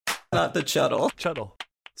Not the Chuttle. Chuttle.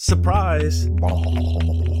 Surprise. Whoa.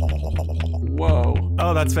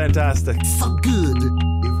 Oh, that's fantastic. Fuck good. If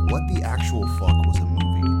what the actual fuck was a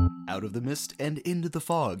movie, out of the mist and into the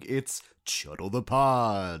fog, it's Chuttle the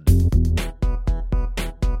Pod.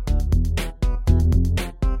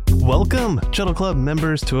 Welcome, Chuttle Club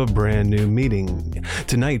members, to a brand new meeting.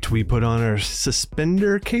 Tonight, we put on our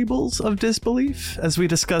suspender cables of disbelief as we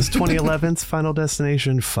discuss 2011's Final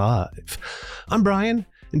Destination 5. I'm Brian,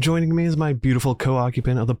 and joining me is my beautiful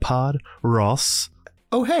co-occupant of the pod, Ross.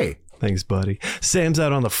 Oh, hey. Thanks, buddy. Sam's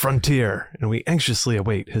out on the frontier, and we anxiously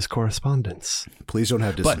await his correspondence. Please don't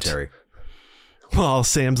have dysentery. While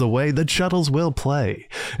Sam's away, the Chuttles will play.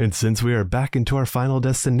 And since we are back into our final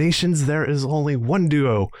destinations, there is only one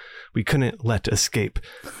duo we couldn't let escape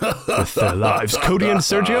with their lives. Cody and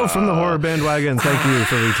Sergio from the Horror Bandwagon. Thank you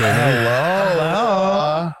for returning.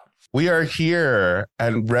 Hello. We are here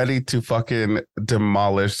and ready to fucking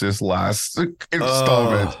demolish this last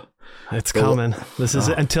installment. It's coming. This is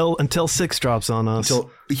it until 6 drops on us.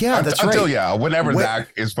 Whenever that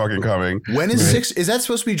is fucking coming. When is 6? Is that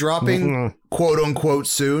supposed to be dropping quote unquote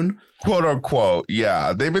soon? Quote unquote.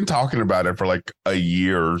 Yeah. They've been talking about it for like a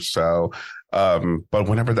year or so. But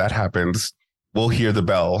whenever that happens, we'll hear the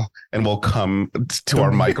bell and we'll come to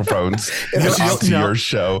our microphones and onto your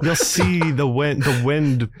show. You'll see the wind will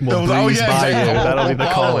breeze by you. That'll be the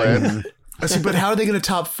call-in. See, but how are they going to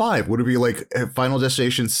top 5? Would it be like a Final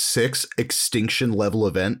Destination 6 extinction level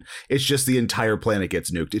event? It's just the entire planet gets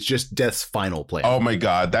nuked. It's just Death's final plan. Oh my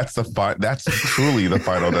God, that's truly the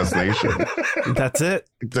Final Destination. That's it.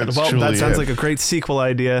 That sounds like a great sequel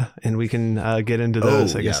idea, and we can get into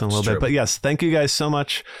those, I guess, in a little bit. But yes, thank you guys so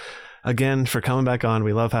much again for coming back on.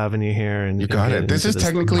 We love having you here. And you got it. This is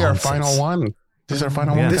technically our final one. This is our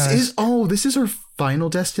final one. This is our Final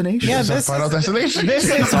Destination. Yeah, this is our Final Destination. This is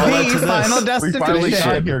the Final Destination. We finally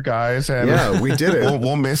got here, guys. And yeah, we did it.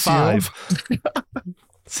 We'll miss 5,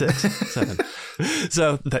 6, 7.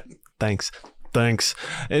 So thanks.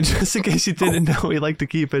 And just in case you didn't know, we like to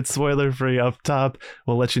keep it spoiler free up top.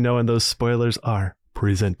 We'll let you know when those spoilers are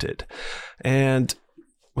presented. And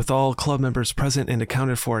with all club members present and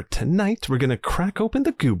accounted for tonight, we're going to crack open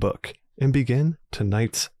the goo book and begin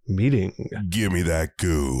tonight's meeting. Give me that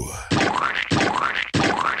goo.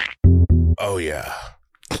 Oh, yeah.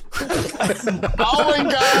 Oh, my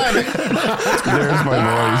God. There's my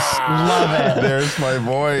voice. Love it. There's my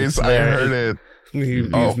voice. I heard it.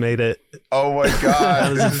 You've made it. Oh, my God.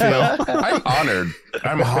 How does it feel? I'm honored.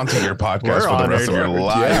 I'm haunting your podcast for the rest of your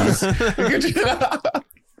lives.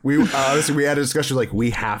 Honestly, we had a discussion like, we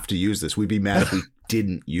have to use this. We'd be mad if we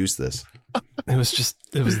didn't use this. It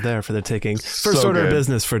was there for the taking. First order of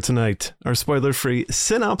business for tonight. Our spoiler-free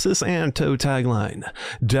synopsis and toe tagline.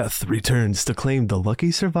 Death returns to claim the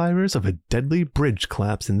lucky survivors of a deadly bridge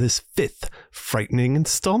collapse in this 5th frightening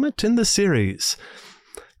installment in the series.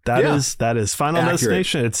 That is Final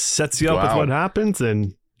Destination. It sets you up with what happens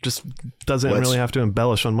and just doesn't really have to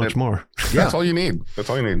embellish on much more. Yeah. That's all you need.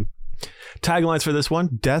 Taglines for this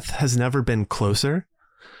one. Death has never been closer.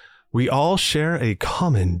 We all share a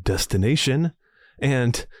common destination,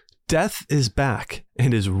 and death is back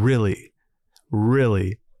and is really,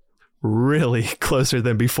 really, really closer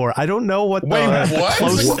than before. I don't know what the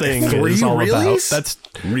close thing is all about. That's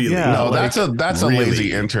really that's a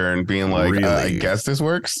lazy intern being like, I guess this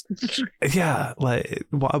works. Yeah, like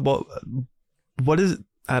what is it?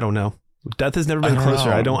 I don't know. Death has never been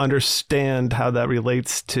closer. I don't understand how that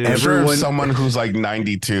relates to someone who's like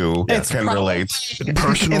 92 can relate.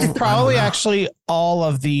 It's probably actually all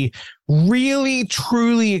of the really,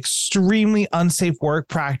 truly, extremely unsafe work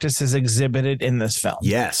practices exhibited in this film.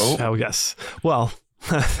 Yes. Oh yes. Well,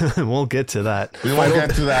 we'll get to that. We won't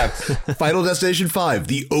get to that. Final Destination 5,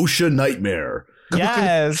 the OSHA Nightmare.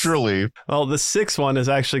 Yes. Truly. Well, the 6th one is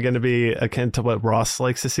actually going to be akin to what Ross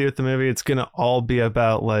likes to see with the movie. It's going to all be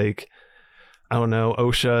about like, I don't know,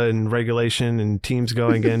 OSHA and regulation and teams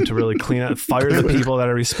going in to really clean up, fire the people that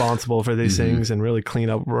are responsible for these things and really clean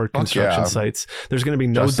up construction sites. There's going to be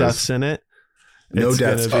no deaths in it. No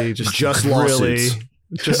deaths. It's going to be just lawsuits.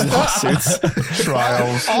 Just lawsuits.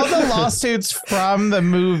 Trials. All the lawsuits from the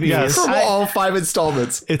movies. Yes. From all 5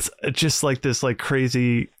 installments. It's just like this like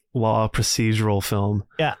crazy law procedural film.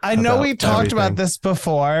 Yeah, I know we talked about this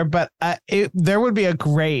before, but there would be a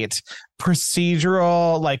great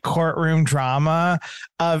procedural like courtroom drama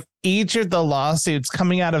of each of the lawsuits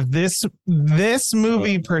coming out of this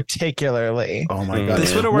movie particularly. Oh my God.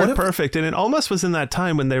 This would have worked perfect. And it almost was in that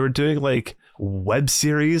time when they were doing like web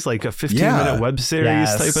series, like a 15-minute web series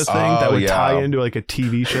type of thing that would tie into like a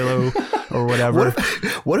TV show or whatever.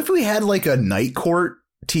 What if we had like a night court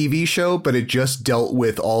TV show, but it just dealt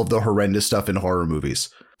with all of the horrendous stuff in horror movies.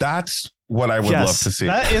 That's what I would love to see.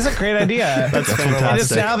 That is a great idea. That's fantastic. It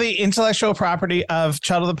is now the intellectual property of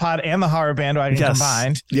Chuddle the Pod and the Horror Bandwagon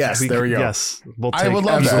combined. Yes, there we go. Yes, we'll I would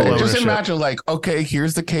love that. ownership. Just imagine, like, okay,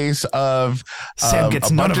 here's the case of Sam gets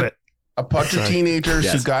none of it. A bunch of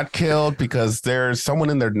teenagers who got killed because there's someone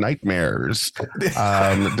in their nightmares.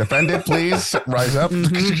 Defendant, please rise up.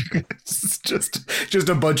 It's just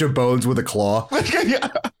a bunch of bones with a claw.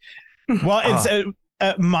 Well, it's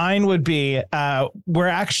mine would be we're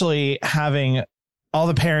actually having all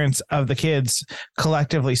the parents of the kids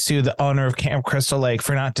collectively sue the owner of Camp Crystal Lake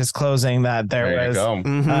for not disclosing that there was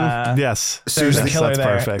yes, sues the killer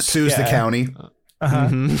there. Perfect. Sues the county.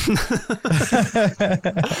 I'm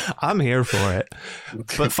here for it.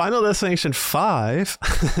 But Final Destination 5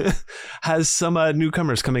 has some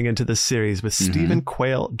newcomers coming into this series with Stephen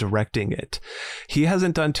Quayle directing it. He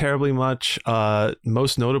hasn't done terribly much.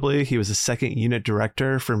 Most notably, he was a second unit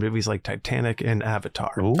director for movies like Titanic and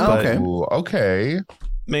Avatar. Ooh, okay.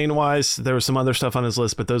 Main-wise, there was some other stuff on his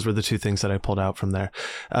list, but those were the two things that I pulled out from there.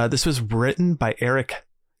 This was written by Eric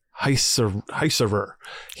Heiserver.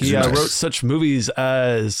 He wrote such movies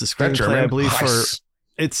as the screenplay, I believe, for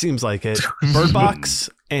it seems like it, Bird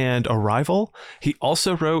Box and Arrival. He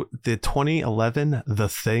also wrote the 2011 The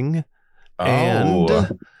Thing and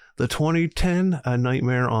the 2010 A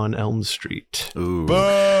Nightmare on Elm Street. Ooh.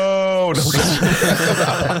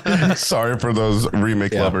 Sorry for those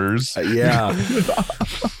remake lovers.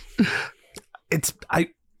 It's I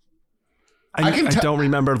don't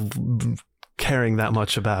remember caring that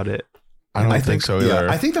much about it. I don't think so either.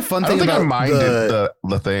 I think the fun thing about I minded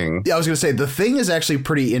the Thing. Yeah, I was going to say The Thing is actually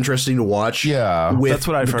pretty interesting to watch. Yeah, that's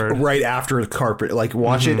what I've heard. Right after Carpenter, like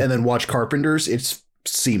watch it and then watch Carpenter's. It's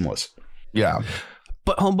seamless. Yeah.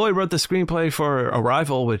 But Homeboy wrote the screenplay for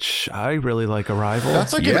Arrival, which I really like. Arrival.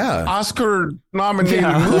 That's like an Oscar-nominated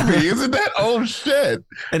movie, isn't that? Oh shit!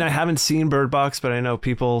 And I haven't seen Bird Box, but I know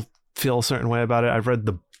people feel a certain way about it. I've read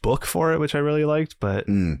the book for it, which I really liked, but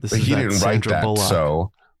this he didn't write that, Bullock.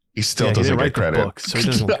 So he still doesn't get credit. The book, so he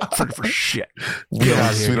doesn't get for shit. We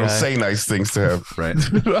don't say nice things to him, right?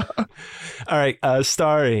 All right,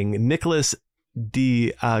 starring Nicholas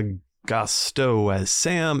D'Agosto as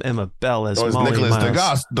Sam, Emma Bell as Molly, Nicholas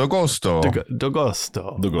D'Agosto,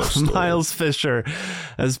 D'Agosto, Miles Fisher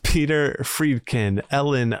as Peter Friedkin,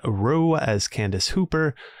 Ellen Rowe as Candace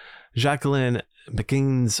Hooper, Jacqueline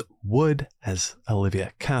McGaines Wood as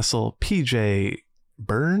Olivia Castle, PJ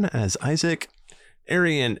Byrne as Isaac,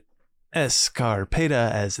 Arian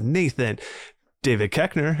Escarpeta as Nathan, David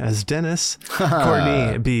Koechner as Dennis,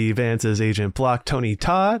 Courtney B. Vance as Agent Block, Tony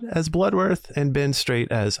Todd as Bloodworth, and Ben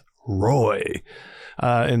Strait as Roy.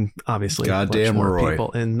 And obviously goddamn much more Roy.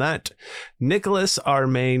 People in that. Nicholas, our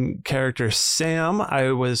main character, Sam,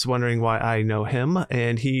 I was wondering why I know him,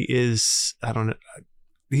 and he is, I don't know,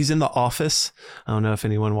 he's in The Office. I don't know if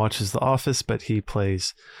anyone watches The Office, but he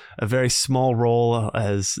plays a very small role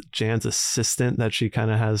as Jan's assistant that she kind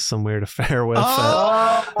of has somewhere to fare with.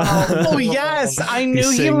 Oh, yes. I knew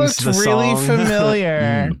he looked really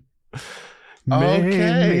familiar.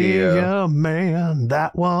 Okay, yeah, man,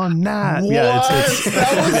 that one night. What? Yeah,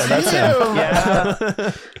 that's him.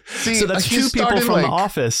 Yeah. See, so that's two people from The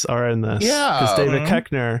Office are in this. Yeah, because David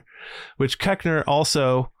Koechner, which Koechner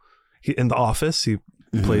also in The Office, he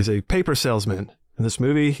plays a paper salesman. In this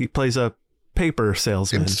movie, he plays a paper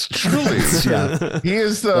salesman. It's truly, he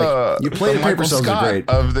is the you played the a paper Michael salesman Scott great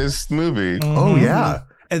of this movie. Oh yeah,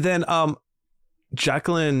 and then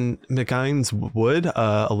Jacqueline McGaines Wood,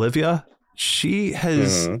 Olivia. She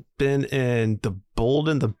has been in The Bold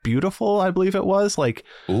and the Beautiful, I believe it was, like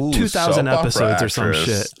 2,000 episodes or some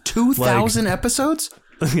shit. 2,000 episodes?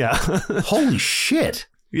 Yeah. Holy shit.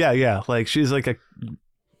 Yeah. Like she's like a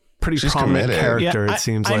pretty prominent character, it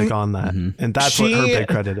seems like, on that. And that's what her big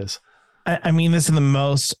credit is. I mean this in the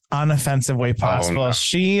most unoffensive way possible.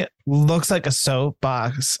 She looks like a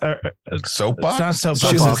soapbox. Soapbox? It's not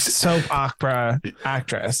soapbox. Soap opera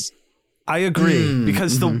actress. I agree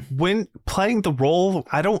because when playing the role,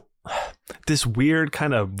 this weird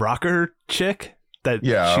kind of rocker chick that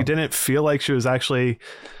she didn't feel like she was actually.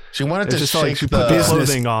 She wanted to just shake like she put the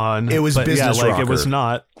clothing on. It was business rocker. It was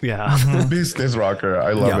not. Yeah, business rocker.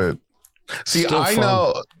 I love it. See, Still I fun.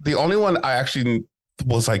 know the only one I actually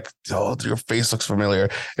was like, oh, your face looks familiar.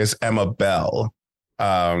 Is Emma Bell.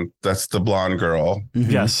 That's the blonde girl.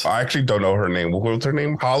 Yes, I actually don't know her name. What's her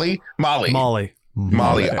name? Molly.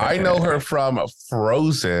 I know her from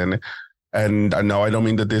Frozen, and no, I don't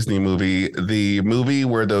mean the Disney movie. The movie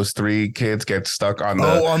where those three kids get stuck on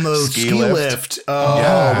the ski lift.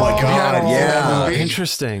 Yeah. Oh my god, yeah.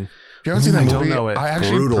 Interesting. you haven't seen that I movie, don't know it. I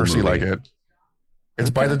actually Brutal personally movie. like it. It's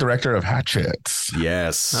by the director of Hatchet.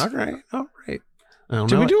 Yes. All right. I don't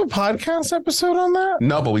Did know we it. do a podcast episode on that?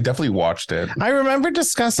 No, but we definitely watched it. I remember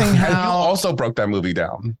discussing And you how. also broke that movie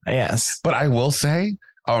down. Yes. But I will say,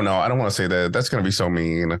 oh no, I don't want to say that. That's going to be so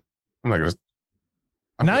mean. I'm not going to.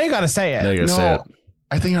 Now you got to say it. Now you gotta say it.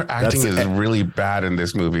 I think her acting That's is really bad in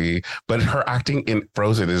this movie, but her acting in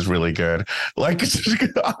Frozen is really good. Like,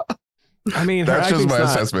 I mean, her that's just acting's my not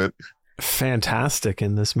assessment. fantastic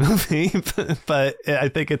in this movie, but I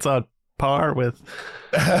think it's on par with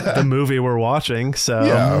the movie we're watching. So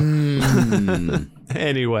Yeah.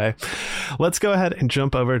 anyway, let's go ahead and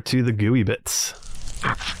jump over to the gooey bits.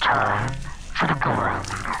 It's time for the gore.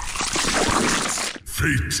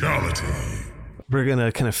 Fatality. We're going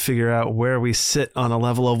to kind of figure out where we sit on a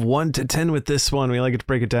level of 1 to 10 with this one. We like to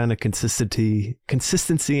break it down to consistency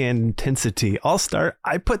and intensity. I'll start.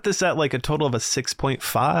 I put this at like a total of a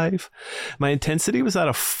 6.5. My intensity was at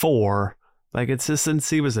a 4. My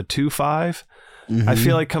consistency was a 2.5. I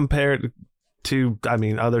feel like compared to,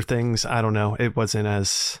 other things, I don't know. It wasn't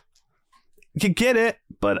as... You get it,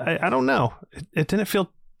 but I don't know. It didn't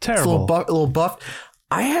feel terrible. It's a little buff.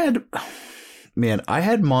 I had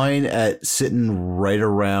mine at sitting right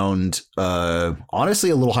around, honestly,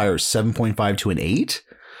 a little higher, 7.5 to an 8.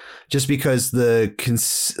 Just because the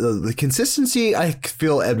consistency, I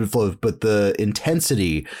feel ebb and flow, but the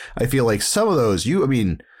intensity, I feel like some of those,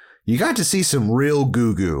 you got to see some real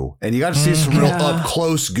goo-goo, and you got to see some real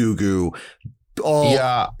up-close goo-goo,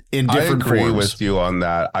 all in different I agree forms. with you on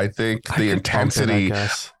that. I think the intensity,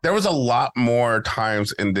 there was a lot more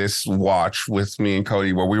times in this watch with me and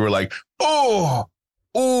Cody where we were like, ooh,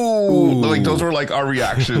 like those were like our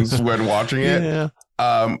reactions when watching it. Yeah.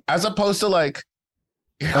 As opposed to like,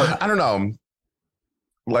 I don't know.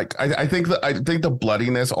 Like I think the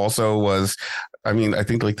bloodiness also was, I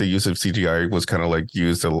think like the use of CGI was kind of like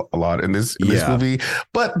used a lot in this movie,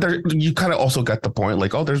 but there you kind of also got the point,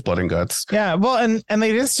 like, oh, there's blood and guts. Yeah, well, and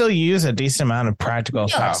they did still use a decent amount of practical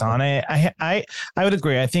effects on it. I would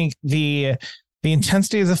agree. I think the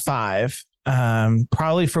intensity is a 5,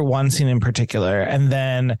 probably for one scene in particular, and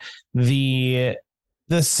then the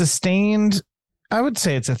sustained, I would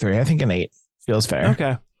say it's a 3. I think an 8 feels fair.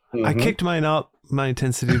 Okay. I kicked mine up, my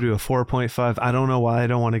intensity to a 4.5. I don't know why I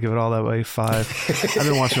don't want to give it all that way 5. I've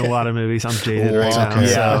been watching a lot of movies. I'm jaded right now. Okay.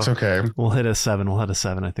 So That's okay. We'll hit a 7. I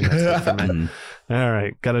think that's good for me. All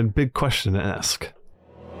right. Got a big question to ask.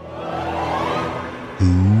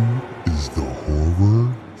 Who is the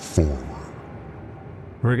horror forward?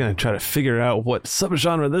 We're going to try to figure out what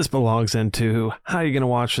subgenre this belongs into, how you're going to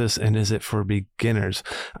watch this, and is it for beginners?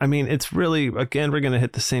 It's really, again, we're going to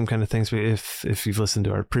hit the same kind of things if you've listened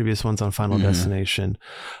to our previous ones on Final Destination.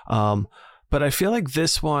 But I feel like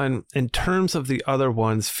this one, in terms of the other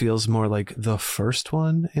ones, feels more like the first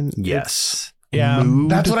one. Yes. Yeah,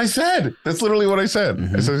 that's what I said. That's literally what I said.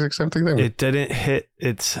 I said the same thing. It didn't hit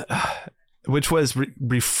its... which was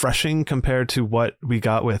refreshing compared to what we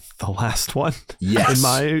got with the last one. Yes. In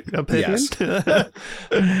my opinion.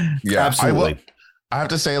 Yeah, absolutely. I have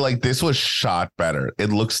to say, like, this was shot better. It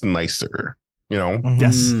looks nicer,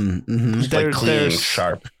 Yes. Just, like clean,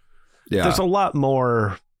 sharp. Yeah. There's a lot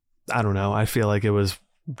more, I don't know. I feel like it was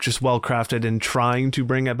just well crafted in trying to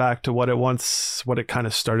bring it back to what it kind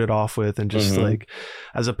of started off with, and just like,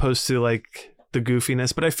 as opposed to like the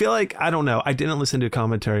goofiness. But I feel like, I don't know, I didn't listen to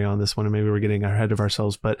commentary on this one, and maybe we're getting ahead of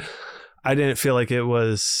ourselves, but I didn't feel like it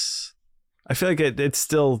was, I feel like it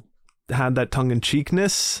still had that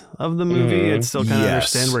tongue-in-cheekness of the movie. It still kind of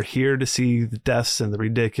understand we're here to see the deaths and the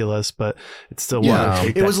ridiculous, but it still wanted to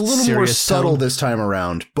take it was a little more subtle tone. this time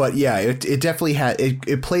around, but it definitely had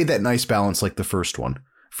it played that nice balance like the first one.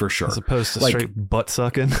 For sure. As opposed to like, straight butt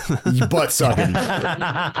sucking. Butt sucking.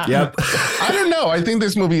 Yep. I don't know. I think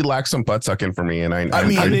this movie lacks some butt sucking for me. And I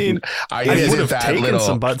would have taken little...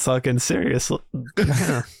 some butt sucking seriously.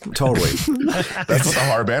 Yeah. Totally. That's what the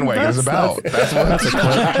horror bandwagon is about. That's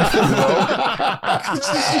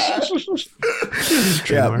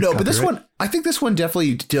yeah. No, but this one, I think this one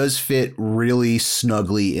definitely does fit really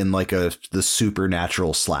snugly in like the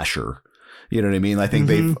supernatural slasher. You know what I mean? I think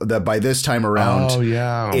that by this time around,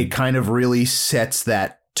 it kind of really sets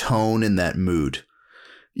that tone and that mood.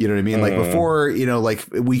 You know what I mean? Like before, like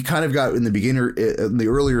we kind of got in the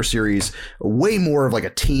earlier series, way more of like a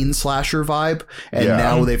teen slasher vibe. And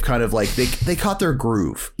now they've kind of like, they caught their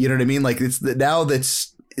groove. You know what I mean? Like now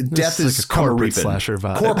that's death is like a corporate slasher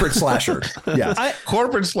vibe. Corporate slasher. Yeah.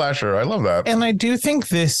 Corporate slasher. I love that. And I do think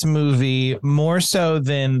this movie, more so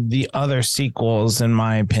than the other sequels, in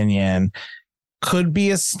my opinion, could be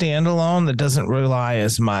a standalone that doesn't rely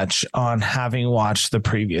as much on having watched the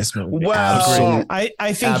previous movie. Well,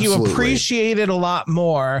 I think you appreciate it a lot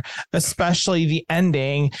more, especially the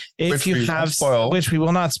ending, which we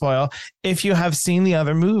will not spoil, if you have seen the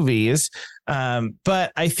other movies.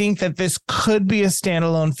 But I think that this could be a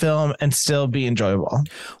standalone film and still be enjoyable.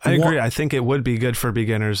 I agree. I think it would be good for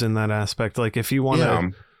beginners in that aspect. Like if you want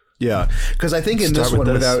to. Yeah, because I think in this one,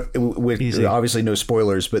 with obviously no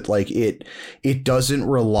spoilers, but like it doesn't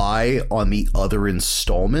rely on the other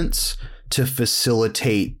installments to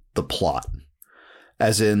facilitate the plot.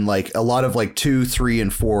 As in, like a lot of like 2, 3,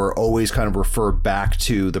 and 4 always kind of refer back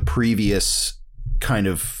to the previous kind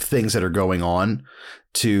of things that are going on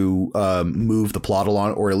to move the plot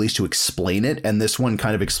along, or at least to explain it. And this one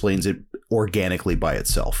kind of explains it organically by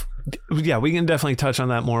itself. Yeah, we can definitely touch on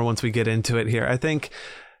that more once we get into it here. I think.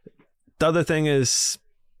 The other thing is,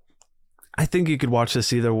 I think you could watch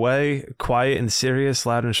this either way, quiet and serious,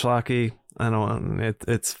 loud and schlocky. I don't know.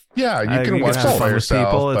 It's you can watch it by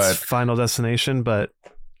yourself. People. It's Final Destination, but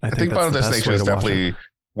I think Final Destination is definitely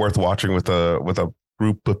worth watching with a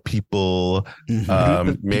group of people.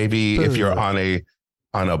 Maybe if you're on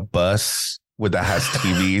a bus that has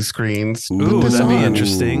TV screens. Ooh, that'd be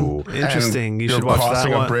interesting. Interesting. You should watch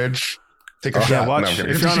crossing that one. A bridge. Take a shot. Watch,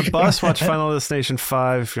 if you're on a bus, watch Final Destination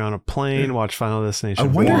 5. If you're on a plane, watch Final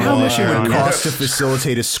Destination 4. I wonder how much it would cost to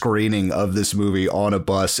facilitate a screening of this movie on a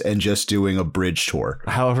bus and just doing a bridge tour.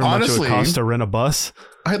 However much it would cost to rent a bus.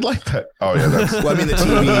 I'd like that. Oh, yeah. That's... well, I mean, the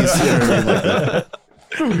TVs.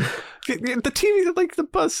 The TV, like the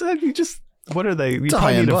bus, you just... What are they? You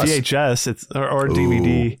probably need a VHS or a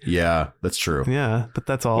DVD. Yeah, that's true. Yeah, but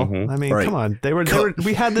that's all. I mean, come on.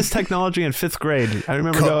 We had this technology in 5th grade. I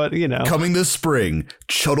remember going, Coming this spring,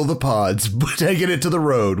 shuttle the pods, taking it to the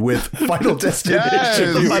road with Final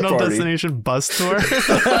Destination. The Final Destination bus tour.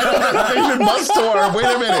 Bus tour. Wait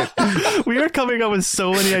a minute. We are coming up with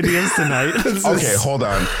so many ideas tonight. Okay, hold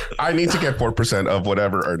on. I need to get 4% of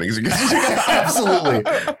whatever earnings you get.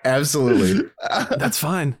 Absolutely. That's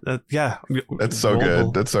fine. Yeah. That's so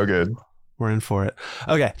good. That's so good. We're in for it.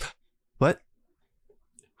 Okay. What?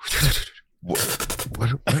 What?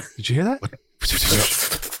 Did you hear that?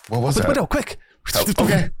 What was that? Wait, no, quick.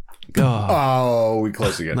 Okay. Oh, we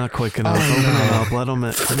close again. Not quick enough. Open it up. Let him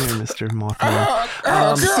in. Come here, Mr. Mothman.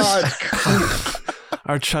 God.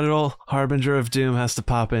 Our shuttle harbinger of doom has to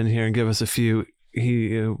pop in here and give us a few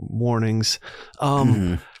warnings.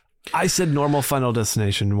 I said normal Final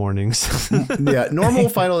Destination warnings. Yeah, normal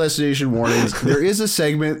Final Destination warnings. There is a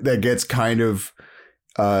segment that gets kind of,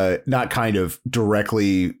 not kind of,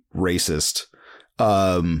 directly racist.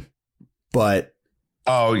 But.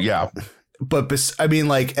 Oh, yeah. But I mean,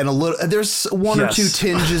 like, and a little, there's one or two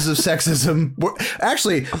tinges of sexism.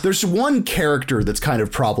 Actually, there's one character that's kind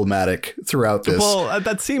of problematic throughout this. Well,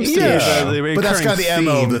 that seems to be the but that's kind of the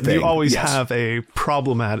MO of the thing. You always have a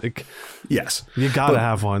problematic. Yes. You gotta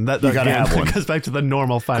have one. That you gotta have one. Goes back to the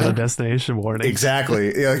normal Final Destination warning.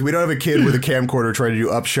 Exactly. Yeah, like we don't have a kid with a camcorder trying to do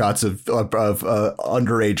upshots of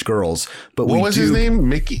underage girls. But what was his name?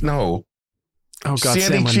 Mickey? No. Oh God, Sandy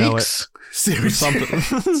Sam would know it. Something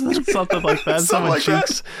like that. Something like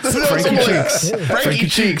Cheeks. Frankie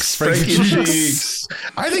Cheeks. Frankie Cheeks.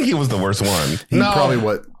 I think he was the worst one. Probably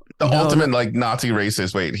what. The ultimate like Nazi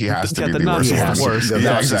racist. Wait, he has to be the worst.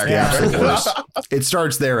 Yeah, exactly. Absolute worst. It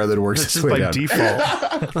starts there and then works its way down.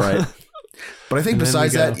 Default. Right. But I think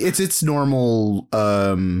besides that, it's normal.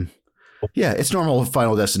 It's normal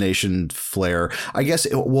Final Destination flair. I guess.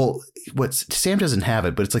 Sam doesn't have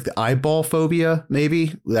it, but it's like the eyeball phobia.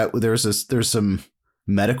 Maybe that there's some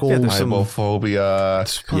medical eyeball phobia.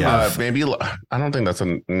 Yeah, maybe. I don't think that's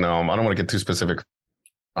no. I don't want to get too specific.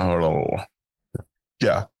 I don't know.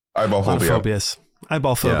 Yeah. Eyeball phobia.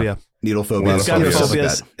 Eyeball phobia. Yeah. Needle phobia.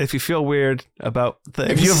 Phobias. If you feel weird about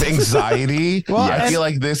things. If you have anxiety, I feel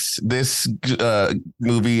like this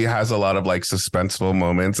movie has a lot of like suspenseful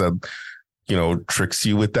moments that tricks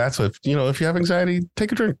you with that. So if you have anxiety,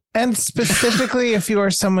 take a drink. And specifically if you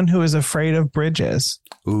are someone who is afraid of bridges.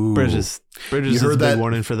 Ooh. Bridges is a big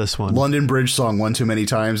warning for this one. London Bridge song one too many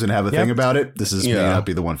times and have a thing about it. This may not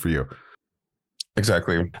be the one for you.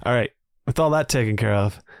 Exactly. All right. With all that taken care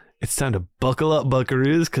of, it's time to buckle up,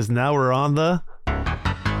 buckaroos, because now we're on the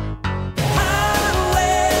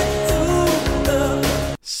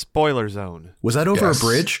spoiler zone. Was that over a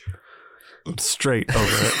bridge? Straight over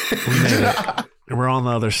it. We made it. And we're on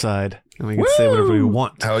the other side. And we can say whatever we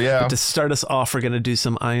want. Hell yeah. But to start us off, we're going to do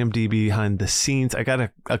some IMDb behind the scenes. I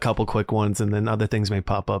got a couple quick ones, and then other things may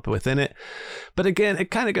pop up within it. But again,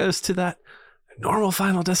 it kind of goes to that normal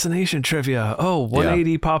Final Destination trivia. Oh,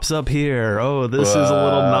 180 pops up here. Oh, this is a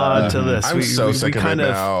little nod to this. I'm so sick of it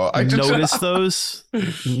now. I notice those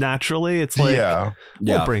naturally. It's like,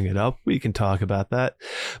 we'll bring it up. We can talk about that.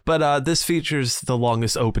 But this features the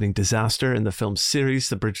longest opening disaster in the film series.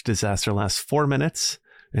 The bridge disaster lasts 4 minutes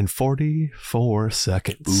and 44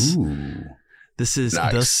 seconds. Ooh. This is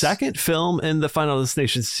the second film in the Final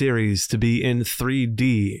Destination series to be in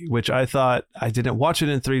 3D, which I thought, I didn't watch it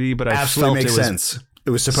in 3D, but I absolutely felt makes sense. It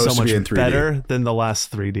was supposed to be in 3D. Better than the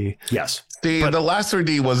last 3D. Yes. The last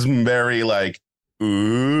 3D was very like,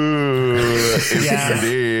 ooh, it's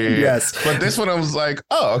 3D. Yes. But this one I was like,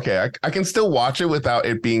 oh, okay, I can still watch it without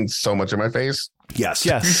it being so much in my face. Yes.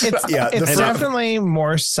 Yes. It's definitely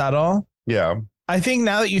more subtle. Yeah. I think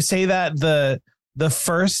now that you say that, the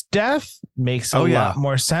first death makes a lot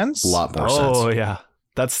more sense. A lot more sense. Oh, yeah.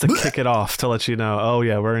 That's to kick it off, to let you know, oh,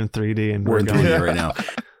 yeah, we're in 3D and we're in going 3D right now.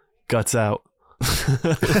 Guts out.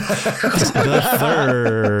 The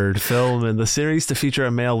third film in the series to feature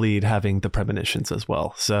a male lead having the premonitions as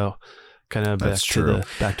well. So kind of back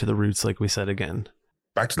to the roots, like we said again.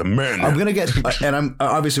 Back to the men. I'm gonna get, and I'm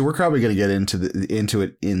obviously we're probably gonna get into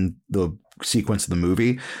it in the sequence of the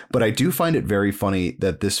movie, but I do find it very funny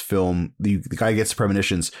that this film, the guy gets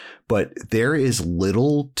premonitions, but there is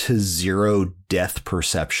little to zero death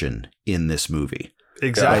perception in this movie.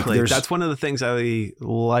 Exactly. That's one of the things I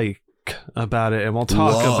like about it, and we'll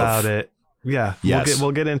talk about it. Yeah. Yes.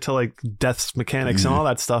 We'll get into like death's mechanics and all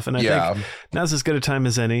that stuff. And I think now's as good a time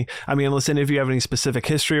as any. I mean, listen, if you have any specific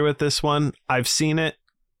history with this one, I've seen it,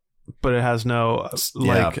 but it has no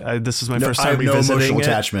this is my first time revisiting it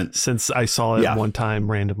attachment since I saw it one time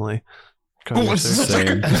randomly.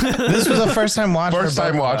 Same. This was a first time watch.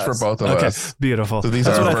 For both of us. Beautiful. So these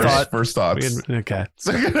are our first thoughts. Okay.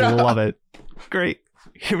 Love it. Great.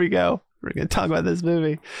 Here we go. We're going to talk about this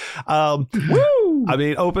movie. Woo! I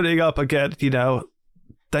mean, opening up again,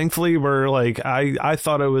 thankfully we're like, I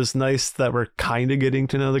thought it was nice that we're kind of getting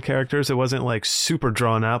to know the characters. It wasn't like super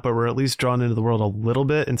drawn out, but we're at least drawn into the world a little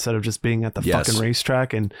bit instead of just being at the fucking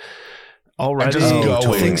racetrack. And already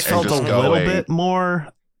things felt a little bit more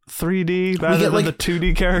 3D rather than the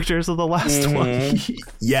 2D characters of the last one.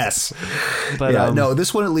 Yes. But no,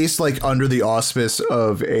 this one at least like under the auspice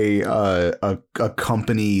of a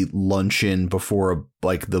company luncheon before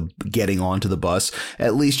the getting onto the bus,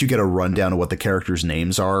 at least you get a rundown of what the characters'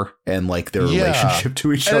 names are and like their relationship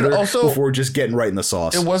to each other also, before just getting right in the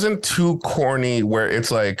sauce. It wasn't too corny where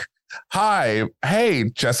it's like, hey,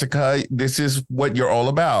 Jessica, this is what you're all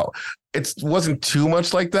about. It wasn't too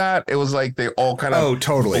much like that. It was like they all kind of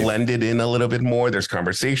blended in a little bit more. There's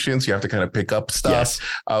conversations. You have to kind of pick up stuff,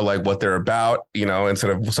 like what they're about,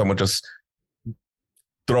 instead of someone just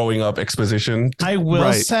throwing up exposition. I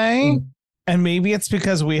will say, and maybe it's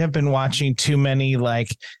because we have been watching too many like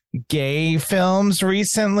gay films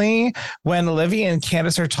recently. When Olivia and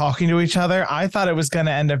Candace are talking to each other, I thought it was going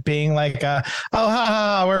to end up being like,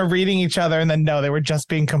 we're reading each other. And then no, they were just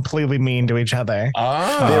being completely mean to each other.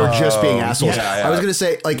 They were just being assholes. Yeah. I was going to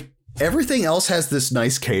say, like, everything else has this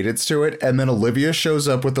nice cadence to it. And then Olivia shows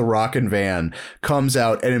up with the rockin' van, comes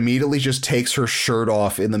out, and immediately just takes her shirt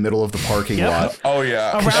off in the middle of the parking lot. Oh,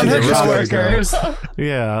 yeah. Around her coworkers.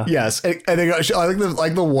 Yeah. Yes. And then I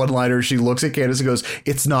think the one-liner, she looks at Candace and goes,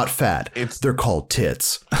 "It's not fat. They're called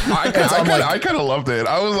tits." I kind of loved it.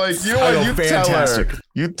 I was like, you know what? You fantastic. Tell her.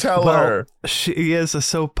 You tell her. She is a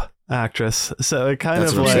soap actress, so it kind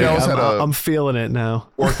of like I'm feeling it now.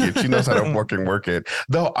 Work it. She knows how to work it.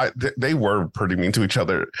 Though they were pretty mean to each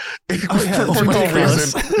other. For no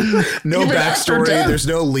reason. No backstory. There's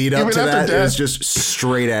no lead up to that. It was just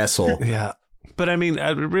straight asshole. Yeah, but I mean,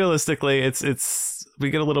 realistically, it's we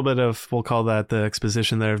get a little bit of, we'll call that the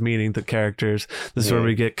exposition there of meeting the characters. This is where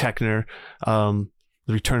we get Keckner, the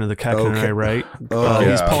return of the Keckner, right?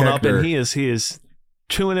 He's pulling up and he is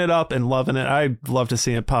chewing it up and loving it. I love to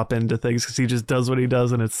see him pop into things because he just does what he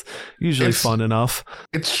does, and it's usually fun enough.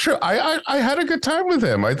 It's true. I had a good time with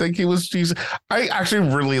him. I think I actually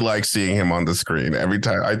really like seeing him on the screen every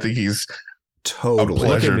time. I think he's totally a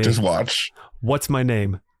pleasure to watch. What's my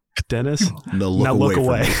name? Dennis? Now look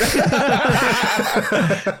away.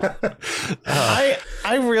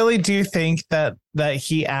 I really do think that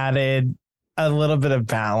he added a little bit of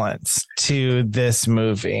balance to this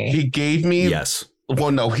movie. He gave me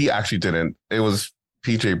Well, no, he actually didn't. It was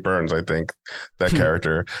PJ Burns, I think, that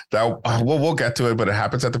character. That we'll get to it, but it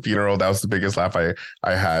happens at the funeral. That was the biggest laugh I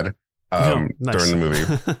had during the movie.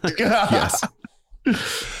 Yes.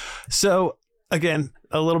 So again,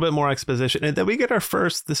 a little bit more exposition, and then we get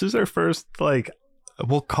this is our first like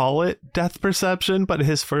we'll call it death perception, but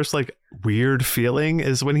his first like weird feeling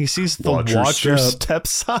is when he sees the watch your step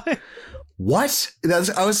sign. What?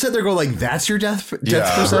 I was sitting there going like, that's your death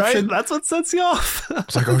perception? Right? That's what sets you off.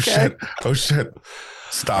 It's like, oh shit.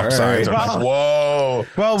 Stop signs. I'm like, whoa.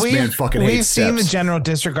 Well, we've seen the general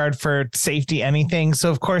disregard for safety anything.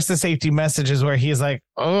 So, of course, the safety message is where he's like,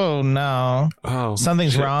 oh, no. Oh,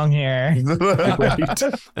 something's wrong here. Right.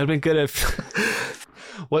 It'd been good if...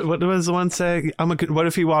 What does the one say? What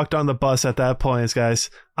if he walked on the bus at that point,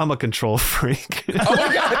 guys? I'm a control freak. Oh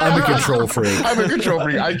my God. I'm a control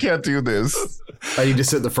freak. I can't do this. I need to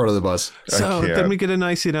sit in the front of the bus. So then we get a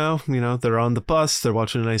nice, they're on the bus. They're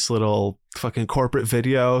watching a nice little fucking corporate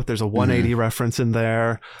video. There's a 180 reference in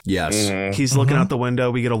there. Yes. Mm-hmm. He's looking out the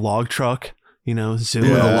window. We get a log truck, zoom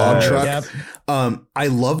in. A log truck. Yep. I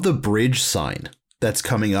love the bridge sign that's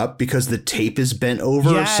coming up because the tape is bent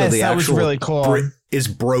over. Yes, so the actual really cool. Is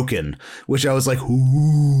broken, which I was like,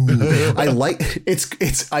 ooh. I like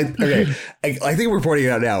I think we're pointing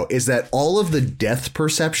it out now is that all of the death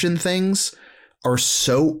perception things are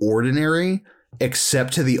so ordinary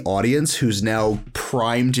except to the audience who's now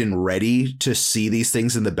primed and ready to see these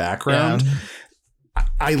things in the background. Yeah.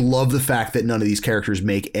 I love the fact that none of these characters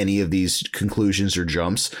make any of these conclusions or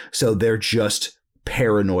jumps. So they're just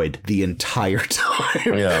paranoid the entire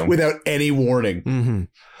time without any warning. Mm-hmm.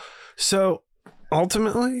 So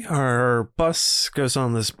ultimately, our bus goes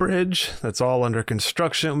on this bridge that's all under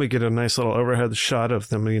construction. We get a nice little overhead shot of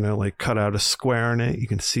them, cut out a square in it. You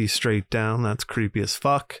can see straight down. That's creepy as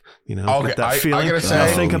fuck. Okay, get that feeling. I gotta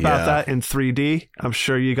say, think about that in 3D. I'm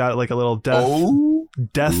sure you got like a little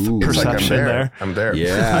death perception there. I'm there.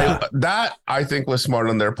 Yeah. That I think was smart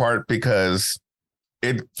on their part because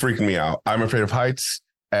it freaked me out. I'm afraid of heights.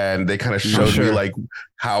 And they kind of showed me like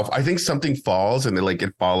how I think something falls and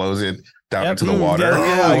it follows it down into the water.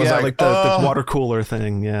 I was like the water cooler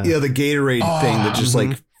thing. Yeah. Yeah. The Gatorade thing that just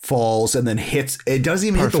falls and then hits. It doesn't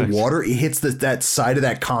even hit the water. It hits that side of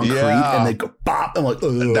that concrete and then go bop. I'm like,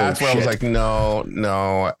 oh, that's where I was like,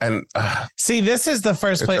 no. And see, this is the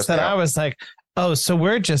first place that I was like, oh, so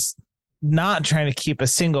we're just not trying to keep a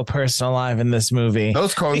single person alive in this movie.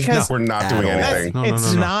 Those cones were not doing anything.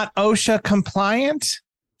 It's not OSHA compliant.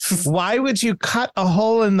 Why would you cut a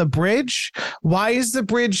hole in the bridge? Why is the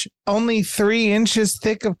bridge only 3 inches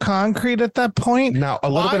thick of concrete at that point? Now,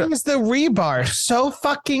 Why is the rebar so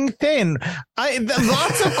fucking thin?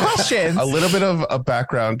 Lots of questions. A little bit of a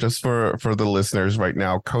background just for the listeners right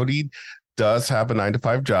now. Cody does have a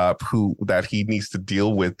 9-to-5 job that he needs to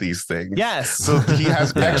deal with these things. Yes. So he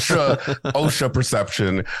has extra OSHA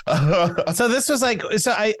perception. So this was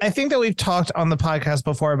I think that we've talked on the podcast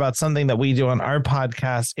before about something that we do on our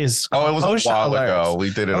podcast is it was OSHA a while alerts. ago. We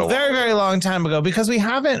did it a very, very long time ago because we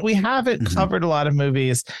haven't covered a lot of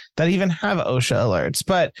movies that even have OSHA alerts.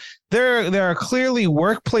 But there are clearly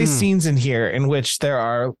workplace scenes in here in which there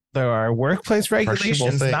are workplace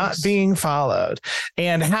regulations not being followed,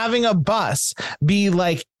 and having a bus be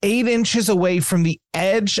like 8 inches away from the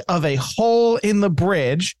edge of a hole in the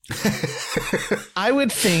bridge. I would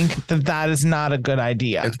think that is not a good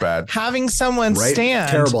idea. It's bad. Having someone stand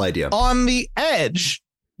terrible idea on the edge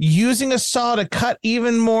using a saw to cut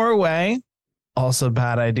even more away. Also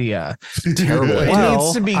bad idea. Terrible. It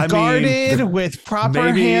needs to be guarded with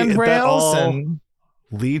proper handrails and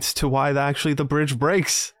leads to why actually the bridge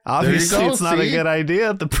breaks. Obviously, it's not a good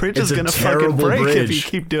idea. The bridge is going to fucking break if you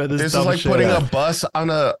keep doing this. This is like putting a bus on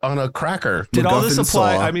a cracker. Did all this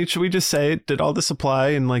apply? I mean, should we just say it? Did all this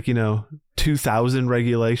apply in 2000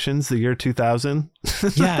 regulations, the year 2000?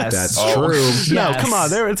 Yes, that's true. Yes. No, come on,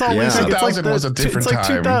 there. It's always 2000 was a different time. It's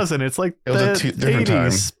like 2000. It's like it was a different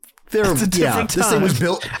 80s. Time. This thing was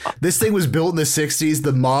built. This thing was built in the 60s.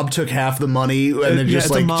 The mob took half the money and then it's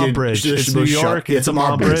a mob bridge. It's New York. It's a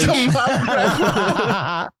mob bridge.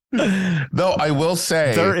 Though I will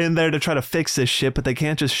say they're in there to try to fix this shit, but they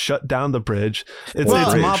can't just shut down the bridge. It's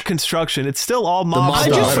mob construction. It's still all mob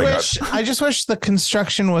stuff. I just wish the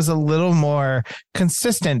construction was a little more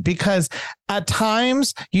consistent, because at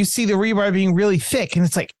times you see the rebar being really thick and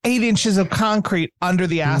it's like 8 inches of concrete under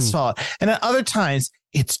the asphalt, and at other times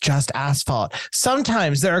it's just asphalt.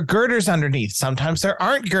 Sometimes there are girders underneath. Sometimes there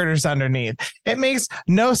aren't girders underneath. It makes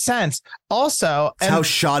no sense. Also, it's how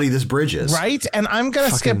shoddy this bridge is. Right. And I'm going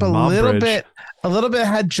to skip a little bit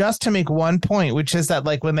ahead just to make one point, which is that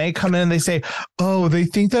when they come in and they say, oh, they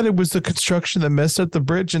think that it was the construction that messed up the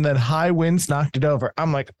bridge and that high winds knocked it over.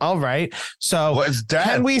 I'm like, all right. So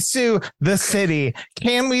can we sue the city?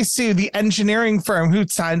 Can we sue the engineering firm who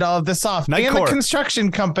signed all of this off? And the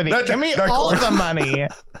construction company? Give me all of the money.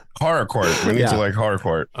 Horror court. We need to horror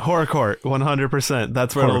court. Horror court. 100%.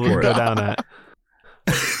 That's where it'll go down at.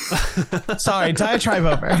 Sorry, diatribe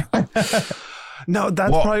over. No,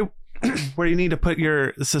 that's probably where you need to put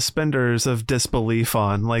your suspenders of disbelief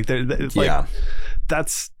on. Like,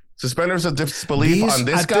 that's suspenders of disbelief on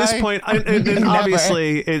this guy. At this point, and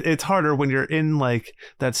obviously, it's harder when you're in like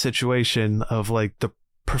that situation of like the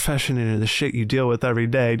profession and the shit you deal with every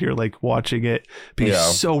day, and you're like watching it be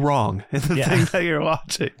so wrong in the thing that you're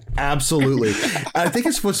watching. Absolutely. I think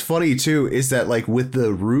it's what's funny too is that like with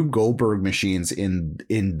the Rube Goldberg machines in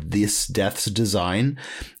this Death's design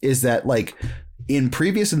is that like in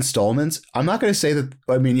previous installments, I'm not going to say that.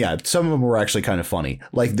 I mean, yeah, some of them were actually kind of funny.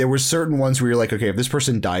 Like there were certain ones where you're like, okay, if this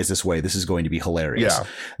person dies this way, this is going to be hilarious. Yeah.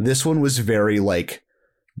 This one was very like,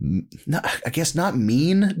 I guess not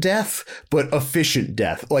mean death, but efficient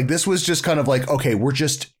death. Like this was just kind of like, okay,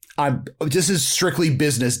 this is strictly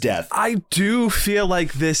business death. I do feel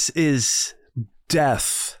like this is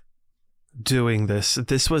Death doing this.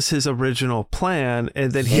 This was his original plan,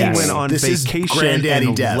 and then he went on vacation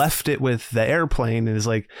and left it with the airplane and is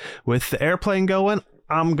like, with the airplane going,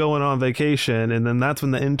 I'm going on vacation, and then that's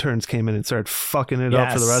when the interns came in and started fucking it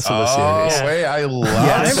up for the rest of the series. Oh, wait, I love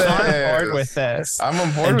it. I'm on board with this. I'm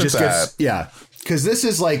on board with that. Because this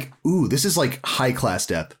is like, this is like high class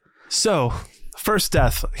death. So, first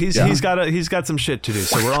death. He's got some shit to do.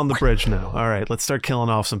 So we're on the bridge now. All right, let's start killing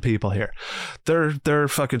off some people here. They're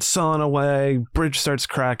fucking sawing away. Bridge starts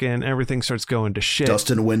cracking. Everything starts going to shit.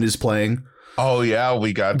 Dust in the Wind is playing. Oh yeah,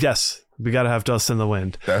 we got to have Dust in the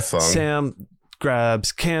Wind. That song. Sam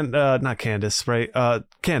grabs not Candace, right?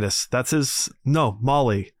 Candace.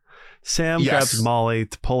 Molly. Sam grabs Molly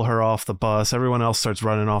to pull her off the bus. Everyone else starts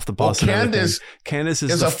running off the bus. Candace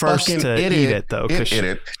is the first to eat it, though.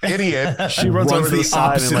 Idiot. She runs over to the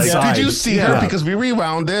side and did you see her? Because we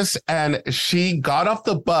rewound this, and she got off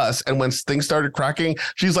the bus, and when things started cracking,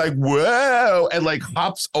 she's like, "Whoa!" and like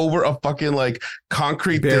hops over a fucking like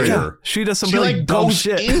concrete barrier. Yeah, she does some really dumb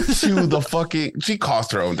shit into the fucking. She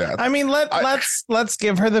caused her own death. I mean, let's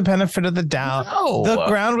give her the benefit of the doubt. No. The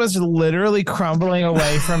ground was literally crumbling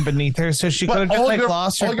away from beneath her, so she could have just like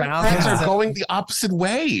lost her balance. Are going the opposite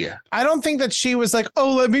way. I don't think that she was like,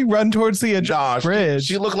 "Oh, let me run towards the edge of the bridge."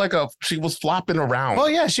 She looked like she was flopping around. Well,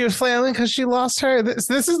 yeah, she was flailing because she lost her. This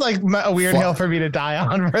is like a weird hill for me to die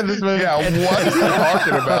on for this movie. Yeah, what are you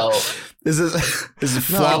talking about? Is it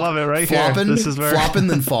I love it right flopping, here. This is very flopping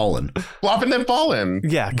then falling. Flopping then falling.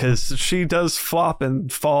 Yeah, because she does flop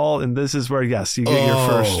and fall, and this is where you get your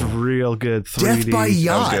first real good 3D. Death by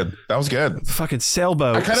yacht. That was good. Fucking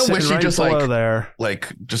sailboat. I kind of wish you just there.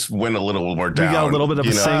 like just went a little more down. We got a little bit of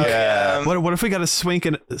a sink. Yeah. What if we got a swink?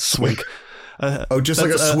 Just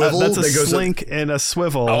like a swivel that's a that goes slink and a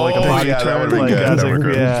swivel, like a body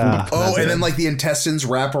turn. Yeah. Oh, and then like the intestines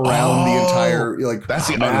wrap around the entire like. That's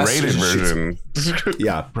the unrated version.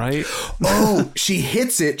 Yeah. Right. Oh, she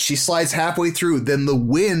hits it. She slides halfway through. Then the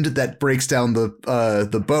wind that breaks down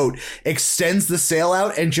the boat extends the sail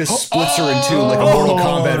out and just splits her in two like a Mortal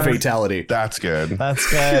Kombat fatality. That's good. That's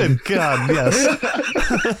good. Good God,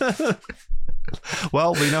 yes.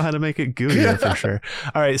 Well, we know how to make it gooey for sure.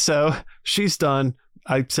 All right, so she's done.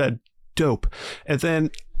 I said dope. And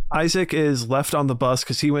then Isaac is left on the bus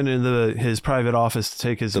because he went into his private office to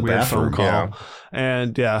take his weird phone call.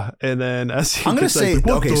 Yeah. And then as he I'm going to say, like,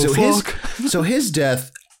 okay, so his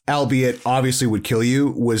death, albeit obviously would kill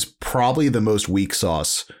you, was probably the most weak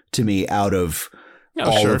sauce to me out of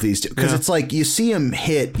all of these. Because it's like you see him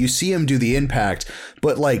hit, you see him do the impact,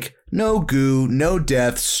 but like no goo, no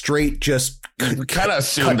death, straight just kind of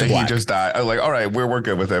assumed that he just died. I was like, all right, we're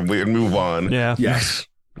good with him. We can move on. Yeah. Yes.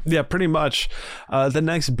 Yeah, pretty much. The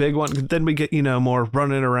next big one, then we get, more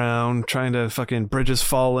running around, trying to fucking bridges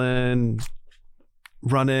falling,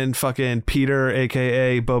 running. Fucking Peter,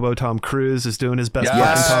 a.k.a. Bobo Tom Cruise, is doing his best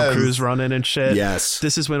Tom Cruise running and shit. Yes.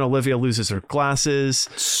 This is when Olivia loses her glasses.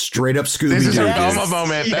 Straight up Scooby-Doo. This is her Velma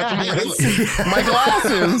moment. Yes. My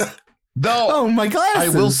glasses. Though, my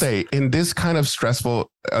glasses. I will say, in this kind of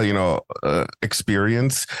stressful,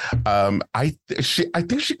 experience, I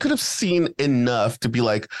think she could have seen enough to be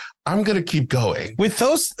like, I'm gonna keep going with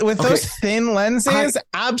those thin lenses.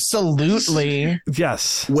 Absolutely,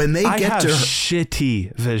 yes. When they get to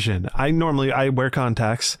shitty vision, I wear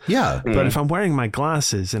contacts. Yeah, but if I'm wearing my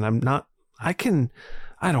glasses and I'm not,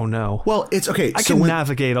 I don't know. Well, it's okay. I can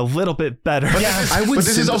navigate a little bit better. Yes, but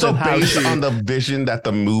this is also based on the vision that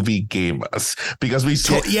the movie gave us because we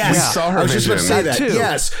saw her vision. I was just about to say that.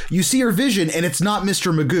 Yes, you see her vision, and it's not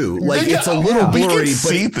Mr. Magoo. Like it's a little blurry,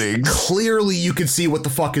 but clearly you can see what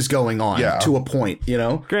the fuck is going on to a point.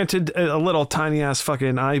 Granted, a little tiny ass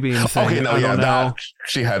fucking eye beam thing. Okay, that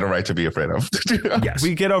she had a right to be afraid of. Yes,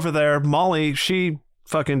 we get over there. Molly, she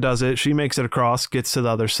fucking does it. She makes it across, gets to the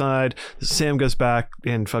other side. Sam goes back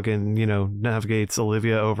and fucking, navigates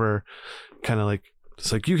Olivia over, kind of like,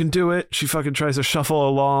 it's like, you can do it. She fucking tries to shuffle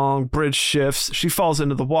along, bridge shifts. She falls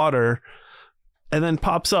into the water and then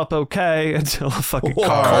pops up okay until a fucking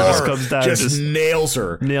car just comes down and just nails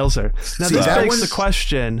her. Now, this begs the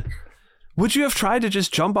question, would you have tried to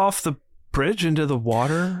just jump off the bridge into the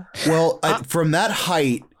water? Well, from that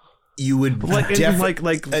height, you would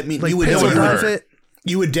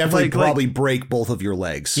you would definitely probably break both of your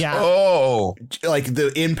legs. Yeah. Oh, like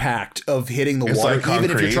the impact of hitting the water, like even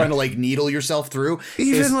if you're trying to like needle yourself through.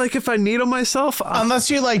 Even like if I needle myself, unless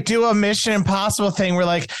you like do a Mission Impossible thing where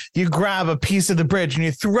like you grab a piece of the bridge and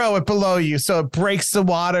you throw it below you so it breaks the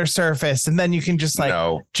water surface, and then you can just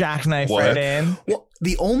jackknife right in. Well,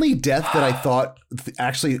 the only death that I thought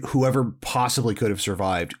actually whoever possibly could have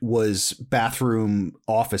survived was bathroom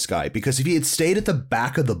office guy, because if he had stayed at the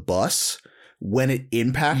back of the bus when it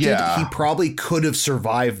impacted, he probably could have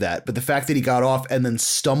survived that. But the fact that he got off and then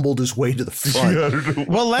stumbled his way to the front.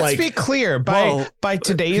 Well, let's be clear. By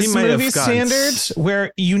today's movie standards,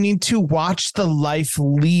 where you need to watch the life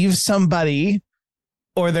leave somebody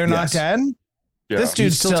or they're not dead, this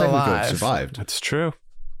dude's still alive. Survived. That's true.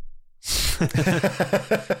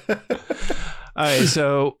 All right,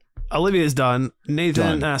 so Olivia's done.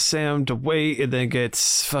 Nathan asks Sam to wait and then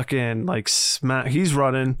gets fucking like smacked. He's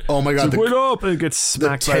running. Oh my god! Wait up and gets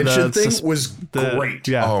smacked by the tension thing was great.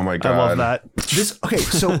 Yeah. Oh my god! I love that. So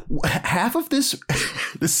half of this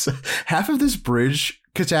bridge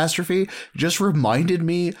catastrophe just reminded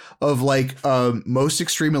me of like Most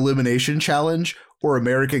Extreme Elimination Challenge or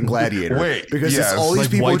American Gladiator. Wait, because it's all these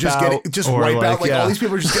people just wipe out. Like all these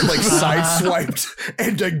people just get like sideswiped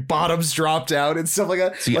and like bottoms drop down and stuff like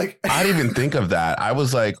that. See, I didn't even think of that. I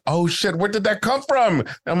was like, oh shit, where did that come from?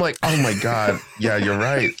 I'm like, oh my god, yeah, you're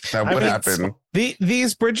right. That would happen.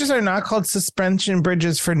 These bridges are not called suspension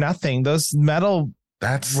bridges for nothing. Those metal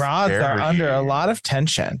rods are under a lot of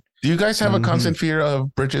tension. Do you guys have a constant fear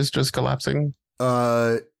of bridges just collapsing?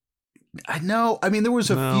 No, I mean there was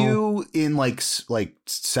a few in like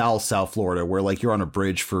South Florida where like you're on a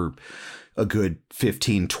bridge for a good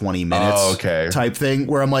 15-20 minutes type thing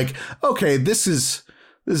where I'm like, okay, this is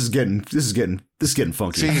getting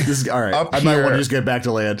funky. See, this is all right. I might want to just get back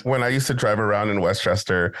to land. When I used to drive around in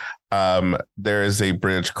Westchester, there is a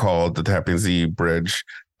bridge called the Tappan Zee Bridge.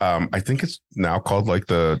 I think it's now called like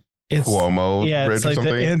the Cuomo Bridge it's like or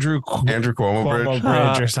something. The Andrew Cuomo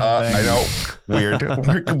Bridge or something. I know, weird,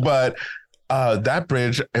 but that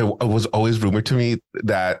bridge, it was always rumored to me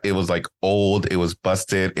that it was like old, it was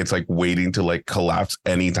busted, it's like waiting to like collapse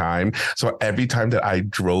anytime. So every time that I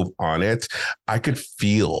drove on it, I could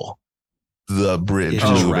feel the bridge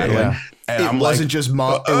moving. Yeah. And it wasn't just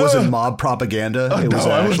mob. It wasn't mob propaganda. It was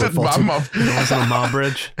It wasn't a mob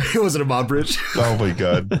bridge. It wasn't a mob bridge. Oh my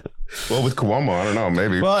god. Well, with Cuomo, I don't know.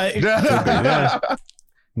 Maybe. Well,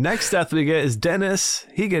 next death we get is Dennis.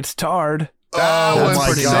 He gets tarred. Oh my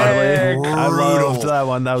pretty god! I loved that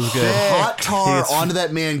one. That was good. Hot tar onto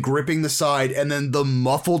that man, gripping the side, and then the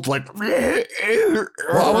muffled like. Well,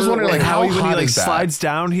 I was wondering like how when he like that? slides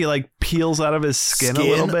down, he like peels out of his skin a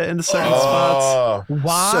little bit into certain spots.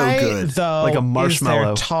 Why so good. Though like a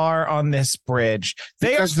marshmallow. Is there tar on this bridge?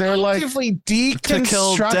 They're actively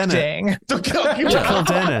deconstructing to kill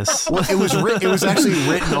Dennis. Well, it was actually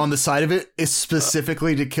written on the side of it is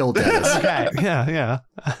specifically to kill Dennis. Okay. Yeah.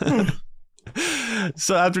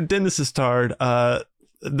 So after Dennis is tarred,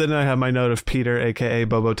 then I have my note of Peter, aka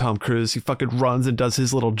Bobo Tom Cruise. He fucking runs and does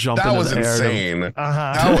his little jump into the air. That was insane.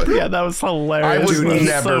 That was hilarious. I would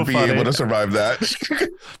never be able to survive that.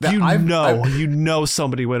 You know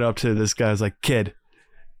somebody went up to this guy's like, kid,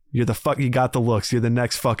 you got the looks. You're the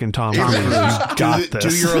next fucking Tom Cruise. You got this.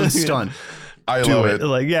 Do your own stunt. I love it.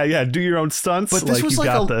 Like, do your own stunts. But this was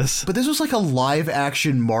this. But this was like a live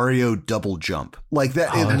action Mario double jump. Like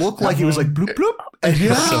that. It looked like he was like bloop bloop. And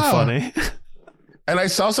that's so funny. And I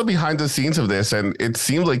saw some behind the scenes of this, and it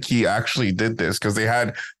seemed like he actually did this because they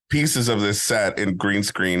had pieces of this set in green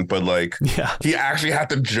screen, but like he actually had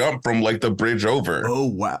to jump from like the bridge over. Oh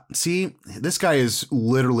wow! See, this guy is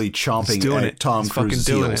literally chomping at Tom Cruise's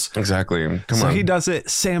heels. Exactly. Come on. He does it.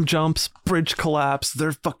 Sam jumps. Bridge collapse.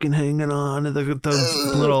 They're fucking hanging on to the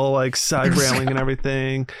little like side railing and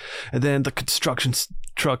everything, and then the construction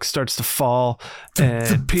truck starts to fall,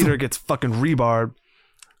 and Peter gets fucking rebarred.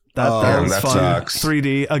 That was fun. Sucks.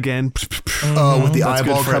 3D again. With the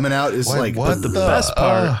eyeball coming out is like what the best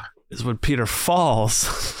part is when Peter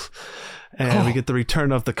falls, and we get the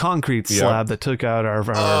return of the concrete slab that took out our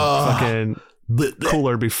fucking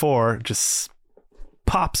cooler before. Just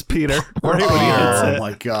pops Peter. Oh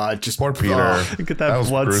my god! Just poor Peter. Get that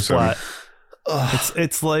blood gruesome. Splat.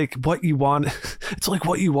 It's like what you want. It's like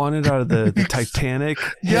what you wanted out of the Titanic.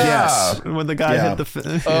 Yes, when the guy hit the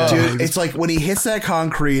dude. It's like when he hits that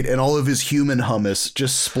concrete and all of his human hummus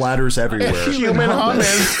just splatters everywhere. Human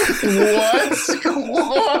hummus. What?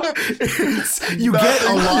 You get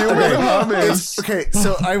a lot of hummus. Okay,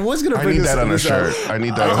 so I was gonna bring I need that on a shirt. I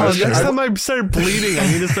need that on a shirt. Next time I start bleeding,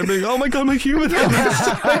 I need to start being, oh my god, my human hummus.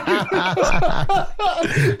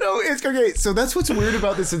 No, it's okay. So that's what's weird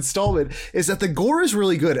about this installment is that the gore is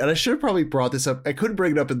really good, and I should have probably brought this up. I couldn't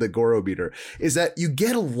bring it up in the Gorometer. Is that you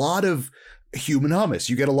get a lot of human hummus,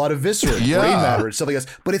 you get a lot of viscera, brain matter, and stuff like this,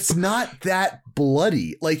 but it's not that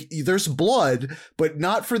bloody. Like there's blood, but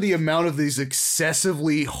not for the amount of these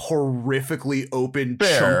excessively horrifically open,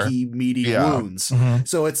 chunky, meaty wounds. Mm-hmm.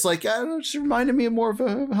 So it's like I don't know, it just reminded me of more of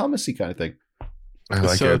a hummusy kind of thing. I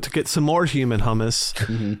like so it. To get some more human hummus.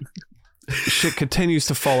 Mm-hmm. Shit continues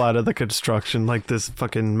to fall out of the construction, like this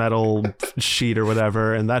fucking metal sheet or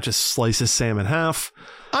whatever, and that just slices Sam in half.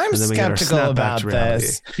 I'm skeptical about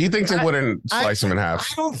this. He thinks it wouldn't slice him in half.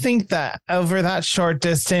 I don't think that over that short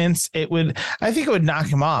distance it would. I think it would knock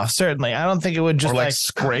him off. Certainly, I don't think it would just like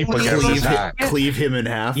scrape against his back, cleave him in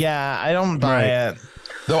half. Yeah, I don't buy it.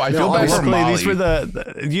 Though I feel bad for Molly. These were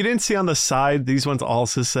you didn't see on the side. These ones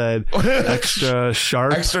also said extra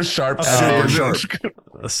sharp, super sharp.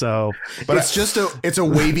 So, but it's just it's a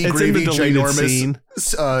wavy, gravy, ginormous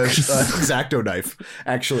X-Acto knife.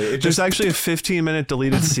 Actually, there's actually a 15-minute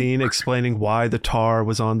deleted scene explaining why the tar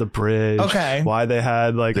was on the bridge. Okay, why they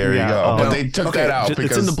had like there you go. But they took that out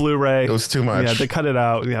because it's in the Blu-ray. It was too much. Yeah, they cut it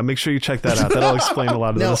out. Yeah, make sure you check that out. That'll explain a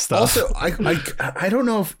lot of this stuff. Also, I don't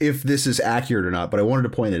know if this is accurate or not, but I wanted to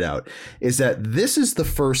point it out. Is that this is the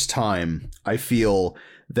first time I feel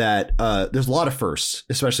that there's a lot of firsts,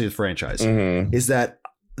 especially with franchise. Mm-hmm. Is that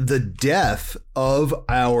the death of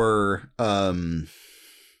our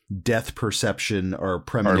death perception or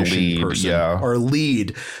premonition person, our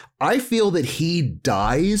lead, I feel that he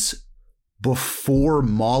dies before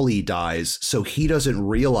Molly dies, so he doesn't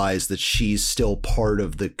realize that she's still part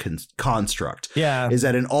of the construct. Yeah, is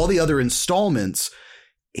that in all the other installments,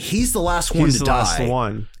 he's the last one to die. Last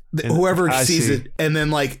one. Whoever sees it, and then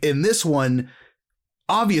like in this one.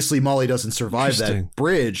 Obviously, Molly doesn't survive that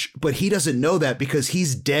bridge, but he doesn't know that because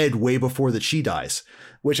he's dead way before that she dies.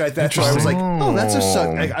 That's why I was like, oh, that's a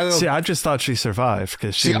suck. I just thought she survived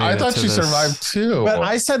because I thought she survived too. But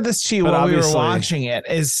I said this to you while we were watching it.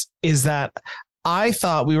 Is that I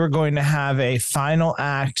thought we were going to have a final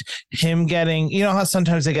act, him getting, you know how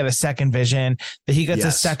sometimes they get a second vision, that he gets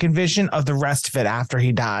a second vision of the rest of it after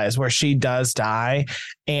he dies, where she does die.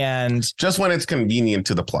 And just when it's convenient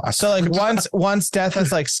to the plot. So like once death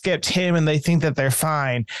has like skipped him and they think that they're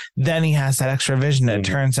fine, then he has that extra vision. It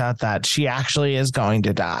turns out that she actually is going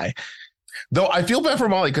to die. Though I feel bad for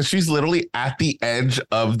Molly because she's literally at the edge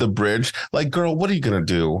of the bridge. Like, girl, what are you going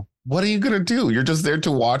to do? What are you going to do? You're just there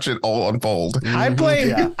to watch it all unfold. I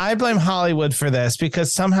blame Hollywood for this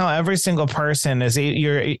because somehow every single person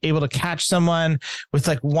you're able to catch someone with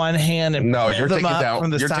like one hand and you're taking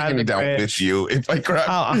down. You're taking me down with you. If I grab.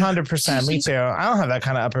 Oh, 100%. Me too. I don't have that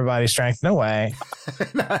kind of upper body strength. No way.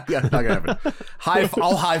 Not gonna happen.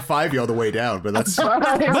 I'll high five you all the way down, but that's.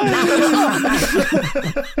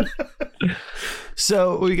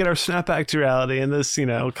 So we get our snap back to reality, and this,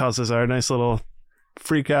 causes our nice little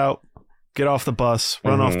freak out, get off the bus,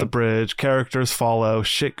 run off the bridge, characters follow,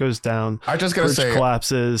 shit goes down. I just gotta say,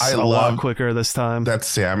 collapses a lot quicker this time. That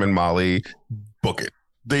Sam and Molly book it.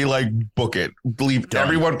 They book it. Leave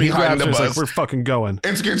everyone behind the bus. Like, we're fucking going.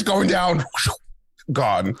 It's going down.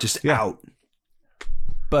 Gone. Just out.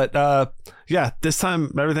 But this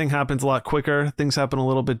time everything happens a lot quicker. Things happen a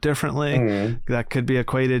little bit differently. That could be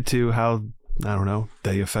equated to how, I don't know,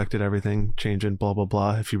 they affected everything, changing, blah, blah,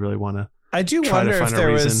 blah, if you really want to. I do wonder if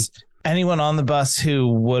there was anyone on the bus who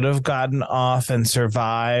would have gotten off and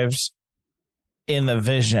survived in the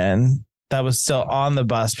vision that was still on the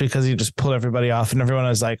bus because he just pulled everybody off and everyone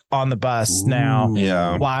was like on the bus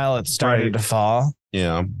while it started to fall.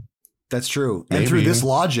 Yeah, that's true. Maybe. And through this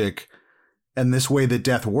logic and this way that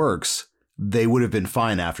death works, they would have been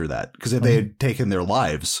fine after that. Because if they had taken their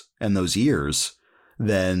lives and those years,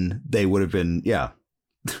 then they would have been,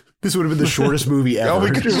 this would have been the shortest movie ever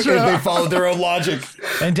if they followed their own logic.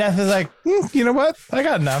 And Death is like, you know what? I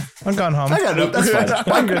got enough. I'm going home. I got enough. That's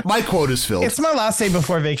fine. My quota's filled. It's my last day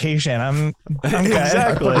before vacation. I'm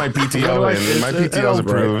exactly. I put my PTO in. My PTO's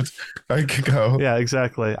approved. I could go. Yeah,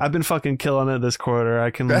 exactly. I've been fucking killing it this quarter.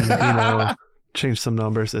 I can, change some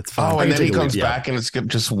numbers. It's fine. Oh, and then he comes back and it's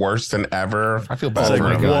just worse than ever. I feel bad for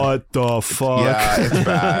him. What the fuck? Yeah, it's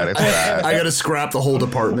bad. It's bad. I got to scrap the whole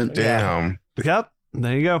department. Damn. Yep.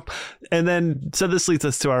 There you go. And then, so this leads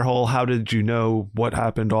us to our whole, how did you know what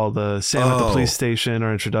happened? All the Sam at the police station,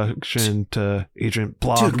 our introduction to Agent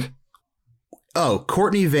Block. Dude. Oh,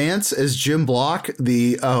 Courtney Vance as Jim Block.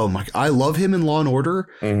 I love him in Law and Order.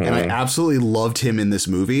 Mm-hmm. And I absolutely loved him in this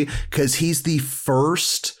movie because he's the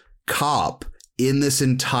first cop in this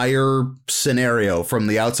entire scenario from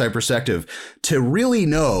the outside perspective to really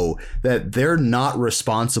know that they're not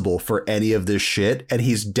responsible for any of this shit. And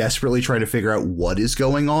he's desperately trying to figure out what is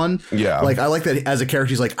going on. Yeah. Like, I like that as a character.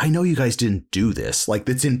 He's like, I know you guys didn't do this. Like,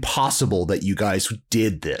 it's impossible that you guys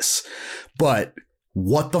did this, but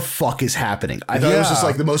what the fuck is happening? I thought it was just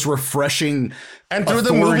like the most refreshing. And through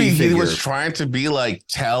the movie, he was trying to be like,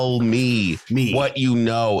 tell me what you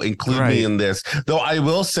know, include me in this. Though I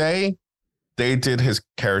will say, they did his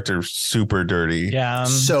character super dirty. Yeah.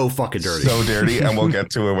 So fucking dirty. So dirty. And we'll get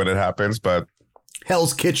to it when it happens, but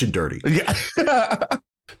Hell's Kitchen dirty. Yeah.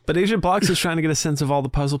 But Agent Blocks is trying to get a sense of all the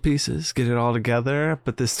puzzle pieces, get it all together.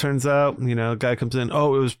 But this turns out, a guy comes in.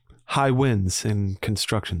 Oh, it was high winds and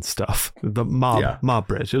construction stuff. The mob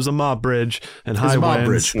bridge. It was a mob bridge and high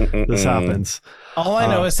winds. This happens. All I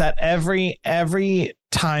know is that every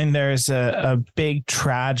time there's a big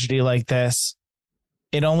tragedy like this,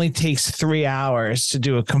 it only takes 3 hours to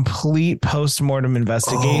do a complete post-mortem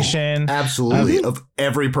investigation. Oh, absolutely. Of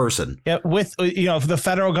every person. Yeah, with, if the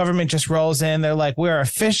federal government just rolls in, they're like, we're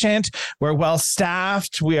efficient, we're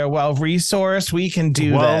well-staffed, we are well-resourced, we can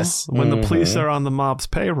do this. When the police are on the mob's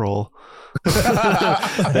payroll,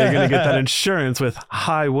 they're going to get that insurance with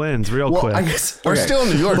high winds real quick. I guess, we're still in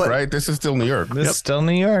New York, right? This is still New York. This is still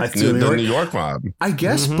New York. The New York mob. I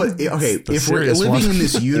guess, but okay, if we're living in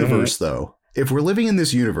this universe, though, if we're living in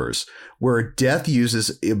this universe where Death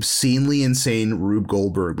uses obscenely insane Rube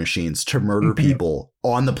Goldberg machines to murder people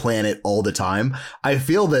on the planet all the time, I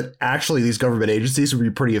feel that actually these government agencies would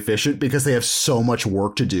be pretty efficient because they have so much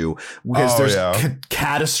work to do because there's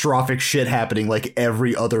catastrophic shit happening like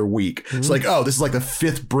every other week. It's like, this is like the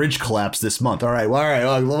 5th bridge collapse this month. All right,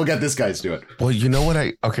 we'll get this guy's do it. Well, you know what?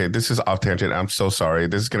 This is off tangent. I'm so sorry.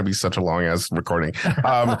 This is going to be such a long ass recording.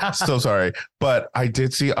 So sorry. But I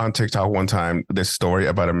did see on TikTok one time this story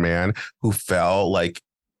about a man who fell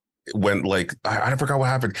when I forgot what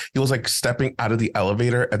happened. He was like stepping out of the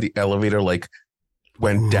elevator and the elevator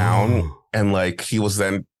went down and he was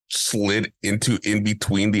then slid in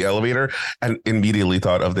between the elevator and immediately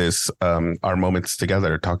thought of this our moments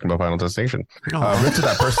together talking about Final Destination. Rip to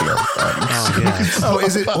that person though.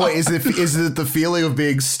 Is it the feeling of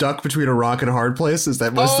being stuck between a rock and a hard place? Is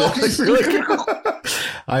that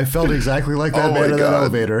I felt exactly like that man in that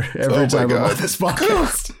elevator every time I'm on this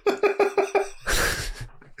podcast.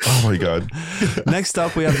 Oh my God. Next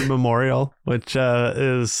up, we have the memorial, which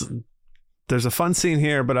there's a fun scene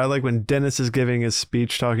here, but I like when Dennis is giving his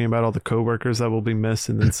speech talking about all the coworkers that will be missed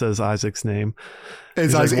and then says Isaac's name.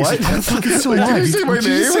 It's Isaac. Like, what? I'm fucking so did you say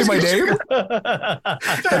my name?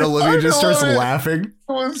 And Olivia just starts laughing. It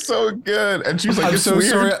was so good. And she's like, I'm it's so weird.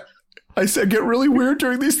 Sorry. I said get really weird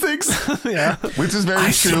during these things. Yeah. Which is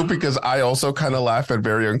very true because I also kind of laugh at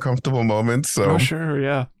very uncomfortable moments. So. Oh, sure.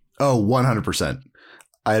 Yeah. Oh, 100%.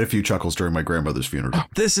 I had a few chuckles during my grandmother's funeral.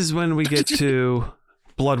 This is when we get to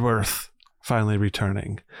Bloodworth finally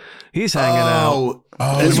returning. He's hanging out.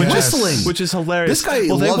 He's whistling. Which is hilarious. This guy they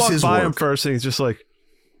loves walk his by work. him first and he's just like,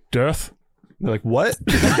 Death? They're like, what?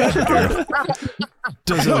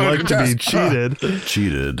 Doesn't like to be cheated.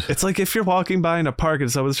 Cheated. It's like if you're walking by in a park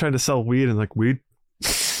and someone's trying to sell weed and like, weed?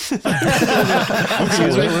 Excuse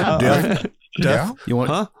me? Death? You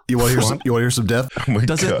want to hear some death? Oh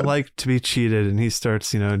doesn't like to be cheated, and he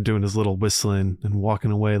starts, doing his little whistling and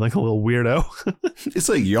walking away like a little weirdo. It's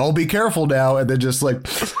like, y'all be careful now, and then just like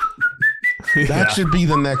that should be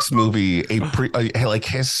the next movie. Like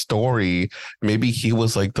his story. Maybe he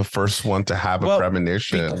was like the first one to have a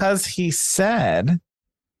premonition because he said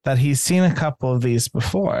that he's seen a couple of these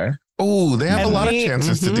before. Oh, they have a lot of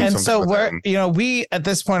chances to do something. And so we at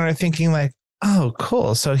this point are thinking like, oh,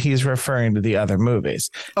 cool. So he's referring to the other movies.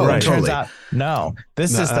 Oh, right. Turns out, no,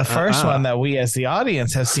 this is the first one that we as the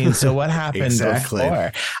audience have seen. So what happened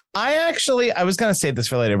before? I was going to say this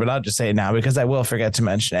for later, but I'll just say it now because I will forget to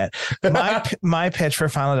mention it. My pitch for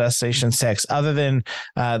Final Destination 6, other than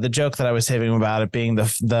the joke that I was saving about it being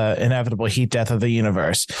the inevitable heat death of the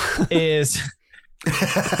universe, is...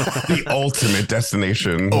 the ultimate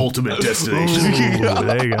destination. Ultimate destination. Ooh,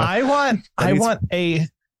 there you go. I want a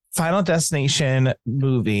Final Destination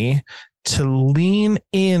movie to lean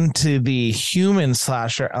into the human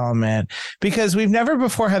slasher element, because we've never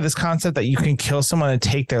before had this concept that you can kill someone and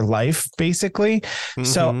take their life, basically. Mm-hmm.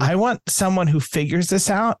 So I want someone who figures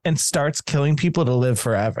this out and starts killing people to live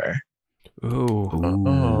forever.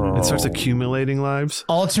 Ooh. It starts accumulating lives.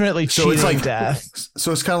 Ultimately cheating it's like death.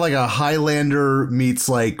 So it's kind of like a Highlander meets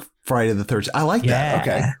like Friday the 13th. I like that.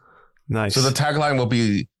 Okay. Nice. So the tagline will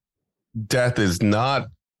be death is not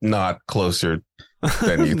closer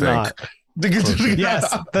than you think.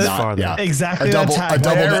 Yes, exactly. A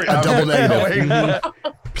double negative.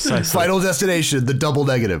 Precisely. Final destination, the double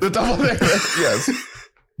negative. The double negative. Yes.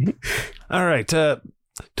 All right. To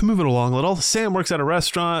move it along a little, Sam works at a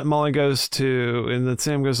restaurant. Sam goes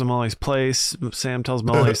to Molly's place. Sam tells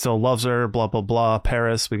Molly he still loves her. Blah blah blah.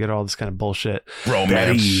 Paris. We get all this kind of bullshit.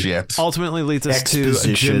 Romance shit. Ultimately leads us to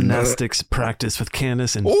a gymnastics practice with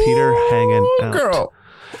Candace and Peter hanging out. Girl.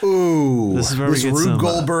 Ooh, this is where we get Rube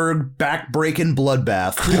Goldberg back-breaking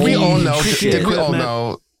bloodbath. Did we all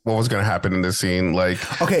know what was going to happen in this scene?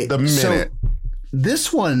 Like, okay, the minute. So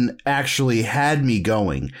this one actually had me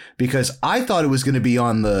going because I thought it was going to be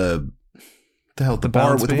on the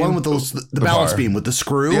bar with the one with the balance beam with the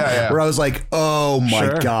screw. Where I was like, oh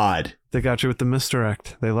my God, they got you with the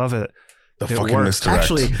misdirect. They love it. The fucking misdirect.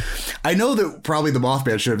 Actually, I know that probably the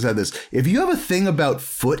Mothman should have said this. If you have a thing about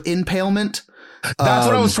foot impalement. That's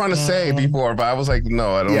what I was trying to say before, but I was like,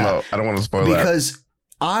 no, I don't know. I don't want to spoil because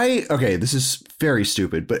this is very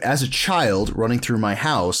stupid, but as a child running through my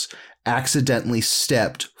house, accidentally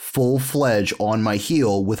stepped full-fledged on my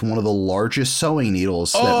heel with one of the largest sewing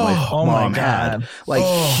needles that my mom had. Like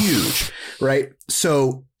huge, right?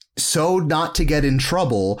 So not to get in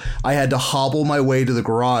trouble, I had to hobble my way to the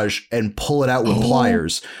garage and pull it out with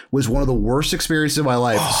pliers. Was one of the worst experiences of my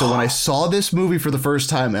life. So when I saw this movie for the first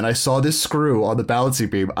time and I saw this screw on the balancing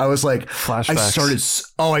beam, I was like,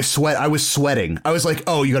 flashbacks. I was sweating. I was like,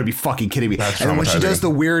 oh, you gotta be fucking kidding me. That's and when she does the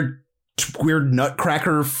weird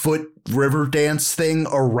nutcracker foot river dance thing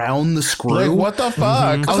around the screw. Like, what the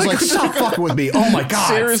fuck? I was like, stop fucking with me. Oh my God.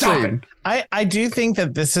 Seriously. I do think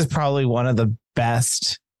that this is probably one of the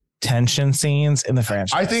best tension scenes in the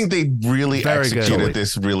franchise. I think they really executed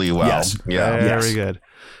this really well. Yes. Yeah. Very good.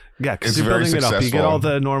 Yeah, because you're building it up. You get all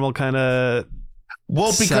the normal kind of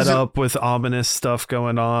set up with ominous stuff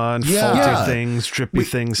going on, faulty things, drippy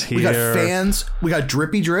things here. We got fans. We got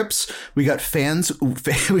drippy drips. We got fans.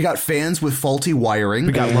 We got fans with faulty wiring.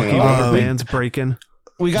 We got lucky rubber bands breaking.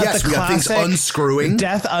 We got the classic things unscrewing.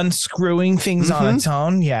 Death unscrewing things on its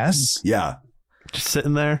own. Yes. Yeah. Just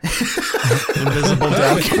sitting there. Invisible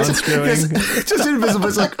death unscrewing. Just invisible.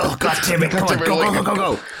 It's like, oh, God damn it.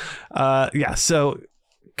 Go. Yeah, so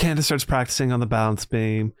Candace starts practicing on the balance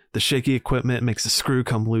beam. The shaky equipment makes the screw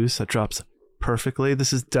come loose. That drops perfectly.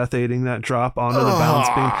 This is Death aiding that drop onto the balance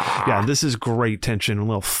beam. Yeah, this is great tension. A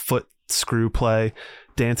little foot screw play.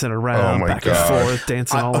 Dancing around, back and forth,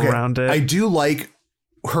 dancing all around it. I do like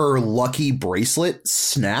her lucky bracelet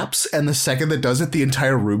snaps, and the second that does it, the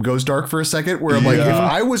entire room goes dark for a second, where I'm like, if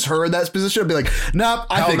I was her in that position, I'd be like, nope,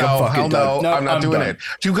 I think I'm fucking done. I'm not doing it.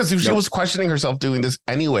 Because she was questioning herself doing this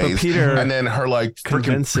anyways. And then her like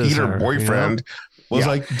freaking Peter boyfriend was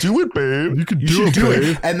like, do it, babe. You can do it,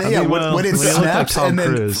 babe. And then, when it snaps, and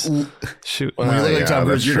then shoot, when you look like Tom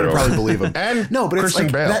Cruise, you're gonna probably believe him. And but Christian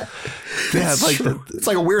it's like Bale. that. It's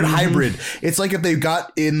like a weird hybrid. It's like if they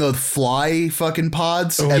got in the fly fucking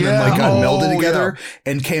pods and then like got melded together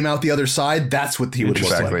and came out the other side. That's what he would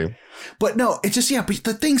look like. But no, it's just, but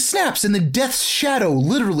the thing snaps and the death's shadow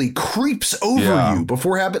literally creeps over you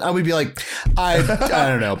before it happened. I would be like, I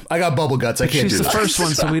don't know. I got bubble guts. I can't do that. She's the first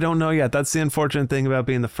one, so we don't know yet. That's the unfortunate thing about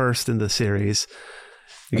being the first in the series.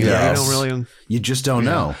 You just don't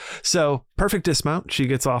know. So perfect dismount. She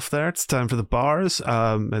gets off there. It's time for the bars.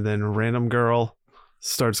 And then random girl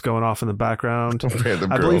starts going off in the background.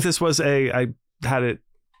 I believe this was I had it,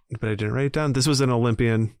 but I didn't write it down. This was an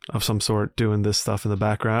Olympian of some sort doing this stuff in the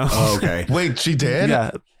background. Oh, okay. Wait, she did?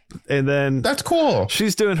 Yeah. And then that's cool.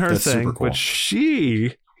 She's doing her thing, which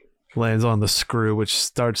she lands on the screw, which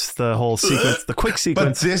starts the whole sequence, the quick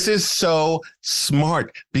sequence. But this is so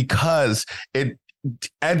smart because it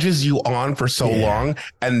edges you on for so long,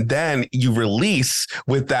 and then you release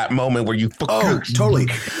with that moment where you totally,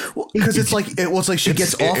 because it's like she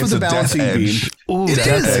gets off of the balancing beam. It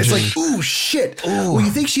is. It's like, ooh, shit. Ooh. Well,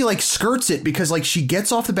 you think she like skirts it because like she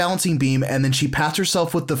gets off the balancing beam and then she pats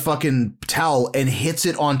herself with the fucking towel and hits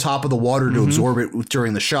it on top of the water to absorb it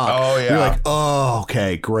during the shock. Oh yeah. You're like, oh,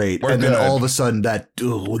 okay, great. Then all of a sudden that.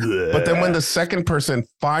 But then when the second person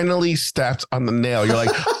finally steps on the nail, you're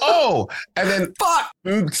like, oh, and then fuck,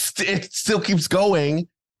 it still keeps going.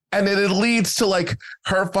 and then it leads to like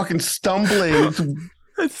her fucking stumbling.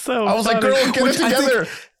 It's so I was like, girl, get it together.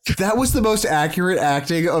 That was the most accurate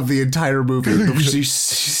acting of the entire movie. She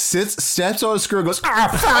steps on a screw and goes,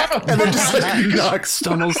 fuck! And then just like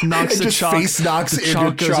stumbles, knocks the chalk. Face knocks the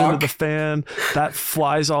chalk goes into the fan. That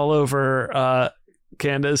flies all over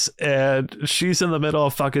Candace, and she's in the middle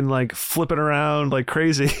of fucking like flipping around like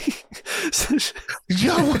crazy. She's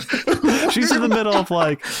in the middle of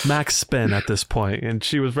like max spin at this point, and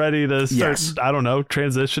she was ready to start, I don't know,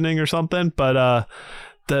 transitioning or something, but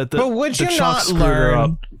but would you not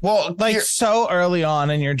learn, well, like so early on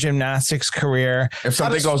in your gymnastics career, if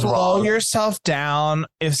something goes wrong, slow yourself down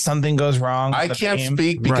if something goes wrong? I can't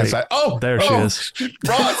speak because right. There she is.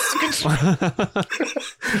 Ross.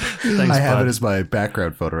 I have it as my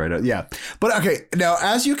background photo right now. Yeah, but okay. Now,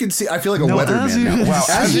 as you can see, I feel like a weatherman now. Well,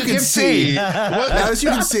 as you can see, as you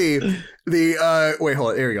can see, the wait,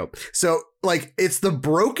 hold on. Here we go. So, like, it's the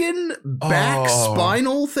broken back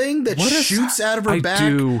spinal thing that shoots out of her back.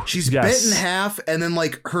 She's bent in half, and then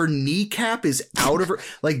like her kneecap is out of her.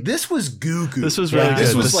 Like, this was goo-goo. This was really good.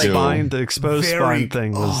 This was the exposed spine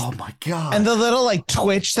thing was. Oh my god! And the little like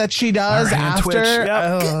twitch that she does after. And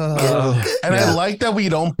I like that we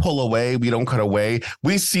don't pull away, we don't cut away.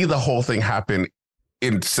 We see the whole thing happen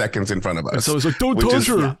in seconds in front of us. And so it's like, don't touch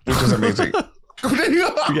her, which is amazing.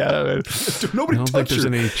 Yeah, nobody. I don't think there's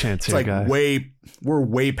any chance here, like guys. We're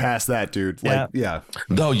way past that, dude. Like, yeah.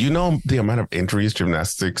 Though, you know the amount of injuries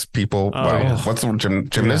gymnastics people. What's the word?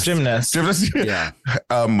 Gymnast. Yeah.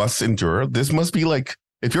 Must endure. This must be like,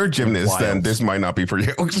 if you're a gymnast, then this might not be for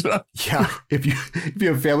you. Yeah. If you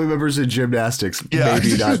have family members in gymnastics,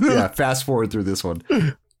 maybe not. Yeah. Fast forward through this one.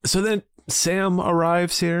 So then Sam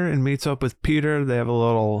arrives here and meets up with Peter. They have a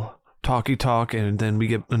little talk, and then we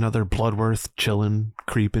get another Bloodworth chilling,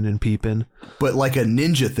 creeping and peeping, but like a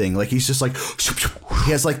ninja thing. Like, he's just like,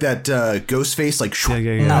 he has like that ghost face, like out.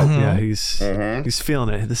 Yeah, he's feeling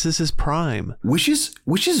it. This is his prime, which is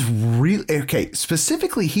really okay.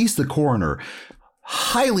 Specifically, he's the coroner.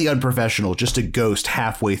 Highly unprofessional, just a ghost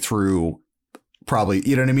halfway through. Probably,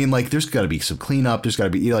 you know what I mean? Like, there's got to be some cleanup. There's got to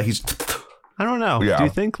be, like, he's. I don't know. Yeah. Do you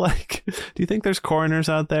think there's coroners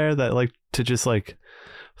out there that like to just like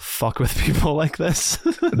fuck with people like this?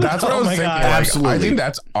 That's what I was thinking. Like, absolutely. I think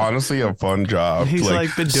that's honestly a fun job. He's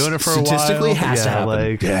like been doing it for a while. Statistically, has to happen.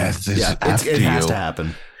 Like, it has to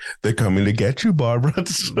happen. They're coming to get you, Barbara.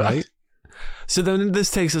 Right. So then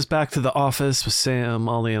this takes us back to the office with Sam,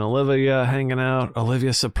 Ollie, and Olivia hanging out.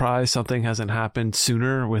 Olivia's surprised something hasn't happened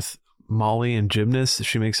sooner with Molly and Gymnast.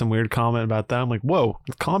 She makes some weird comment about that. I'm like, whoa,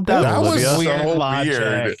 calm down, Olivia. That was so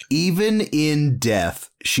weird. Even in death,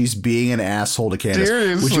 she's being an asshole to Candace.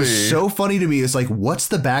 Seriously. Which is so funny to me. It's like, what's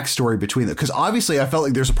the backstory between them? Because obviously I felt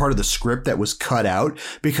like there's a part of the script that was cut out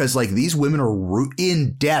because like these women are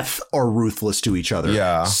in death are ruthless to each other.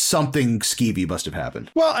 Yeah. Something skeevy must have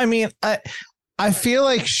happened. Well, I mean, I feel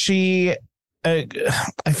like she's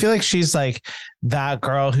like that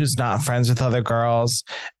girl who's not friends with other girls.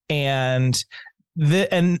 And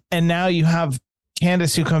now you have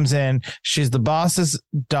Candace who comes in. She's the boss's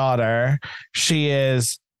daughter. She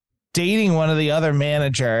is dating one of the other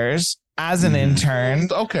managers as an intern.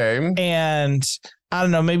 Okay. And I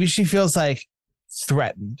don't know, maybe she feels like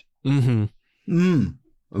threatened. Mm-hmm.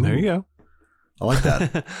 There you go. I like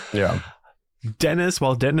that. Yeah.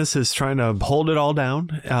 While Dennis is trying to hold it all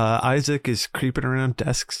down, Isaac is creeping around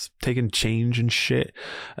desks, taking change and shit.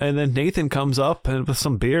 And then Nathan comes up and with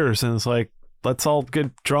some beers and is like, let's all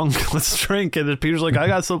get drunk. Let's drink. And then Peter's like, I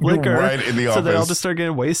got some liquor. Right in the office. So they all just start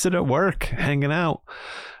getting wasted at work, hanging out.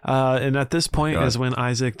 And at this point is when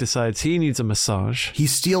Isaac decides he needs a massage. He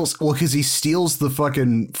steals, because he steals the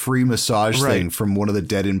fucking free massage thing from one of the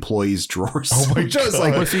dead employees' drawers. Oh my God.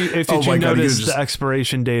 Like, if you notice the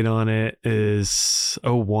expiration date on it is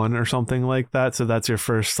 01 or something like that. So that's your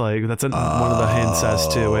first, like, that's one of the hints as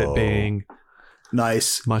to it being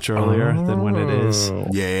nice, much earlier than when it is.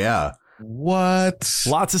 Yeah. What?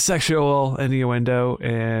 Lots of sexual innuendo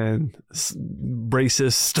and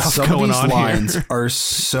racist stuff Some going on here. Some of these lines are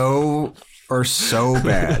so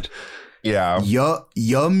bad. Yeah.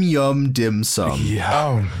 Yum yum dim sum.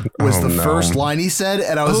 Yeah. Was the first line he said,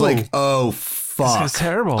 and I was like, oh fuck. This is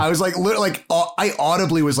terrible. I was like, literally, I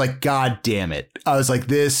audibly was like, God damn it. I was like,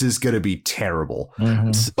 this is gonna be terrible.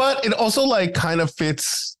 Mm-hmm. But it also like kind of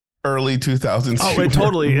fits early 2000s. Oh, it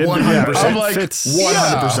totally 100%. I'm like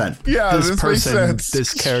 100%. Yeah, this person, makes sense.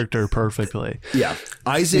 This character perfectly. Yeah.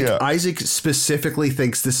 Isaac specifically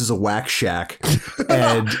thinks this is a whack shack,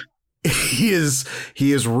 and he is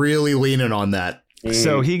really leaning on that.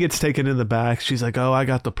 So he gets taken in the back. She's like, oh, I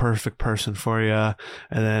got the perfect person for you. And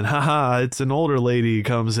then, haha, it's an older lady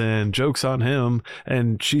comes in, jokes on him.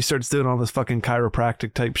 And she starts doing all this fucking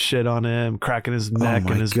chiropractic type shit on him, cracking his neck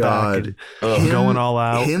and his back. And going all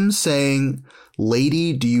out. Him saying,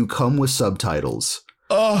 lady, do you come with subtitles?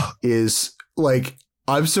 Is like,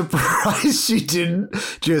 I'm surprised she didn't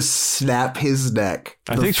just snap his neck.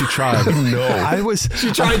 I think she tried. No,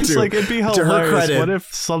 she tried to. Like, it'd be hilarious. To her credit. What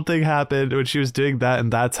if something happened when she was doing that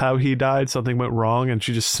and that's how he died? Something went wrong and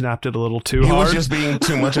she just snapped it a little too hard. He was just being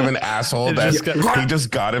too much of an asshole that he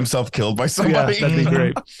just got himself killed by somebody. Yeah, that'd be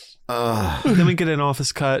great. Then we get an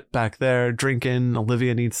office cut back there, drinking.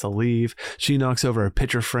 Olivia needs to leave. She knocks over a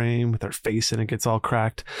picture frame with her face and it gets all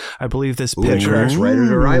cracked. I believe this picture right at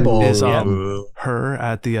her eyeball is her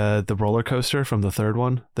at the roller coaster from the third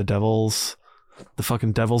one, the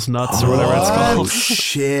fucking devil's nuts or whatever it's called. Oh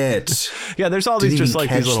shit! Yeah, there's all these just like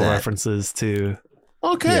these little references to.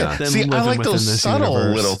 Okay. Yeah. See, I like those subtle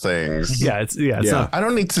little things. Yeah, it's not, I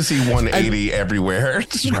don't need to see 180 everywhere.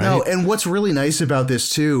 Right? No, and what's really nice about this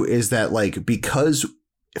too is that like because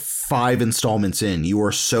 5 installments in, you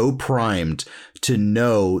are so primed to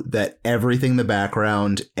know that everything in the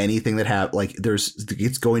background, anything that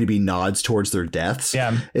it's going to be nods towards their deaths.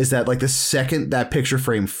 Yeah. Is that like the second that picture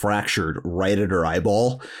frame fractured right at her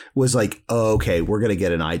eyeball was like, oh, okay, we're going to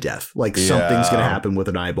get an eye death. Like something's going to happen with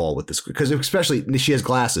an eyeball with this, because especially she has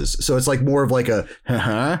glasses. So it's like more of like a,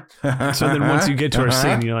 So then once you get to her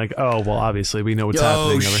scene, you're like, oh, well, obviously we know what's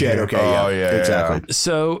happening. Oh shit. Here. Okay. Yeah, exactly.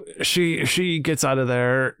 So she gets out of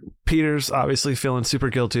there. Peter's obviously feeling super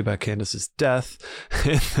guilty about Candace's death.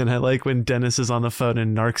 And I like when Dennis is on the phone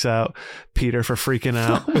and narcs out Peter for freaking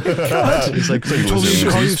out. Oh my God. He's like, you told me to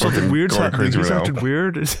call you something weird. He's acting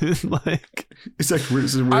weird. Like, it's like weird.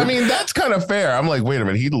 I mean, that's kind of fair. I'm like, wait a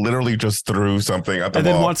minute. He literally just threw something at the and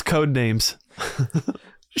wall. then wants code names.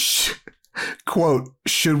 Quote,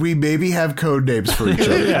 should we maybe have code names for each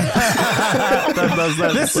other?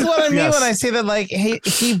 This is what I mean when I say that, like,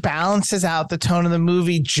 he balances out the tone of the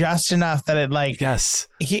movie just enough that it, like,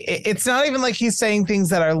 it's not even like he's saying things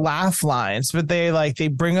that are laugh lines, but they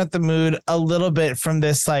bring up the mood a little bit from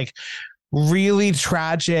this, like, really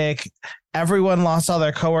tragic, everyone lost all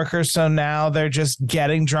their coworkers, so now they're just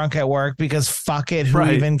getting drunk at work because fuck it, who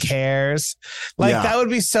even cares? Like, that would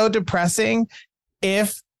be so depressing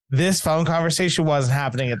if this phone conversation wasn't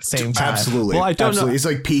happening at the same time. Absolutely. Well, I don't know. It's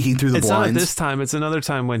like peeking through the blinds. It's not this time. It's another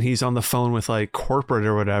time when he's on the phone with like corporate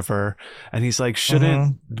or whatever. And he's like,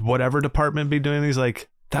 shouldn't whatever department be doing? He's like,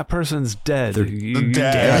 that person's dead. They're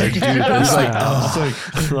dead. He's like,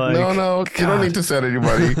 no, you don't need to send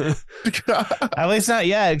anybody. At least not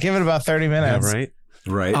yet. Give it about 30 minutes. Yeah,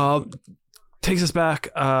 right. Takes us back.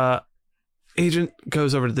 Agent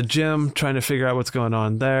goes over to the gym trying to figure out what's going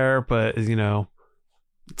on there. But,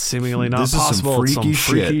 seemingly not possible. Some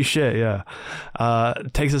freaky shit. Yeah.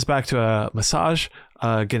 Takes us back to a massage,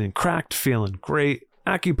 getting cracked, feeling great.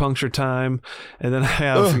 Acupuncture time. And then I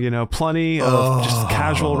have, plenty of just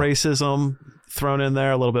casual racism thrown in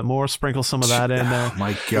there, a little bit more, sprinkle some of that in there. Oh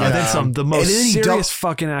my God. And then the most serious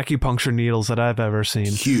fucking acupuncture needles that I've ever seen.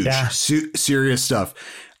 Huge, serious stuff.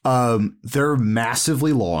 They're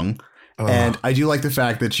massively long. And I do like the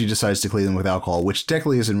fact that she decides to clean them with alcohol, which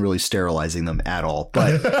technically isn't really sterilizing them at all.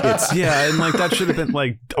 But it's and like that should have been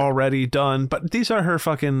like already done. But these are her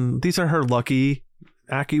lucky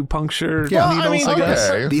acupuncture needles, I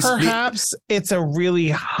guess. Perhaps it's a really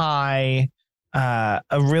high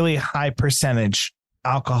percentage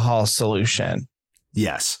alcohol solution.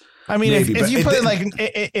 Yes. I mean, maybe, if you put it like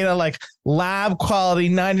in a like lab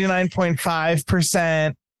quality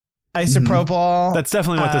 99.5% isopropyl. That's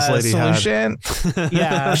definitely what this lady solution. Had.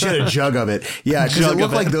 Yeah. She had a jug of it. Yeah, because it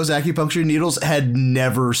looked like those acupuncture needles had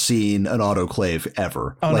never seen an autoclave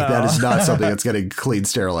ever. That is not something that's getting clean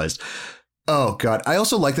sterilized. Oh God! I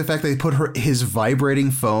also like the fact they put his vibrating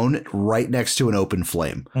phone right next to an open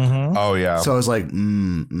flame. Mm-hmm. Oh yeah. So I was like,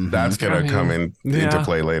 that's gonna come into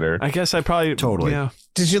play later. I guess I probably totally. Yeah.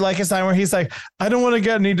 Did you like his line where he's like, I don't want to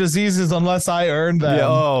get any diseases unless I earn them? Yeah,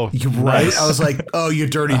 oh, you're right. Nice. I was like, oh, you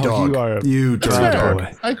dirty dog. You dirty dog.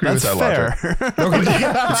 I agree with that logic.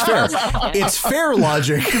 It's fair. It's fair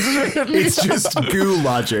logic. It's just goo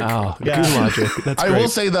logic. Oh, goo logic. That's great. I will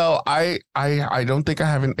say though, I don't think I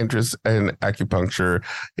have an interest in acupuncture.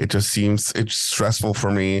 It just seems it's stressful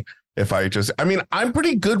for me. I'm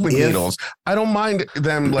pretty good with needles. I don't mind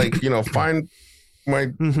them find my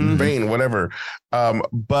vein, whatever.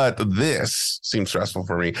 But this seems stressful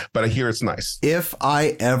for me, but I hear it's nice. If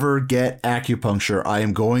I ever get acupuncture, I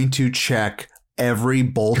am going to check every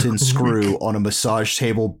bolt and screw on a massage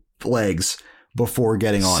table legs before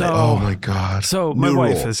getting on it. Oh my God. So my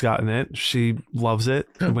wife has gotten it. She loves it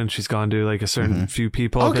when she's gone to like a certain few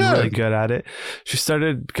people have been really good at it. She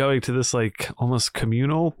started going to this like almost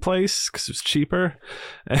communal place because it was cheaper.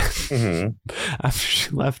 And after she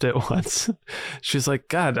left it once, she's like,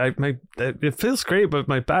 God, it feels great, but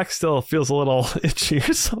my back still feels a little itchy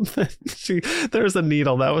or something. There's a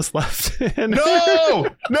needle that was left in.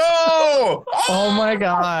 No. Oh my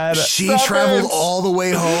God. She traveled all the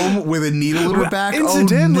way home with a needle in her back.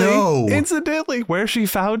 Incidentally, where she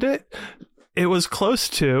found it, it was close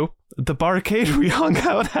to the barcade we hung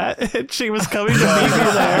out at, and she was coming to meet me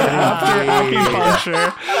there after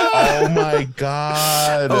acupuncture. Oh my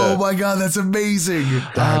God. Oh my God, that's amazing.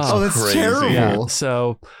 That's crazy. terrible. Yeah,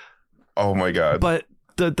 so, oh my God. But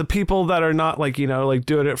the people that are not like, like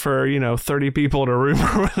doing it for, 30 people in a room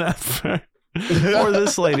or whatever, or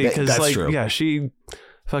this lady, because like, true. Yeah, she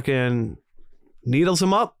fucking needles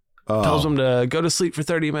him up, tells him to go to sleep for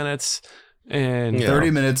 30 minutes, and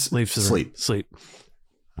 30 minutes leaves the sleep.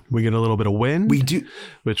 We get a little bit of wind,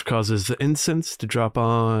 which causes the incense to drop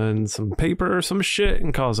on some paper or some shit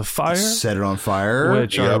and cause a fire. Set it on fire.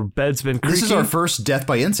 Which our bed's been creaking. This is our first death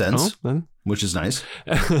by incense, which is nice.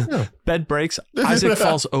 Bed breaks. Isaac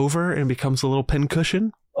falls over and becomes a little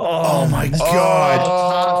pincushion. Oh my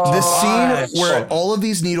God. The scene where all of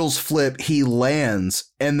these needles flip, he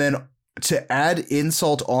lands, and then to add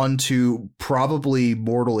insult onto probably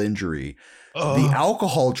mortal injury, the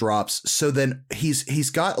alcohol drops. So then he's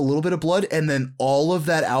got a little bit of blood, and then all of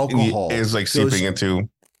that alcohol is like seeping into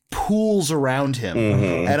pools around him.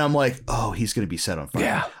 And I'm like, oh, he's going to be set on fire.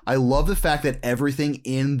 Yeah. I love the fact that everything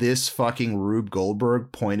in this fucking Rube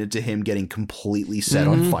Goldberg pointed to him getting completely set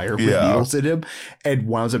on fire with needles in him, and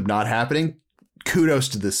winds up not happening. Kudos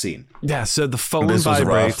to this scene. Yeah. So the phone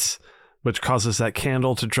vibrates, which causes that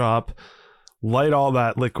candle to drop, light all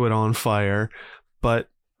that liquid on fire, but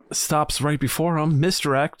stops right before him.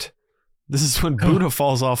 Misdirect. This is when Buddha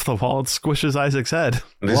falls off the wall and squishes Isaac's head.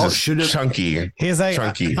 This is chunky. He's like,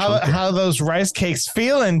 how those rice cakes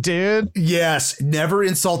feeling, dude? Yes. Never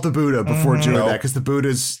insult the Buddha before doing that, because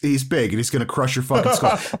the he's big and he's going to crush your fucking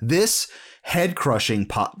skull. This head crushing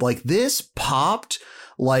popped like he had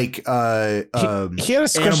a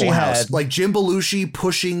squishy head, like Jim Belushi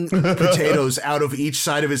pushing potatoes out of each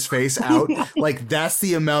side of his face out. Like that's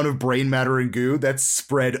the amount of brain matter and goo that's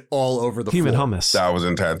spread all over the human floor. hummus. That was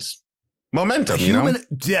intense. Momentum,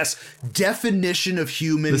 Yes. Definition of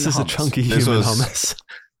human This hummus. is a chunky human hummus.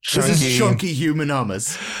 This is chunky human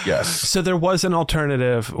hummus. Yes. So there was an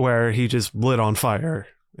alternative where he just lit on fire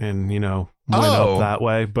and, went up that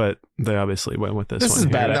way, but they obviously went with this one. This is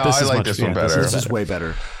better. No, I like this one better. This is way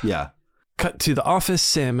better. Yeah. Cut to the office.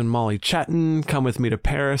 Sam and Molly chatting. Come with me to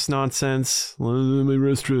Paris nonsense. My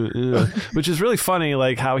restaurant, which is really funny,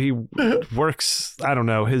 like how he works. I don't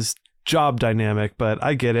know his job dynamic, but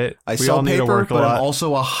I get it. I sell paper, but I'm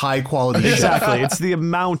also a high quality chef. Exactly. It's the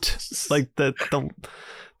amount, like the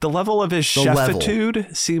level of his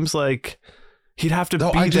chefitude seems like he'd have to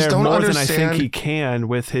be there more than I think he can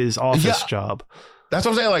with his office job. That's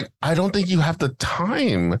what I'm saying. Like, I don't think you have the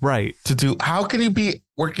time to do. How can you be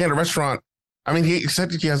working at a restaurant? I mean, he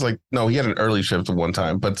said he has he had an early shift at one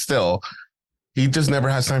time, but still, he just never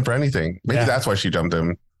has time for anything. Maybe that's why she jumped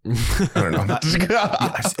him. I don't know.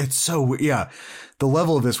 It's so weird. Yeah. The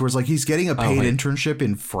level of this where it's like he's getting a paid internship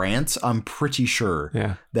in France. I'm pretty sure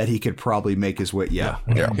that he could probably make his way. Yeah.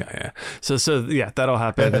 So that'll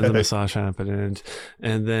happen. And the massage happened.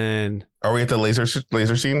 And then are we at the laser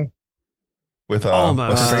scene? With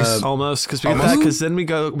almost because then we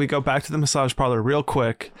go back to the massage parlor real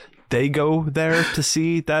quick. They go there to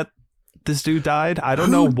see that this dude died. I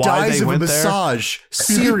don't know why they went there. Massage.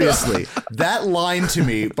 Seriously, that line to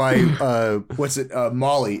me by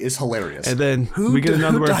Molly is hilarious. And then we get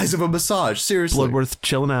another who dies of a massage. Seriously, Bloodworth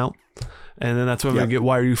chilling out. And then that's when we get,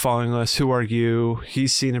 why are you following us? Who are you?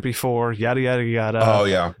 He's seen it before. Yada yada yada. Oh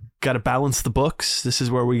yeah. Got to balance the books. This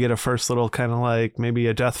is where we get a first little kind of like maybe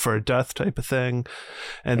a death for a death type of thing.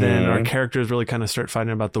 And then our characters really kind of start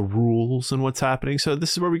finding about the rules and what's happening. So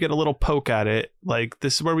this is where we get a little poke at it. Like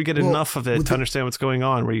this is where we get enough of it to understand what's going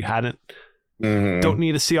on, where you don't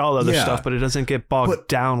need to see all the other stuff, but it doesn't get bogged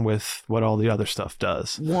down with what all the other stuff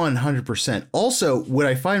does. 100%. Also, what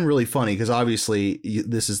I find really funny, because obviously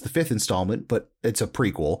this is the 5th installment, but it's a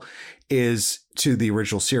prequel, is to the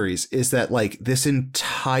original series, is that like this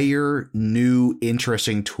entire new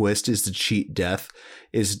interesting twist is to cheat death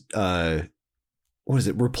is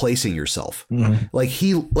replacing yourself. Like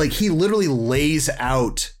he literally lays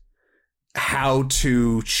out how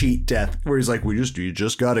to cheat death, where he's like, you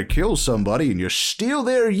just got to kill somebody and you steal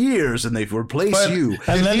their years and they replace you.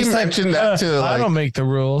 And then he he's mentioned like, that too. I don't make the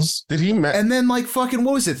rules. Did he? And then like fucking,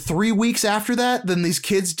 what was it? 3 weeks after that, then these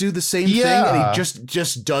kids do the same thing, and he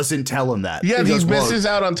just doesn't tell him that. Yeah, he misses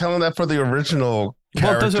out on telling that for the original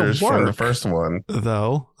characters from the first one,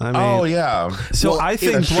 though. I mean, oh yeah. So I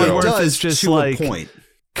think Bloodworth is just like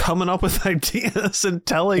coming up with ideas and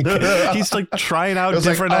telling. He's like trying out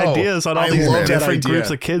different ideas on all these different groups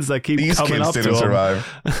of kids that keep these coming kids up didn't to him.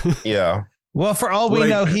 survive. Yeah. Well, for all we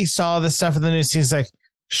know, he saw the stuff in the news. He's like,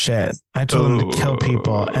 shit, I told him to kill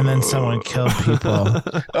people, and then someone killed people.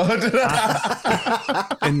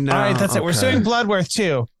 And now, all right, that's it. We're suing Bloodworth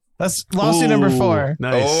too. That's lawsuit number 4.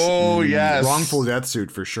 Nice. Oh, yes. Wrongful death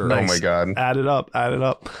suit for sure. Nice. Oh, my God. Add it up.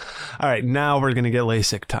 All right, now we're going to get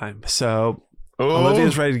LASIK time. So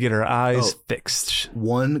Olivia's ready to get her eyes fixed.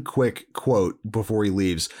 One quick quote before he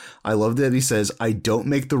leaves. I love that he says, I don't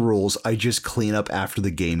make the rules. I just clean up after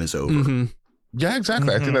the game is over. Mm-hmm. Yeah,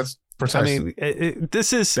 exactly. I think that's precisely. I mean,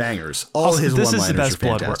 this is bangers. All his this one-liners is the best are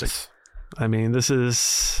fantastic. Bloodworth. I mean, this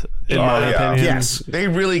is, in my opinion. Yes. They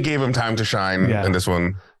really gave him time to shine in this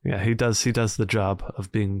one. Yeah, he does the job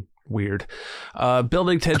of being weird.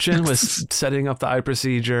 Building tension was setting up the eye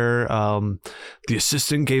procedure. The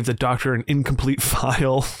assistant gave the doctor an incomplete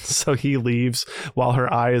file, so he leaves while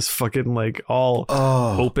her eye is fucking like all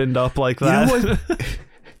opened up like that. You know what?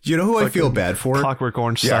 You know who I feel bad for? Clockwork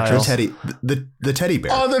Orange style. The teddy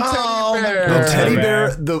bear. Oh, the teddy bear. The teddy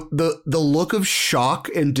bear. The look of shock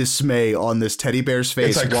and dismay on this teddy bear's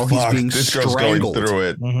face like, while he's being this strangled. Girl's going through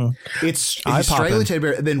it. It's he's strangling the teddy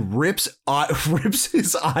bear and then rips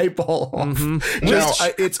his eyeball off.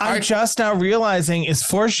 I'm just now realizing is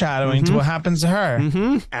foreshadowing to what happens to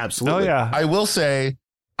her. Absolutely. Oh yeah. I will say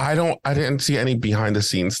I didn't see any behind the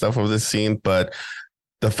scenes stuff of this scene, but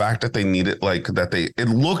the fact that they needed it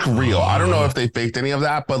looked real. I don't know if they faked any of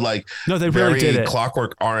that, but like no, they really did it.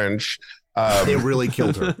 Clockwork Orange. They really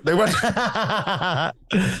killed her. They were, but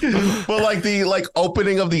like the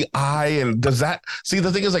opening of the eye, and does that see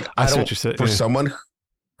the thing is like I don't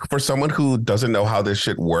for someone who doesn't know how this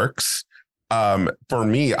shit works. For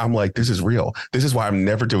me, I'm like, this is real. This is why I'm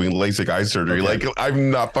never doing LASIK eye surgery. Okay. Like,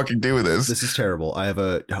 I'm not fucking doing this. This is terrible. I have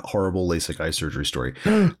a horrible LASIK eye surgery story.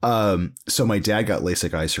 So my dad got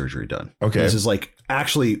LASIK eye surgery done. Okay. This is like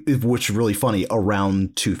actually, which is really funny,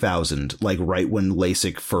 around 2000, like right when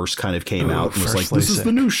LASIK first kind of came out and was like, this is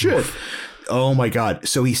the new shit. Oh my God.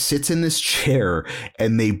 So he sits in this chair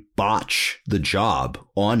and they botch the job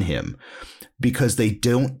on him, because they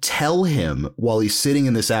don't tell him while he's sitting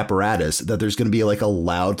in this apparatus that there's going to be like a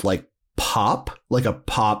loud, like pop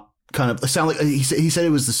kind of sound. Like he said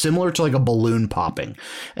it was similar to like a balloon popping,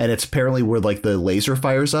 and it's apparently where like the laser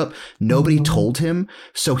fires up. Nobody told him.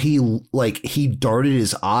 So he darted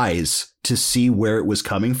his eyes to see where it was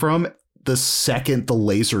coming from the second the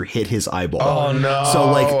laser hit his eyeball. Oh no.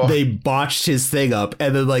 So like they botched his thing up,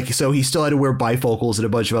 and then like, so he still had to wear bifocals and a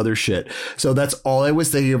bunch of other shit. So that's all I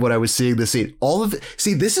was thinking of when I was seeing the scene.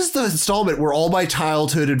 This is the installment where all my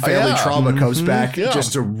childhood and family trauma comes back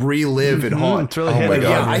just to relive and haunt. It's really my God.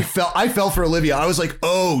 Yeah, I felt for Olivia. I was like,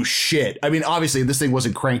 oh shit. I mean, obviously this thing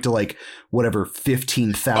wasn't cranked to like whatever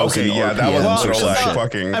 15,000 RPMs. Yeah, that was like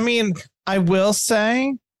fucking. I mean, I will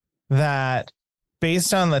say that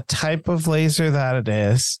based on the type of laser that it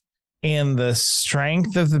is and the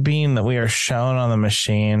strength of the beam that we are shown on the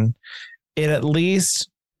machine, it at least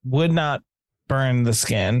would not burn the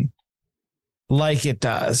skin like it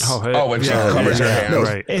does. When she covers her hands. No,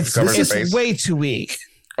 right. It's way too weak.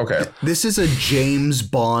 Okay. This is a James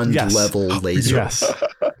Bond level laser. Yes.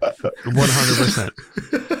 100%.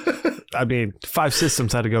 I mean, 5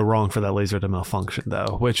 systems had to go wrong for that laser to malfunction,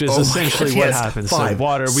 though, which is essentially what happens. 5. So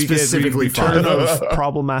water, we get return of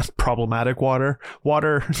problematic water.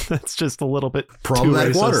 Water that's just a little bit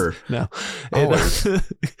problematic water. No,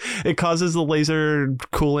 it causes the laser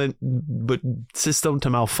coolant system to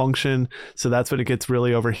malfunction. So that's when it gets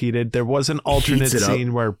really overheated. There was an alternate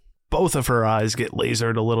scene where both of her eyes get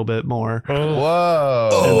lasered a little bit more. Whoa!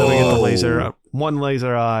 And then we get the laser, one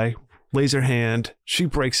laser eye. Laser hand, she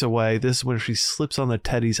breaks away. This is when she slips on the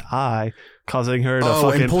teddy's eye, causing her to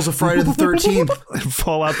fucking and pulls a Friday the 13th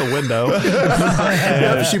fall out the window.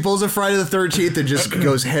 Yeah, she pulls a Friday the 13th and just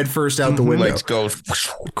goes head first out the window. Like goes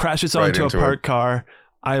crashes onto a parked car.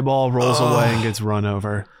 Eyeball rolls away and gets run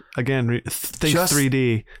over. Again, think just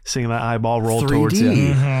 3D, seeing that eyeball roll 3D. Towards you.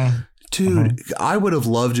 Mm-hmm. Dude, I would have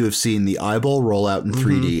loved to have seen the eyeball roll out in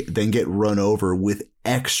 3D, then get run over with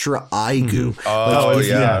extra eye goo. Oh,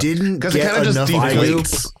 yeah. You didn't because get it kind of just enough eye goo.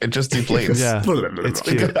 deflates. It just deflates. Yeah, it's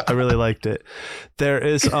cute. I really liked it. There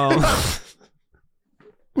is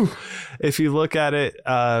if you look at it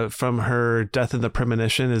from her death in the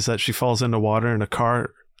premonition, is that she falls into water and a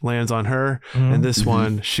car lands on her, and this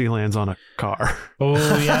one she lands on a car. Oh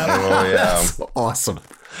yeah. Oh yeah. That's awesome.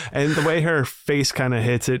 And the way her face kind of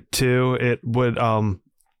hits it too, it would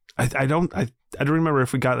I don't remember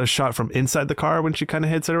if we got a shot from inside the car when she kind of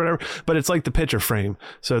hits it or whatever, but it's like the picture frame,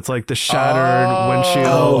 so it's like the shattered windshield.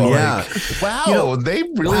 Oh yeah. Wow, they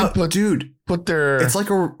really put their. It's like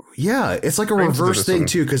a reverse thing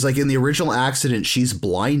too, because like in the original accident, she's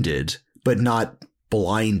blinded but not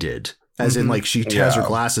blinded. As in, like, she has her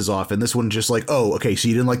glasses off, and this one just like, oh, okay, so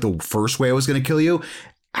you didn't like the first way I was going to kill you?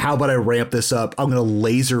 How about I ramp this up? I'm going to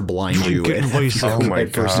laser blind you. Oh my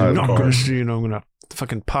God. I'm not going to see you, and I'm going to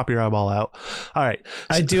fucking pop your eyeball out. All right.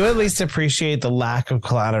 I do at least appreciate the lack of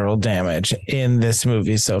collateral damage in this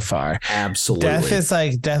movie so far. Absolutely.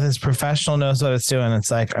 Death is professional, knows what it's doing.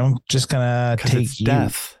 It's like, I'm just going to take you.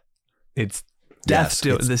 Death. It's death.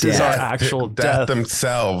 Yes, This is our actual death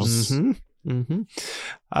themselves.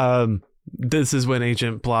 This is when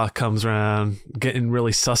Agent Block comes around, getting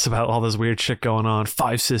really sus about all this weird shit going on.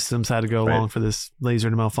 5 systems had to go along for this laser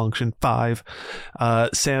to malfunction. 5.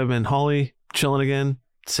 Sam and Holly chilling again.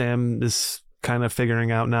 Sam is kind of figuring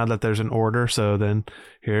out now that there's an order. So then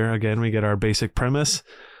here again, we get our basic premise.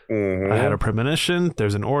 I had a premonition.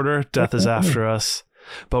 There's an order. Death is after us.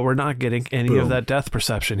 But we're not getting any of that death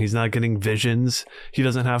perception. He's not getting visions. He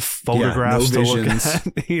doesn't have photographs to look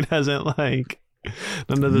at. He doesn't like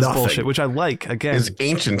none of this bullshit, which I like. Again, it's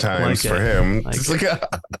ancient times for him.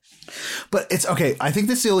 But it's okay. I think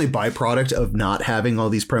that's the only byproduct of not having all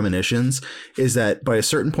these premonitions is that by a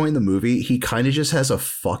certain point in the movie, he kind of just has a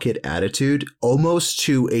fuck it attitude, almost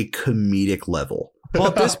to a comedic level. Well,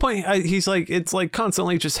 at this point, he's like, it's like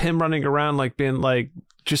constantly just him running around, like being like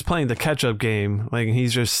just playing the catch up game. Like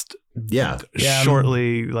he's just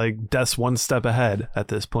shortly like death's one step ahead at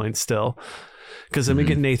this point still. Because then we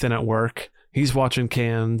get Nathan at work. He's watching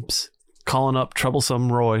cams, calling up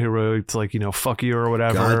troublesome Roy, who wrote like, fuck you or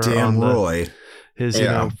whatever. Goddamn Roy. His,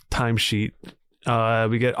 timesheet.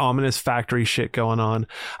 We get ominous factory shit going on.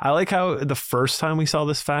 I like how the first time we saw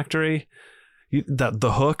this factory,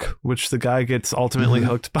 the hook, which the guy gets ultimately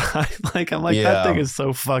hooked by, like, I'm like, that thing is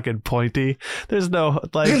so fucking pointy. There's no,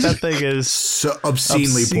 like, that thing is so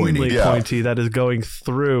obscenely pointy. That is going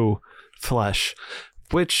through flesh.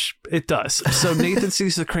 Which it does. So Nathan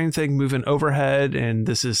sees the crane thing moving overhead, and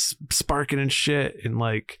this is sparking and shit. And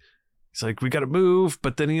like, he's like, we got to move.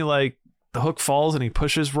 But then he the hook falls and he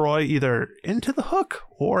pushes Roy either into the hook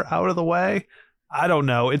or out of the way. I don't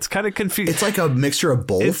know. It's kind of confusing. It's like a mixture of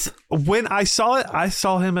both. When I saw it, I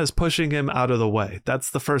saw him as pushing him out of the way.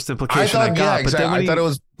 That's the first implication I got. Yeah, exactly. But then when I thought it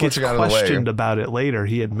was pushing out of the way. Questioned about it later,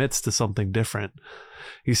 he admits to something different.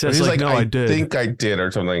 He says, he's like, no, I did. I think I did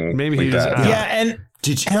or something. Maybe like he doesn't. that. Yeah, and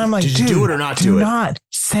I'm like, did you do it or not do it? Do not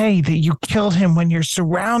say that you killed him when you're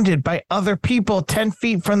surrounded by other people 10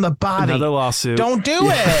 feet from the body. Another lawsuit. Don't do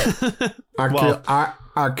it.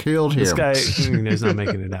 I killed him. This guy is not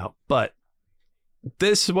making it out. But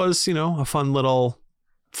this was, a fun little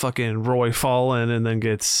fucking Roy falling and then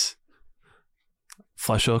gets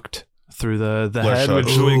flesh hooked through the head, which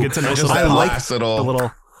gets a nice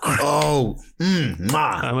little Oh,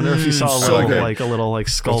 I wonder if you saw a little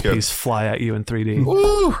skull piece fly at you in 3D.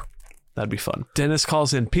 Woo! That'd be fun. Dennis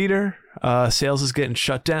calls in Peter. Sales is getting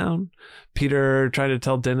shut down. Peter trying to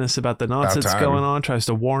tell Dennis about the nonsense going on, tries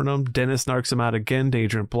to warn him. Dennis narks him out again to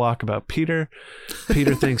Agent Block about Peter.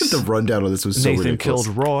 Peter thinks the rundown of this was so Nathan ridiculous.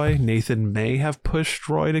 killed Roy. Nathan may have pushed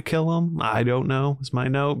Roy to kill him. I don't know. Is my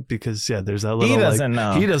note, because there's that little. He doesn't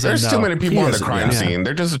know. He doesn't There's know. too many people on the crime Yeah. scene.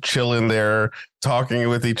 They're just chilling there, talking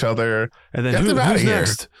with each other. And then who's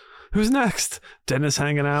next? Who's next? Dennis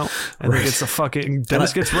hanging out, and then gets the fucking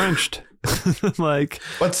Dennis gets wrenched.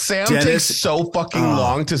 But Sam takes so fucking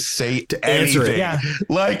long to say anything. Yeah.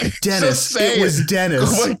 Like Dennis, it was Dennis.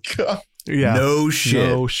 Oh my God. Yeah. No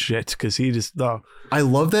shit. Because he just I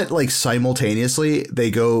love that simultaneously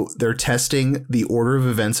they're testing the order of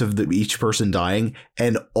events of each person dying,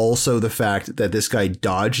 and also the fact that this guy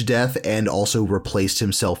dodged death and also replaced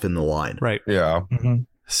himself in the line. Right. Yeah. Mm-hmm.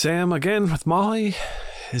 Sam again with Molly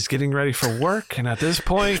is getting ready for work, and at this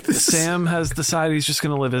point Sam has decided he's just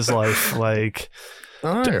gonna live his life like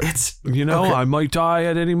I might die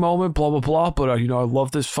at any moment, blah blah blah, but I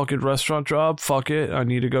love this fucking restaurant job, fuck it, I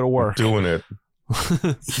need to go to work. Doing it.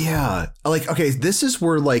 Yeah. This is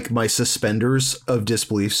where my suspenders of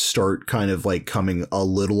disbelief start kind of coming a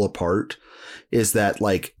little apart, is that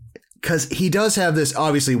because he does have this,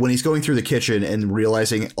 obviously, when he's going through the kitchen and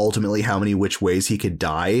realizing ultimately how many which ways he could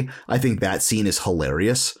die. I think that scene is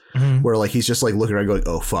hilarious, where like he's just like looking around going,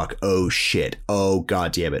 oh, fuck. Oh, shit. Oh,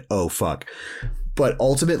 God damn it. Oh, fuck. But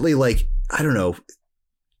ultimately, like, I don't know.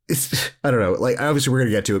 I don't know. Like, obviously, we're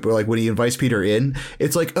going to get to it. But like when he invites Peter in,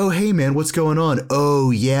 it's like, oh, hey, man, what's going on?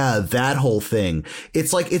 Oh, yeah, that whole thing.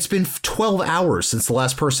 It's like it's been 12 hours since the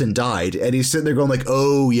last person died. And he's sitting there going like,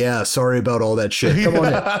 oh, yeah, sorry about all that shit. Come on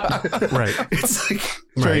in. Right. It's like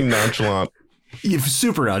very nonchalant.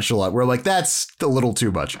 Super nonchalant. We're like, that's a little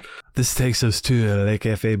too much. This takes us to Le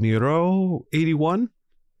Café Miro 81.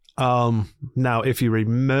 Now, if you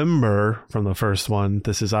remember from the first one,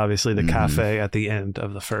 this is obviously the cafe at the end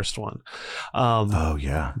of the first one. Oh,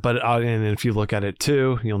 yeah. But and if you look at it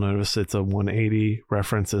too, you'll notice it's a 180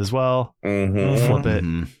 reference as well. Flip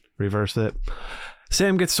it, reverse it.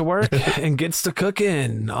 Sam gets to work and gets to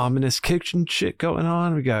cooking. Ominous kitchen shit going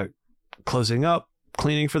on. We got closing up,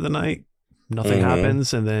 cleaning for the night. Nothing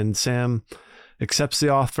happens. And then Sam accepts the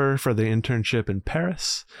offer for the internship in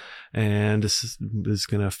Paris. And is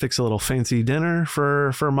going to fix a little fancy dinner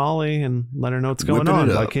for Molly and let her know what's going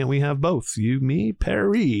on. Why can't we have both? You, me,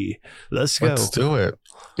 Perry. Let's go. Let's do it.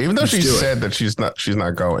 Even though she said that she's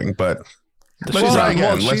not going, but let's try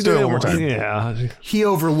again. Let's do it one more time. Yeah. He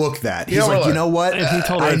overlooked that. He's like, you know what? And he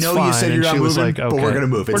told her I know you said you're not moving, like, okay, but we're going to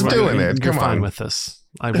move. We're doing it. You're fine with this.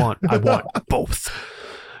 I want both.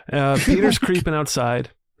 Peter's creeping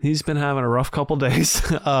outside. He's been having a rough couple days,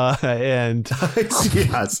 and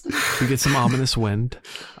yes. We get some ominous wind.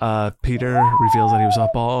 Peter reveals that he was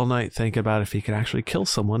up all night thinking about if he could actually kill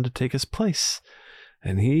someone to take his place.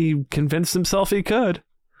 And he convinced himself he could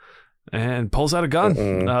and pulls out a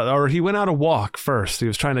gun. Or he went out a walk first. He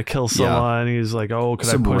was trying to kill someone. He was like, oh, could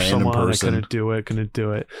I push someone? Person. I couldn't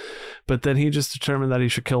do it. But then he just determined that he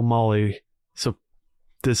should kill Molly. So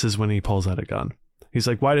this is when he pulls out a gun. He's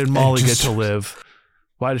like, why did Molly get to live?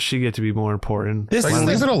 Why does she get to be more important?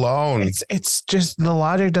 Leave it alone. It's just the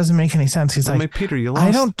logic doesn't make any sense. He's like, Peter, you lost.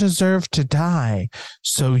 I don't deserve to die,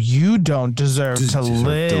 so you don't deserve to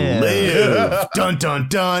live. Dun, dun,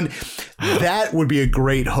 dun. That would be a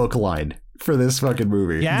great hook line for this fucking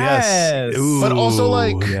movie. Yes. Ooh, but also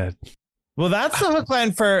like, well, that's the hook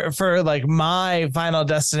line for like my Final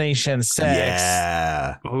Destination 6.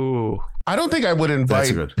 Yeah. Ooh. I don't think I would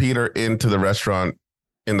invite Peter into the restaurant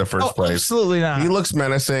in the first place. Absolutely not. He looks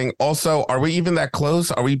menacing. Also, are we even that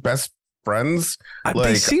close? Are we best friends?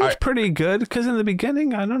 They seemed pretty good because in the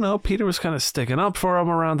beginning, I don't know, Peter was kind of sticking up for him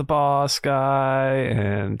around the boss guy,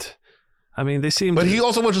 and I mean, they seemed. But he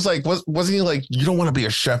also was just like, wasn't he like, you don't want to be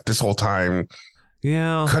a chef this whole time?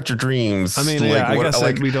 Yeah, cut your dreams. I mean, I guess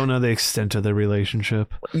like we don't know the extent of the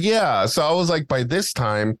relationship. Yeah, so I was like, by this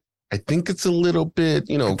time, I think it's a little bit,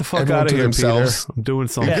 get the fuck out of here, themselves. Peter. I'm doing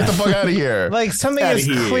something. Get the fuck out of here. Like something is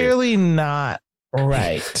clearly not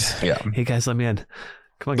right. Yeah. Hey guys, let me in.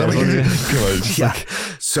 Come on, guys. Yeah.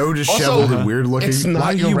 So disheveled and weird looking. It's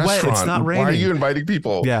not your restaurant. It's not raining. Why are you inviting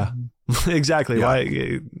people? Yeah. Exactly. Yeah.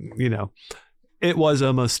 Why? It was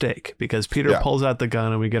a mistake because Peter pulls out the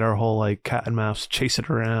gun and we get our whole like cat and mouse chasing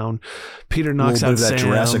around. Peter knocks out that Sam.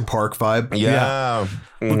 Jurassic Park vibe. Yeah.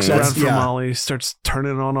 Looks around for Molly, starts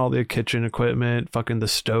turning on all the kitchen equipment, fucking the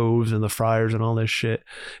stoves and the fryers and all this shit.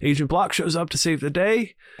 Agent Block shows up to save the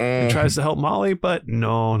day and tries to help Molly, but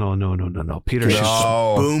no. Peter's just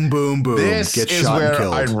boom, boom, boom. This gets is shot where and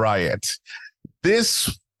killed. I riot.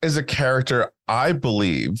 This is a character I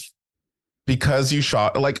believe because you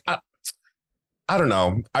shot like. I don't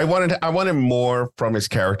know. I wanted more from his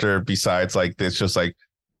character besides like this, just like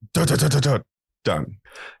done.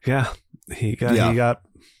 Yeah, he got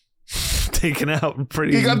taken out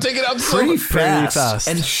pretty. He got taken out pretty fast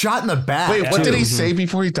and shot in the back. Wait, what did he say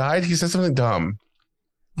before he died? He said something dumb.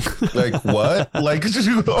 Like what? Like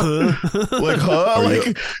like huh? Like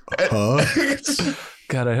huh?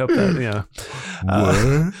 God, I hope that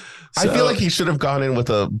I feel like he should have gone in with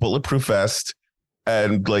a bulletproof vest.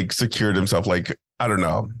 And like secured himself, like I don't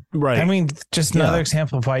know. Right. I mean, just another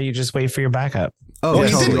example of why you just wait for your backup. Oh, well,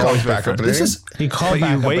 he didn't call his backup. He called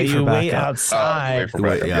backup, but you wait outside.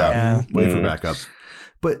 Wait for backup.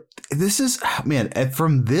 But this is, man,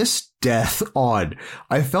 from this death on,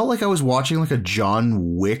 I felt like I was watching like a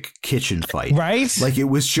John Wick kitchen fight. Right? Like it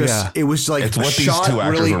was just, it was like it's what shot these two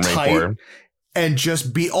actors really were made tight. for. and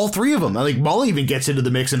just beat all three of them. Like Molly even gets into the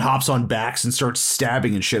mix and hops on backs and starts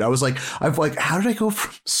stabbing and shit. I was like, how did I go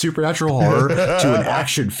from supernatural horror to an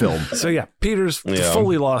action film? So yeah, Peter's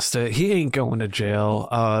fully lost it. He ain't going to jail.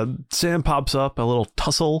 Sam pops up. A little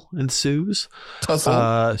tussle ensues.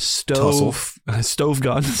 Stove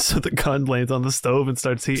gun. So the gun lands on the stove and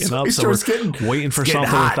starts heating up. So we're waiting for something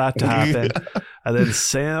with that to happen. And then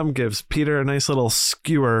Sam gives Peter a nice little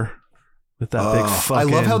skewer. With that big fucking I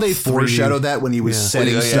love how they foreshadowed that when he was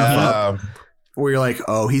setting stuff up. Where you're like,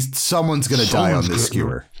 someone's gonna die on this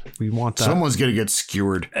skewer. We want that. Someone's gonna get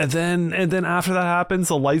skewered. And then after that happens,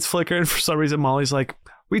 the lights flicker, and for some reason Molly's like,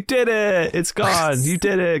 "We did it! It's gone! You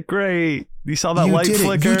did it! Great! You saw that light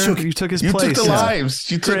flicker. You took his place. You took the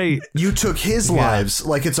lives. Great. You took his lives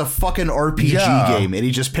like it's a fucking RPG game, and he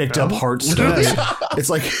just picked up heartstones. It's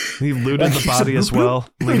like he looted the body as well.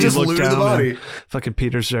 He just looted the body. Fucking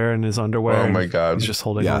Peter's there in his underwear. Oh my god! He's just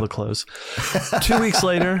holding all the clothes. 2 weeks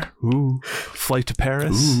later, flight to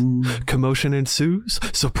Paris. Commotion ensues.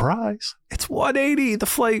 Surprise! It's 180. The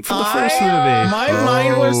flight from the first movie. My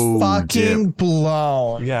mind was fucking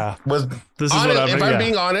blown. Yeah. If I'm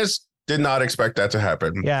being honest. Did not expect that to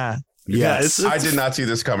happen. Yeah. Yes. I did not see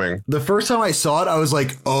this coming. The first time I saw it, I was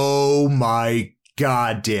like, oh my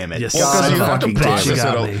god damn it. Yes. Because you have to process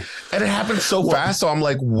it. And it happened so fast. So I'm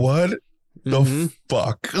like, what the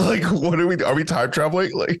fuck? Like, what are we time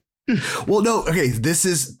traveling? Like, well, no. Okay. This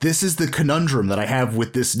is the conundrum that I have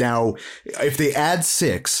with this now. If they add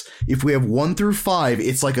 6, if we have 1 through 5,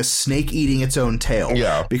 it's like a snake eating its own tail.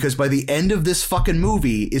 Yeah. Because by the end of this fucking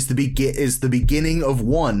movie is the beginning of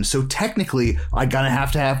 1. So technically, I gotta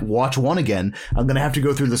have to watch 1 again. I'm gonna have to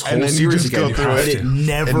go through this whole series again. And it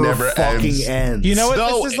never fucking ends. You know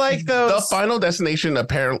what this is like though? The Final Destination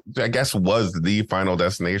apparently, I guess, was the Final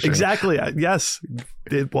Destination. Exactly. Yes,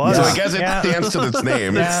 it was. So I guess it stands to its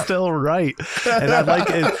name. It's still right. And I like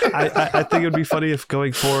it. I think it would be funny if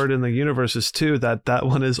going forward in the universes too, that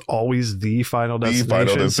one is always the Final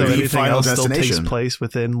Destination. So anything else still takes place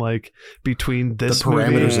within between this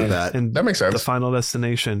parameters movie of that. and that makes sense. The Final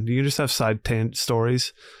Destination. You can just have side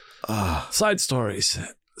stories. Side stories.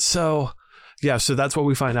 So yeah, so that's what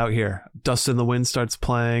we find out here. Dust in the Wind starts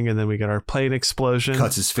playing, and then we get our plane explosion.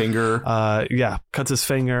 Cuts his finger. Cuts his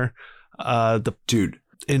finger. The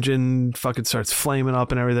engine fucking starts flaming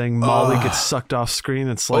up and everything. Molly gets sucked off screen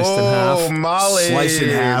and sliced in half. Oh, Molly sliced in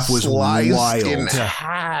half was wild. In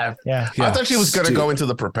half. Yeah. I thought she was gonna go into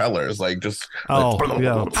the propellers, I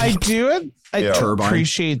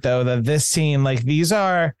appreciate though that this scene, these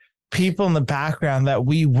are people in the background that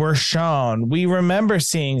we were shown. We remember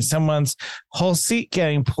seeing someone's whole seat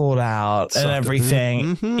getting pulled out and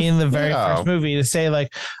everything in the very first movie, to say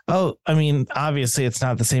obviously it's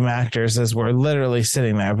not the same actors as we're literally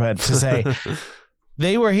sitting there, but to say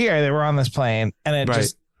they were here, they were on this plane, and it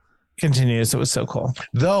just continues. It was so cool.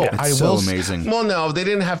 Though it's so amazing. Well, no, they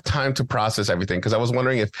didn't have time to process everything, because I was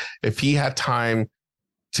wondering if he had time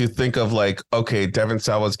to think of Devon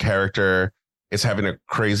Sawa's character is having a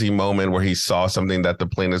crazy moment where he saw something that the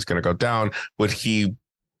plane is going to go down. Would he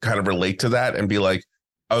kind of relate to that and be like,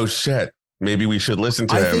 oh shit, maybe we should listen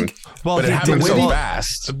to him? But it happened so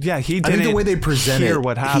fast. Yeah, he didn't. I think the way they present hear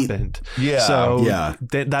what happened.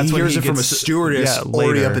 That's he hears it from a stewardess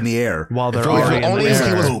already up in the air while they're already in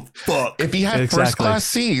the air. If he had first class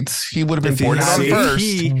seats, he would have been boarded on first.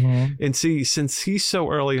 And see, since he's so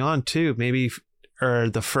early on too, maybe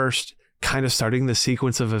the first kind of starting the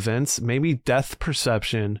sequence of events, maybe death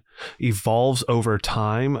perception evolves over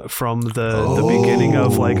time from the beginning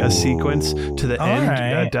of a sequence to the end.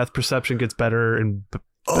 Right. Death perception gets better and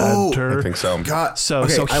better. I think so. God. So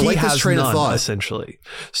I like this train of thought, essentially.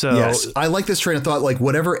 So yes, I like this train of thought.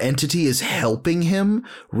 Whatever entity is helping him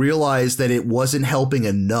realize that it wasn't helping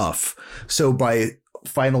enough. So by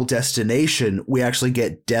Final Destination, we actually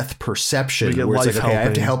get death perception, where it's I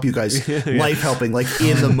have to help you guys. Life helping,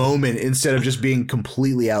 in the moment, instead of just being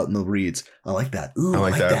completely out in the reeds. I like that. Ooh, I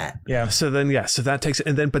like that. Yeah. So that takes,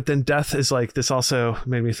 but then death is this also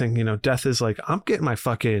made me think, death is I'm getting my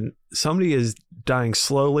somebody is dying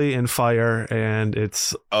slowly in fire, and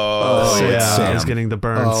it's Sam is getting the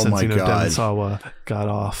burn since Devon Sawa got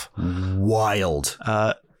off. Wild.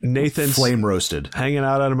 Nathan's flame roasted, hanging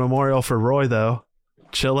out at a memorial for Roy though.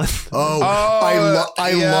 Chilling.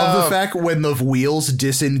 I love the fact when the wheels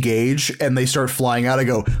disengage and they start flying out. I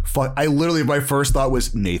go, fuck. My first thought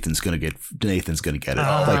was Nathan's gonna get it. He's gonna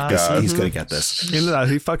get this.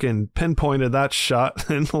 He fucking pinpointed that shot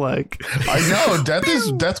and I know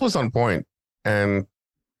death was on point, and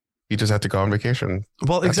he just had to go on vacation.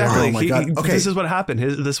 Well, exactly. Oh my God. Okay. This is what happened.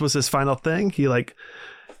 This was his final thing. He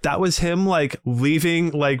that was him like leaving,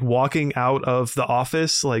 like walking out of the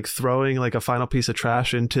office, like throwing like a final piece of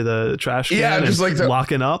trash into the trash can. Yeah, just like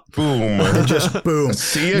locking up. Boom. And just boom.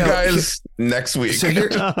 See you guys next week. So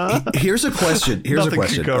here's a question. Nothing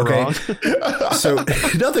could go wrong. So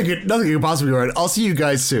nothing could possibly go wrong. I'll see you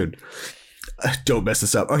guys soon. Don't mess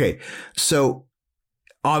this up. Okay. So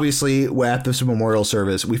obviously at this memorial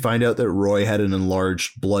service, we find out that Roy had an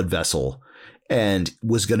enlarged blood vessel and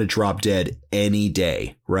was going to drop dead any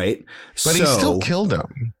day, right? But he still killed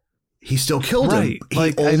him. He still killed him.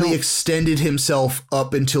 He only extended himself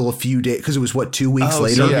up until a few days, because it was 2 weeks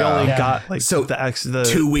later. So he only got like the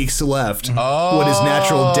 2 weeks left when his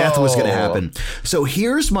natural death was going to happen. So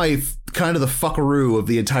here's my kind of the fuckaroo of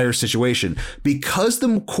the entire situation. Because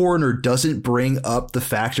the coroner doesn't bring up the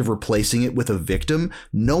fact of replacing it with a victim,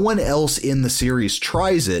 no one else in the series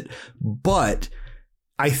tries it, but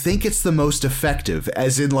I think it's the most effective,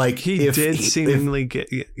 as in like he did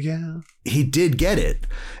get it.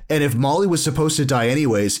 And if Molly was supposed to die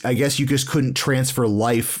anyways, I guess you just couldn't transfer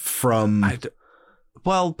life from. I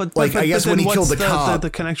guess when he killed the cop,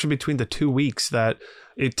 the connection between the 2 weeks that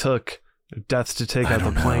it took Death to take out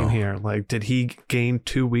the plane here. Like, did he gain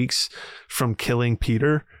 2 weeks from killing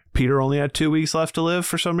Peter? Peter only had 2 weeks left to live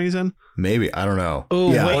for some reason. Maybe. I don't know.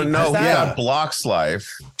 Oh, yeah. Wait, no, that blocks life.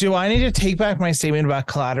 Do I need to take back my statement about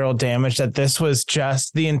collateral damage, that this was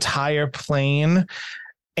just the entire plane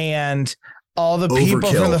and all the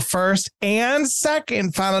people from the first and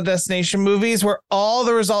second Final Destination movies were all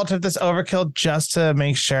the result of this overkill, just to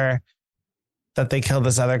make sure that they killed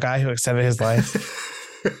this other guy who extended his life?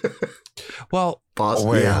 Well,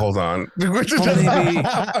 hold on.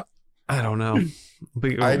 Maybe, I don't know.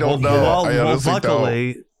 I don't know.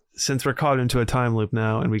 Luckily, since we're caught into a time loop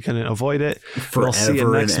now and we couldn't avoid it, we'll see it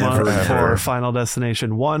next month for Final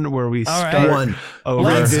Destination 1, where we start over.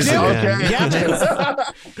 Let's do it.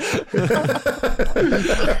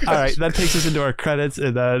 All right, that takes us into our credits,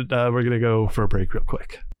 and then we're going to go for a break real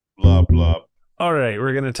quick. Blah, blah. All right,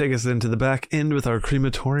 we're going to take us into the back end with our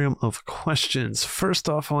crematorium of questions. First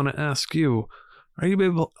off, I want to ask you, are you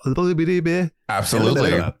able?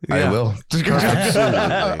 Absolutely. I will.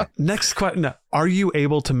 Absolutely. Next question. Are you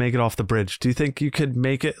able to make it off the bridge? Do you think you could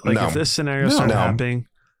make it? Like, if this scenario started happening?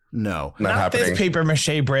 No. Not happening. This paper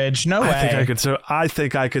mache bridge. No way. I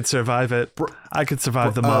think I could survive it. I could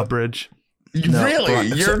survive the mob bridge. Really?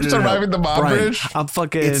 You're surviving the mob bridge? I'm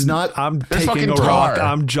fucking. It's not. I'm taking a rock.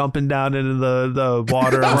 I'm jumping down into the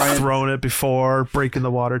water. I'm throwing it before breaking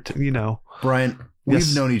the water. Brian,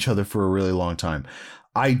 we've known each other for a really long time.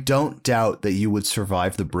 I don't doubt that you would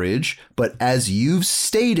survive the bridge, but as you've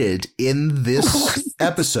stated in this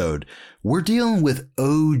episode, we're dealing with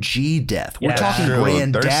OG death. We're talking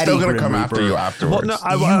granddaddy. They're still going to come after you afterwards. Well, no,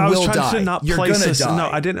 I was trying to not place this. No,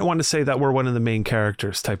 I didn't want to say that we're one of the main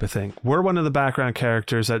characters type of thing. We're one of the background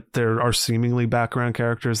characters that there are seemingly background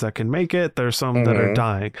characters that can make it. There's some that are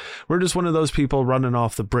dying. We're just one of those people running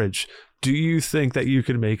off the bridge. Do you think that you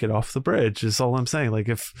can make it off the bridge? Is all I'm saying. Like,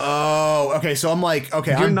 if okay, so I'm like,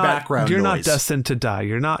 okay, I'm background. You're noise. not destined to die.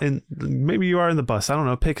 You're not in. Maybe you are in the bus. I don't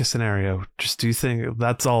know. Pick a scenario. Just do you think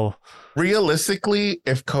that's all? Realistically,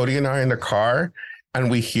 if Cody and I are in the car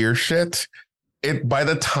and we hear shit, by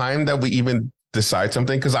the time that we even decide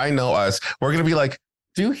something, because I know us, we're gonna be like,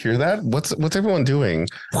 do you hear that? What's everyone doing?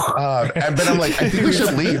 But I'm like, I think we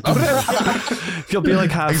should leave. You'll be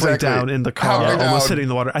like halfway down in the car, almost hitting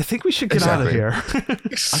the water. I think we should get out of here. I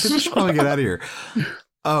think we should probably get out of here.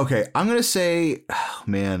 Okay, I'm going to say,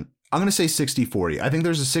 I'm going to say 60-40. I think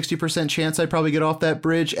there's a 60% chance I'd probably get off that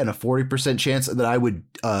bridge and a 40% chance that I would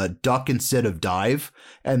duck instead of dive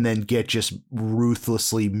and then get just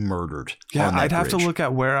ruthlessly murdered. Yeah, I'd have to look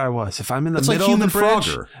at where I was. If I'm in the middle of the bridge,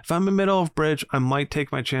 if I'm in the middle of bridge, I might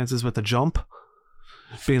take my chances with a jump.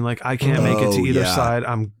 Being like, I can't make it to either side.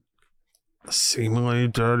 I'm seemingly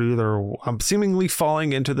dead either. I'm seemingly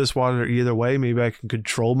falling into this water either way. Maybe I can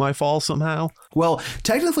control my fall somehow. Well,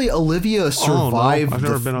 technically, Olivia survived I've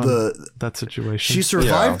never been on that situation. She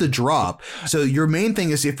survived the drop. So your main thing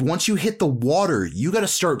is, if once you hit the water, you got to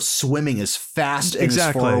start swimming as fast and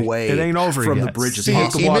as far away. It ain't over from yet. the bridge as See,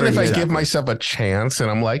 possible. even if I give myself a chance and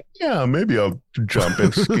I'm like, yeah, maybe I'll jump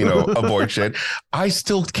and avoid shit, I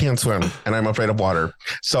still can't swim and I'm afraid of water.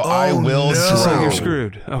 So I will drown. So you're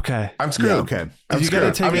screwed. Okay, I'm screwed. Yeah, okay. I'm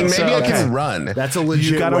screwed. Maybe I can run. That's a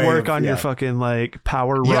legit. You got to work on your fucking like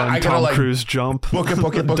power run, Tom Cruise jump, book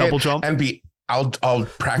it, double jump, and I'll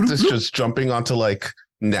practice just jumping onto like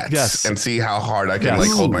nets and see how hard I can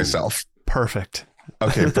hold myself. Perfect.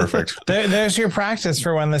 Okay, perfect. There's your practice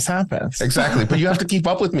for when this happens. Exactly. But you have to keep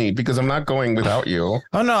up with me because I'm not going without you.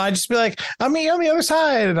 Oh, no. I just be like, I'll meet you on the other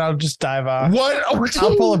side. And I'll just dive off. What?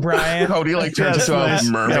 I'll pull a Brian. Cody like turns into a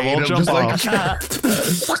mermaid. Yeah, we'll jump just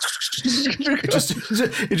off.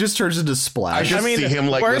 it just turns into Splash. I see him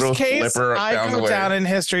like worst little case, flipper I down the go way. down in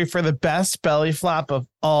history for the best belly flop of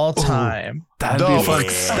all time. That'd be fun.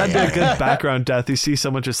 That'd be a good background death. You see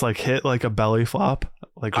someone just like hit like a belly flop,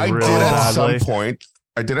 like I really did at badly.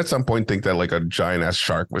 some point think that like a giant ass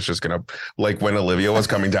shark was just gonna, like when Olivia was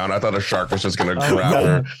coming down, I thought a shark was just gonna grab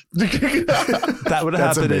her. That would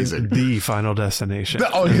That's happen amazing. in The Final Destination.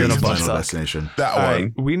 Oh, And yeah, then a The bunch Final of- Destination. That All one.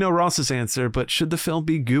 right, we know Ross's answer, but should the film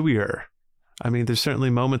be gooier? I mean, there's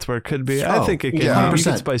certainly moments where it could be. I think it can. yeah. You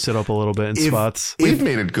can 100%. spice it up a little bit in spots. We've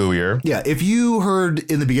made it gooier. Yeah, if you heard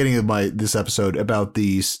in the beginning of this episode about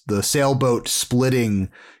the sailboat splitting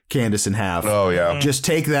Candace in half, Oh yeah, just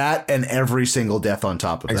take that and every single death on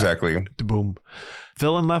top of that. exactly. Boom.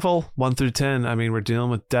 Villain level 1 through 10. I mean, we're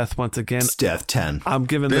dealing with death once again. It's death 10. I'm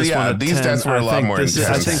giving this Yeah, one a these 10. deaths were a lot more I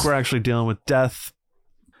intense. think we're actually dealing with death,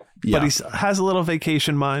 Yeah. but he has a little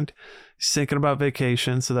vacation mind. He's thinking about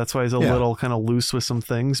vacation, so that's why he's a little kind of loose with some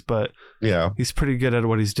things, but Yeah, he's pretty good at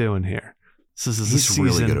what he's doing here. So this is He's a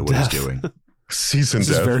really good at what death. he's doing. season This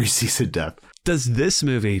is death. very seasoned death. Does this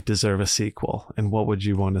movie deserve a sequel? And what would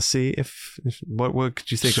you want to see? What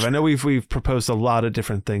could you think of? I know we've proposed a lot of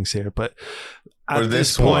different things here, but For at this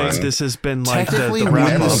this point, one, this has been like technically, the wouldn't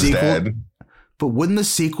wrap the up. sequel- dead. But wouldn't the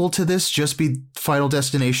sequel to this just be Final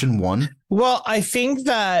Destination 1? Well, I think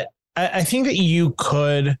that you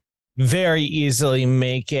could very easily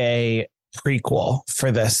make a prequel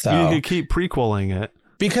for this, though. You could keep prequeling it.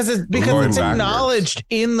 Because it's backwards. acknowledged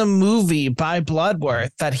in the movie by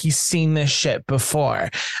Bloodworth that he's seen this shit before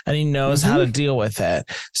and he knows how to deal with it.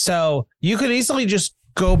 So you could easily just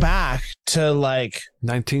go back to like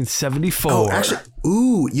 1974. Oh, actually,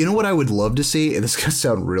 you know what I would love to see? And this is going to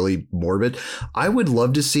sound really morbid. I would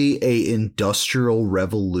love to see a Industrial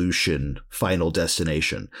Revolution Final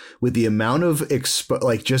Destination with the amount of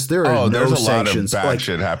there are no there's a sanctions. lot of bad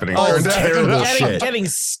shit happening. Oh, there. terrible shit. getting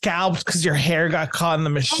scalped because your hair got caught in the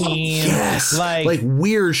machine. Yes, like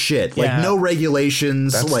weird shit. Yeah. Like no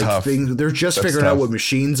regulations. That's like tough. things. They're just That's figuring out tough. what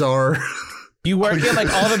machines are. you work in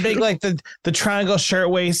like all the big like the Triangle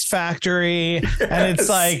Shirtwaist Factory, and it's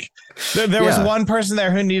like there was one person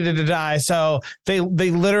there who needed to die, so they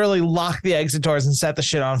literally locked the exit doors and set the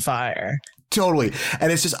shit on fire. Totally.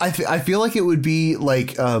 And it's just, I feel like it would be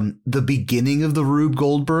like the beginning of the Rube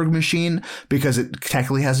Goldberg machine because it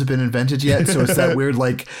technically hasn't been invented yet. So it's that weird,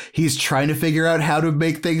 like he's trying to figure out how to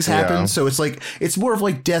make things happen. Yeah. So it's like, it's more of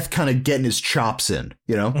like Death kind of getting his chops in,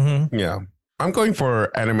 you know? Mm-hmm. Yeah, I'm going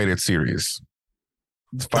for animated series.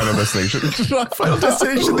 Final Destination. Final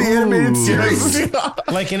Destination, the animated series.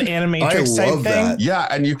 Like an I animatrix type love thing. that. Yeah,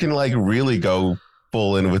 and you can like really go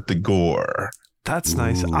full in with the gore. That's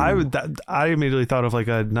nice. Ooh. I immediately thought of like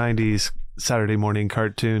a 90s Saturday morning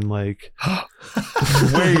cartoon, like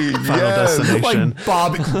Wait, Final Destination. Like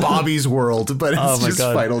Bobby's World, but it's Oh my just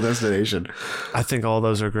God. Final Destination. I think all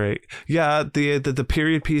those are great. Yeah, the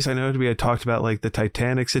period piece. I know we had talked about like the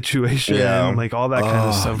Titanic situation, Yeah. like all that kind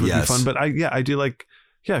of stuff would yes. be fun. But I do like,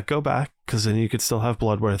 go back because then you could still have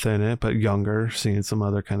Bloodworth in it, but younger, seeing some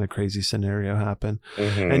other kind of crazy scenario happen,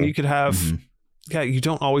 Mhm. and you could have, Mhm. you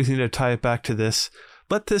don't always need to tie it back to this.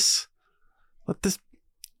 Let this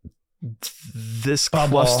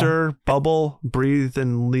cluster bubble breathe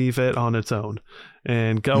and leave it on its own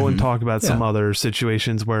and go and talk about some other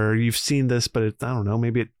situations where you've seen this, but I don't know,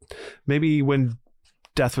 maybe when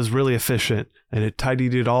Death was really efficient and it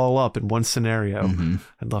tidied it all up in one scenario.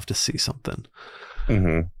 I'd love to see something.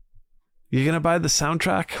 Mhm. You gonna buy the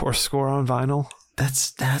soundtrack or score on vinyl?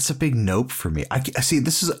 That's a big nope for me. I see.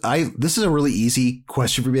 This is a really easy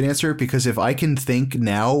question for me to answer because if I can think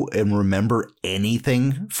now and remember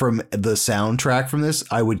anything from the soundtrack from this,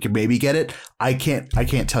 I would maybe get it. I can't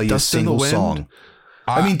tell you Dust a in the single Wind? song.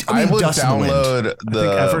 I would Dust in the Wind. download the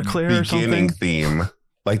Everclear or beginning something? theme,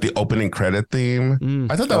 like the opening credit theme.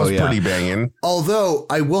 I thought that Oh, was yeah. pretty banging. Although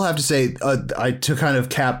I will have to say, to kind of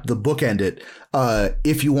cap the bookend it,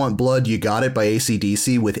 If You Want Blood, You Got It by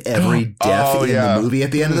AC/DC with every death Oh, in yeah. the movie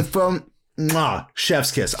at the end of the film. Mwah,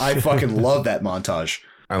 chef's kiss. I fucking love that montage.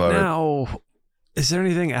 I love it. Now, is there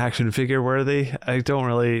anything action figure worthy? I don't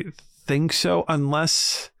really think so,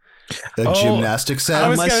 unless A gymnastic set. I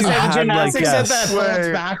was Unless going to you say the had, gymnastics like, set yes. that floats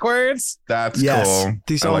Wait. backwards. That's Yes. cool.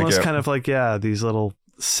 these I like almost it. kind of like these little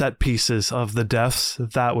set pieces of the deaths.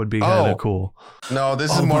 That would be kind of cool. No,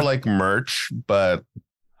 this is more like merch, but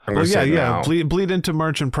Well, yeah. Bleed into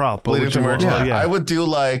merch and prop. Bleed into merch. Yeah. I would do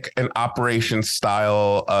like an operation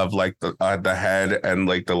style of like the head and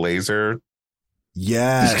like the laser.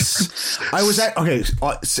 Yes. I was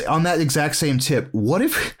on that exact same tip. What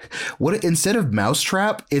if instead of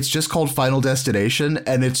Mousetrap, it's just called Final Destination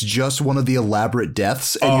and it's just one of the elaborate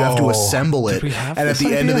deaths and you have to assemble it. And at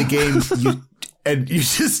the end of the game, you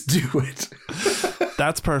just do it.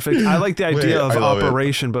 That's perfect. I like the idea of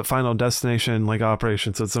Operation, but Final Destination like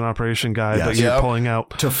Operation. So it's an Operation guy, but you're pulling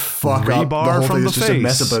out to fuck up the whole from thing. the It's face. just a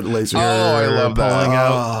mess up laser. Oh, I love that. Pulling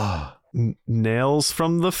out nails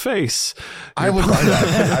from the face. I would buy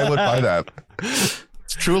that. I would buy that.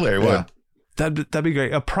 Truly, I would. That'd be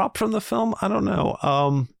great. A prop from the film? I don't know.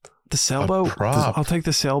 The sailboat. I'll take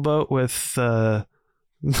the sailboat with the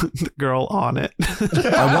girl on it.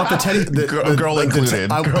 I want the teddy. Girl included.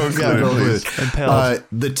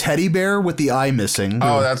 The teddy bear with the eye missing.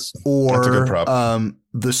 Oh, that's a good prop.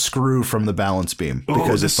 The screw from the balance beam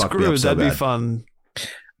because it fucked me up so that'd bad. Be fun.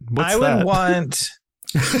 I would want.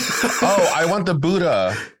 I want the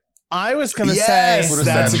Buddha. I was gonna say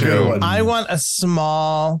that's a good one. I want a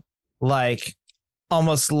small, like,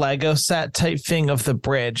 almost Lego set type thing of the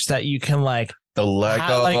bridge that you can like the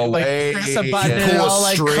Lego press a button and it all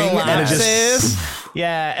like collapses.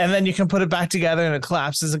 And then you can put it back together and it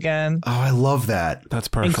collapses again. Oh, I love that. That's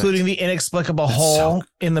perfect. Including the inexplicable hole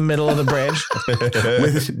in the middle of the bridge.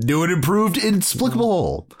 With new and improved inexplicable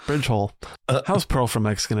hole. Bridge hole. How's Pearl from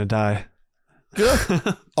X gonna die?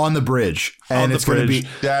 On the bridge, and it's going to be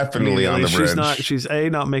definitely on the bridge. She's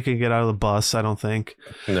not making it out of the bus. I don't think.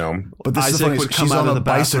 No, but this Isaac is would come out of the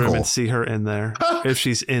bicycle bathroom and see her in there if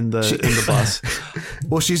she's in the bus.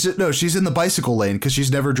 Well, she's in the bicycle lane because she's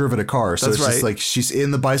never driven a car. So That's it's right. just like she's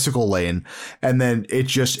in the bicycle lane, and then it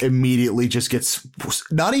just immediately just gets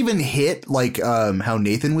not even hit like how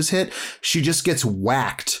Nathan was hit. She just gets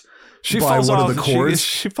whacked. She by falls one off. of the cords.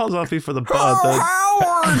 She falls off before the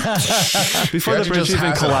before the bridge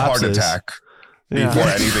even collapses. Heart attack before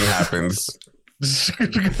anything happens.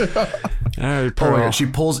 All right, she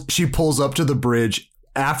pulls up to the bridge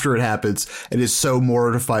after it happens and is so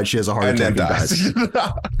mortified she has a heart attack and dies.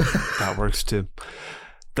 That works too.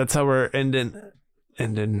 That's how we're ending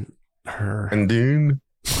her. Ending.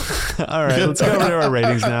 All right, let's go over to our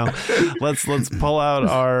ratings now. Let's pull out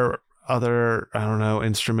our other, I don't know,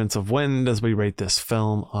 instruments of wind as we rate this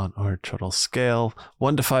film on our total scale.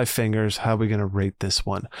 1 to 5 fingers. How are we going to rate this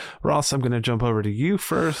one? Ross, I'm going to jump over to you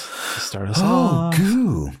first to start us off.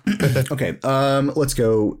 Goo. Okay. Let's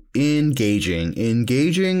go. Engaging.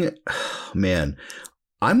 Man,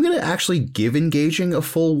 I'm going to actually give engaging a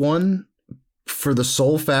full 1 for the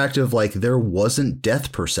sole fact of like there wasn't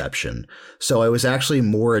death perception. So I was actually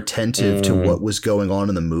more attentive to what was going on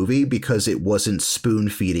in the movie because it wasn't spoon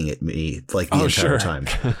feeding at me like the entire time.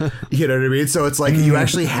 You know what I mean? So it's like you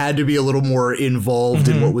actually had to be a little more involved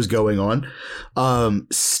in what was going on.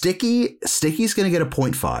 Sticky's going to get a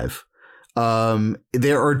 0.5.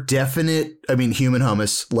 There are definite, human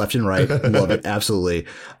hummus left and right. Love it. Absolutely.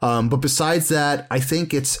 But besides that, I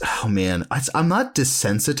think I'm not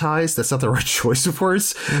desensitized. That's not the right choice of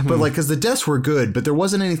words, but like, cause the deaths were good, but there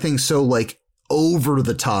wasn't anything so like over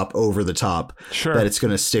the top that it's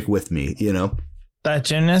going to stick with me, you know? That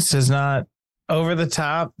gymnast is not over the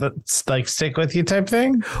top, that's like stick with you type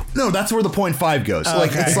thing. No, that's where the 0.5 goes.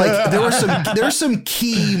 Like it's like there's some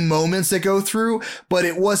key moments that go through, but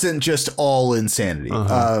it wasn't just all insanity.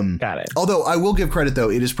 Got it. Although I will give credit though,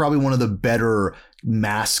 it is probably one of the better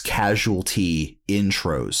mass casualty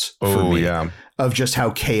intros for me. Yeah. Of just how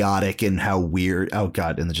chaotic and how weird. Oh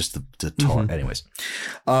God. And just the tar. Anyways,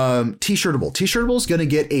 T-shirtable is going to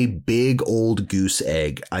get a big old goose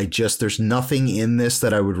egg. There's nothing in this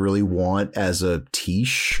that I would really want as a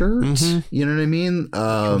T-shirt. You know what I mean?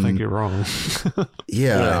 I don't think you're wrong.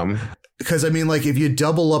 Yeah. Because like if you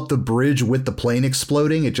double up the bridge with the plane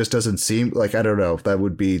exploding, it just doesn't seem like, I don't know. That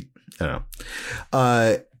would be, I don't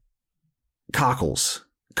know.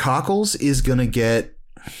 Cockles is going to get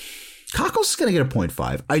a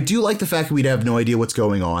 0.5. I do like the fact that we'd have no idea what's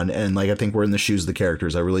going on. And like, I think we're in the shoes of the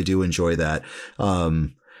characters. I really do enjoy that.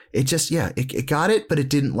 It just, it got it, but it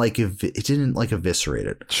didn't eviscerate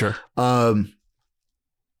it. Sure.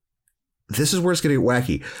 This is where it's going to get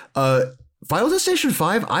wacky. Final Destination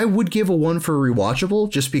 5, I would give a 1 for rewatchable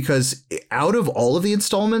just because out of all of the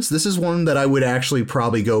installments, this is one that I would actually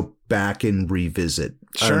probably go back and revisit.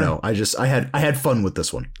 Sure. I don't know. I had fun with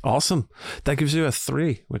this one. Awesome. That gives you a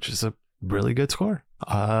 3, which is a really good score.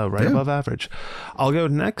 Above average. I'll go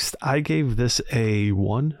next. I gave this a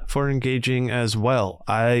 1 for engaging as well.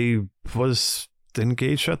 I was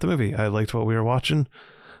engaged at the movie. I liked what we were watching.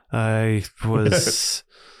 I was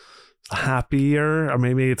happier, or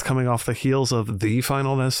maybe it's coming off the heels of the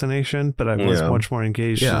Final Destination, but I was much more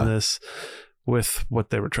engaged in this with what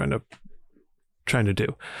they were trying to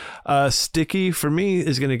do. Sticky for me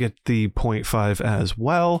is going to get the 0.5 as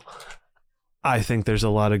well. I think there's a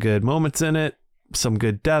lot of good moments in it, some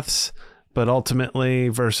good deaths, but ultimately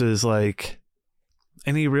versus like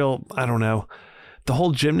any real, I don't know, the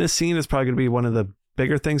whole gymnast scene is probably going to be one of the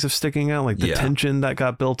bigger things of sticking out, like the tension that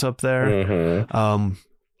got built up there.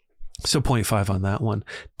 So 0.5 on that one.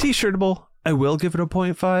 T-shirtable, I will give it a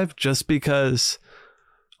 0.5 just because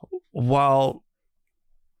while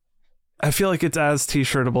I feel like it's as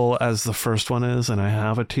T-shirtable as the first one is, and I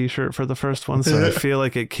have a T-shirt for the first one, so I feel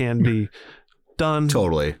like it can be done.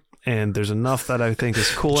 Totally. And there's enough that I think is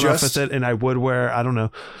cool enough with it. And I would wear, I don't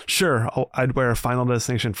know, I'd wear a Final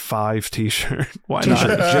Destination 5 T-shirt. Why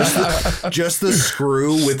not? just the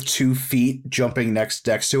screw with 2 feet jumping next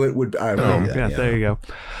to it would. There you go.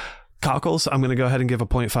 Cockles, I'm going to go ahead and give a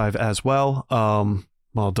 0.5 as well.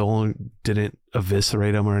 While Dolan didn't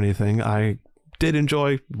eviscerate him or anything, I did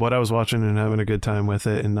enjoy what I was watching and having a good time with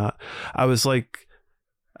it. And I was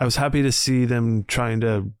happy to see them trying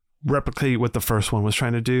to replicate what the first one was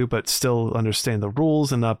trying to do, but still understand the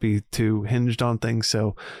rules and not be too hinged on things.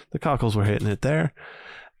 So the Cockles were hitting it there.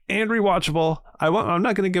 And rewatchable, I'm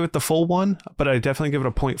not going to give it the full one, but I definitely give it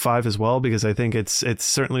a 0.5 as well, because I think it's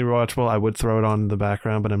certainly rewatchable. I would throw it on in the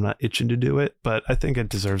background, but I'm not itching to do it. But I think it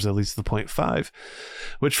deserves at least the 0.5,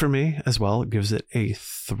 which for me as well gives it a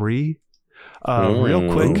 3.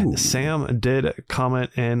 Real quick, Sam did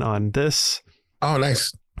comment in on this. Oh,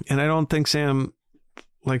 nice. And I don't think Sam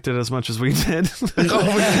liked it as much as we did.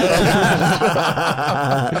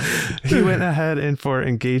 He went ahead and for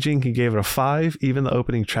engaging, he gave it a 5. Even the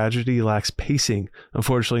opening tragedy lacks pacing.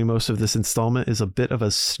 Unfortunately, most of this installment is a bit of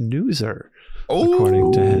a snoozer,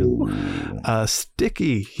 according to him.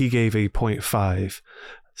 Sticky, he gave a 0.5.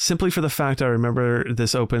 Simply for the fact I remember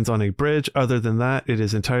this opens on a bridge. Other than that, it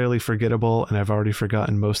is entirely forgettable, and I've already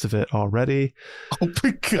forgotten most of it already. Oh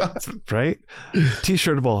my God. Right?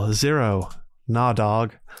 T-shirtable, 0. Nah,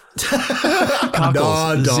 dog.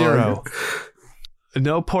 Cockles, 0.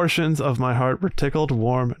 No portions of my heart were tickled,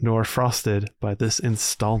 warm, nor frosted by this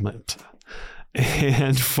installment.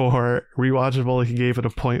 And for rewatchable, he gave it a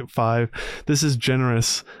 0.5. This is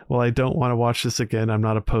generous. While I don't want to watch this again, I'm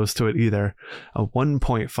not opposed to it either. A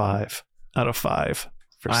 1.5 out of 5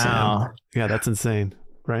 for Sam. Yeah, that's insane,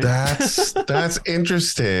 right? That's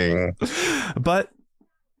interesting. But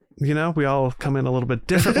you know, we all come in a little bit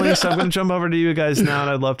differently. So I'm going to jump over to you guys now,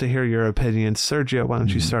 and I'd love to hear your opinions. Sergio, why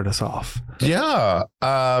don't you start us off? Yeah.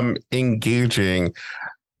 Engaging.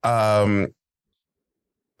 I'm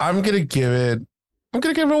going to give it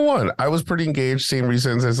a 1. I was pretty engaged. Same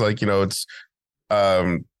reasons as like, you know, it's,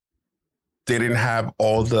 they didn't have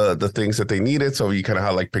all the things that they needed. So you kind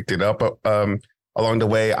of like picked it up, along the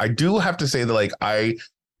way. I do have to say that like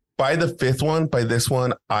by this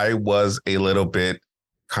one, I was a little bit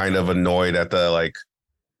kind of annoyed at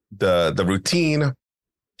the routine.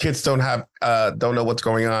 Kids don't know what's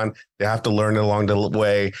going on. They have to learn it along the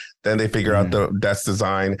way. Then they figure out the desk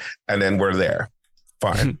design, and then we're there.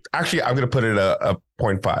 Fine. Actually, I'm going to put it a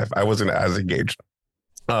 0.5. I wasn't as engaged.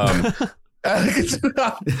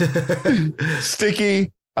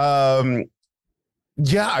 Sticky.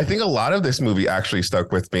 Yeah, I think a lot of this movie actually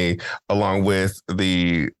stuck with me, along with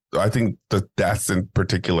I think the deaths in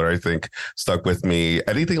particular, I think stuck with me.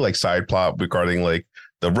 Anything like side plot regarding like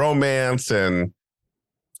the romance and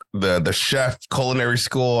the chef culinary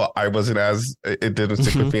school, it didn't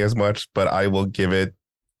stick with me as much, but I will give it,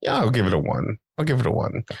 I'll give it a 1.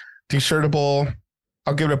 T-shirtable,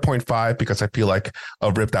 I'll give it a 0.5 because I feel like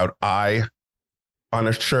a ripped out eye on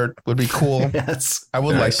a shirt would be cool. Yes. I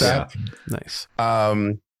would like that. Yeah. Nice.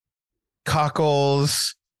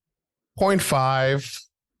 Cockles, 0.5.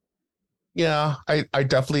 Yeah, I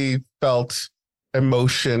definitely felt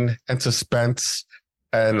emotion and suspense,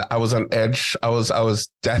 and I was on edge. I was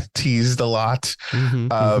death teased a lot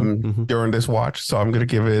during this watch, so I'm gonna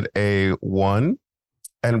give it a 1.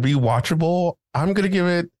 And rewatchable, I'm gonna give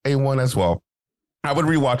it a 1 as well. I would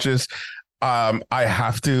rewatch this. I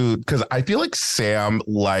have to, because I feel like Sam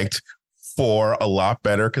liked 4 a lot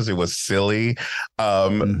better because it was silly.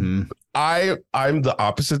 I'm the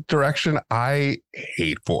opposite direction. I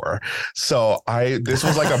hate 4. So this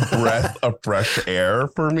was like a breath of fresh air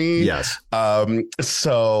for me. Yes.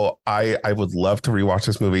 So I would love to rewatch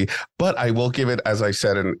this movie, but I will give it, as I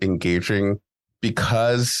said, an engaging,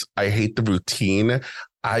 because I hate the routine.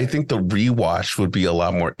 I think the rewatch would be a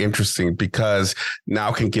lot more interesting, because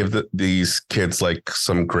now can give these kids like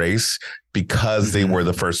some grace, because they were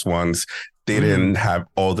the first ones they didn't have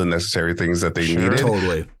all the necessary things that they needed.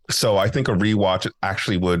 Totally. So I think a rewatch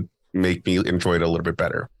actually would make me enjoy it a little bit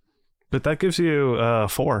better. But that gives you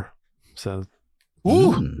 4. So,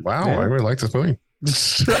 wow, I really like this movie.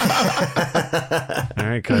 All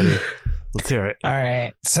right, Cody, let's hear it. All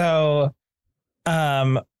right, so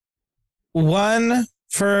 1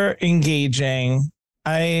 for engaging.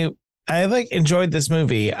 I like enjoyed this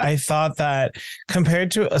movie. I thought that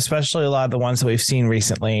compared to especially a lot of the ones that we've seen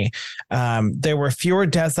recently, there were fewer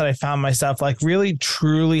deaths that I found myself like really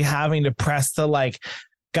truly having to press the like,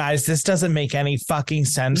 guys, this doesn't make any fucking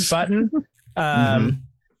sense button.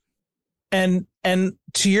 And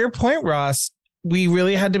to your point, Ross, we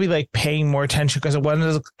really had to be like paying more attention because it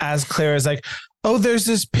wasn't as clear as like, oh, there's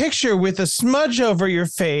this picture with a smudge over your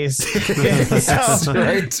face. So,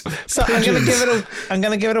 right. So I'm gonna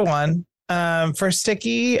give it a 1. For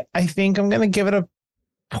Sticky, I think I'm gonna give it a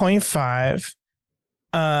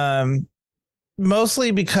 0.5. Mostly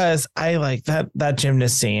because I like that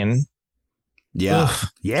gymnast scene. Yeah.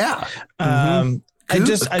 Oof. Yeah. I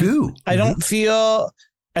don't feel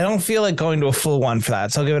like going to a full 1 for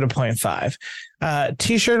that. So I'll give it a 0.5.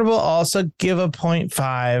 T-shirt will also give a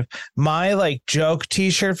 0.5. My like joke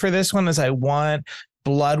T-shirt for this one is I want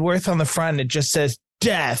Bloodworth on the front. It just says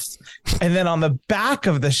death. And then on the back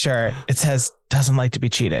of the shirt, it says doesn't like to be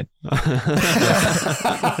cheated.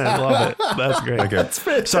 I love it. That's great. Okay. That's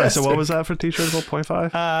fantastic. Sorry. So what was that for T-shirtable?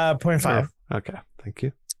 0.5? 0.5. Oh, okay. Thank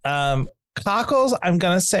you. Cockles, I'm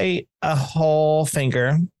going to say a whole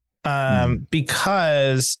finger.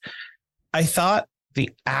 Because I thought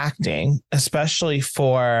the acting, especially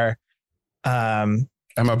for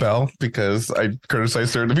Emma Bell, because I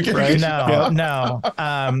criticized her in the beginning. Right? No.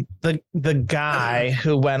 The guy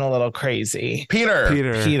who went a little crazy.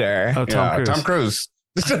 Peter. Oh, Tom Cruise.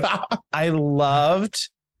 I loved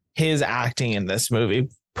his acting in this movie,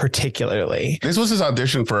 particularly. This was his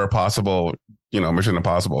audition for a possible, Mission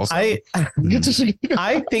Impossible. So. I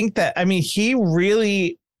think that, he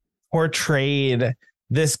really portrayed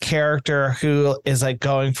this character who is like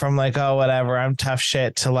going from like, oh, whatever, I'm tough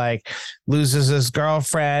shit, to like loses his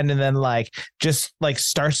girlfriend and then like just like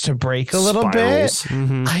starts to break a little bit.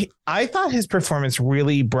 I thought his performance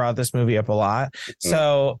really brought this movie up a lot.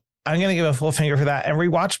 So I'm going to give a full finger for that. And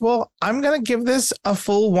rewatchable, I'm going to give this a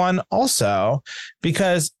full 1 also,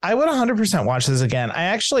 because I would 100% watch this again. I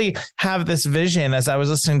actually have this vision as I was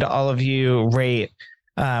listening to all of you rate.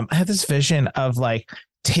 I had this vision of like,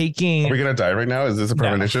 taking. Are we gonna die right now? Is this a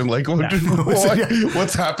premonition? No. Like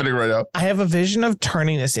what's happening right now? I have a vision of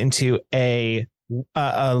turning this into a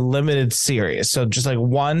limited series, so just like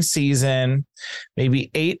 1 season,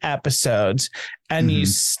 maybe 8 episodes, and you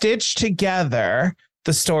stitch together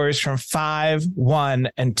the stories from 5,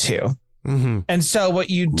 1, and 2. And so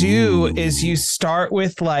what you do is you start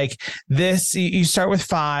with like this, you start with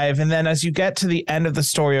 5. And then as you get to the end of the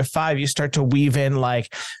story of 5, you start to weave in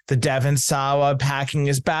like the Devon Sawa packing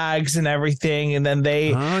his bags and everything. And then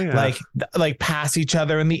they like pass each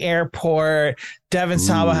other in the airport. Devon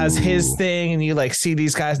Sawa has his thing, and you like see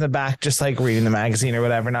these guys in the back just like reading the magazine or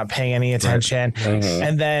whatever, not paying any attention.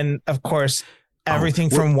 And then of course everything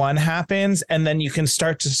from 1 happens, and then you can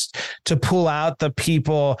start to pull out the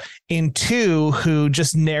people in 2 who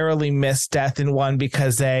just narrowly missed death in 1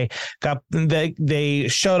 because they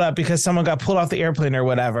showed up because someone got pulled off the airplane or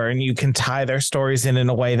whatever, and you can tie their stories in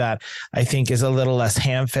a way that I think is a little less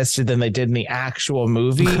ham-fisted than they did in the actual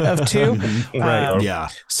movie of 2. Yeah.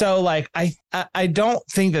 So like I don't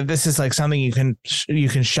think that this is like something you can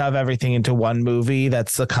shove everything into 1 movie.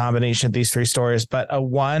 That's the combination of these 3 stories, but a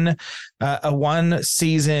one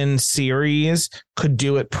season series could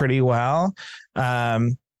do it pretty well. So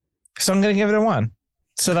I'm going to give it a 1.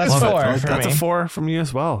 So that's 4 for me. That's a 4 from you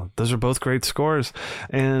as well. Those are both great scores.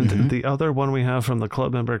 And the other one we have from the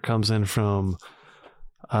club member comes in from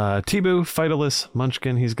Tibu Fightalus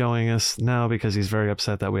Munchkin. He's going us now because he's very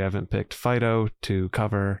upset that we haven't picked Fido to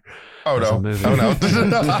cover. Movie.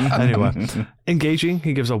 Anyway, engaging.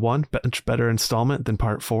 He gives a 1, much better installment than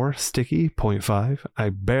part 4. Sticky, 0.5. I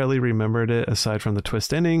barely remembered it aside from the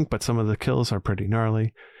twist ending, but some of the kills are pretty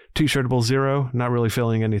gnarly. T-shirtable 0, not really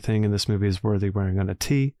feeling anything in this movie is worthy wearing on a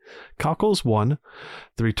T. Cockles 1,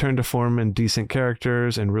 the return to form and decent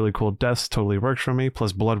characters and really cool deaths totally works for me,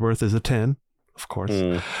 plus Bloodworth is a 10. Of course.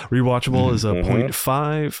 Rewatchable is a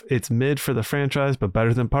 0.5. It's mid for the franchise, but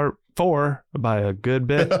better than part 4 by a good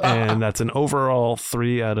bit. And that's an overall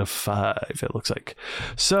 3 out of 5, it looks like.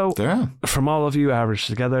 So from all of you averaged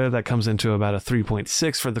together, that comes into about a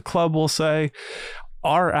 3.6 for the club, we'll say.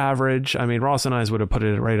 our average, I mean, Ross and I's would have put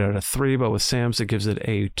it right at a 3, but with Sam's, it gives it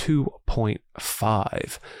a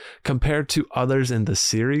 2.5. Compared to others in the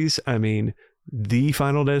series, I mean, the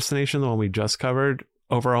Final Destination, the one we just covered,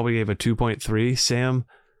 overall we gave a 2.3. Sam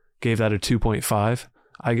gave that a 2.5.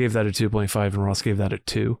 I gave that a 2.5, and Ross gave that a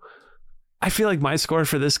 2. I feel like my score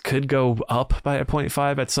for this could go up by a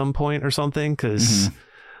 0.5 at some point or something, because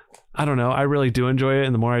I don't know. I really do enjoy it,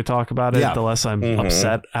 and the more I talk about it, the less I'm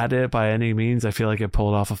upset at it by any means. I feel like it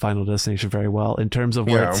pulled off a Final Destination very well. In terms of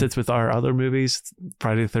where it sits with our other movies,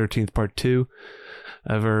 Friday the 13th Part 2,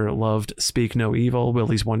 ever loved Speak No Evil,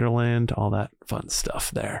 Willy's Wonderland, all that fun stuff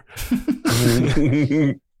there.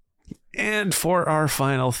 And for our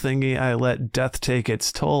final thingy, I let death take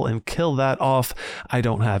its toll and kill that off. I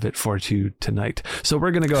don't have it for you tonight. So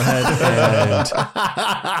we're going to go ahead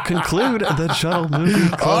and conclude the Shuttle Movie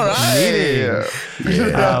Club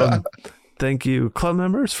meeting. Thank you, club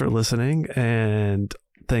members, for listening. And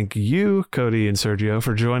thank you, Cody and Sergio,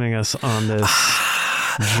 for joining us on this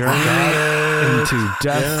journey into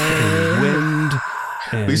death and wind.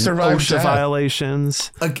 And we survived OSHA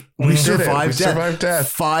violations. We survived death.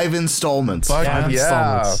 5 installments. 5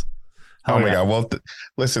 installments. Oh my God. Well,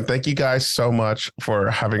 listen, thank you guys so much for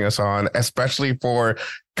having us on, especially for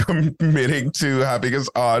committing to having us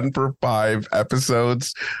on for 5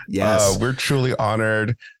 episodes. Yes. We're truly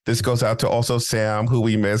honored. This goes out to also Sam, who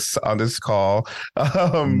we miss on this call.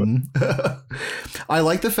 I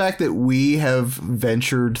like the fact that we have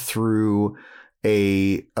ventured through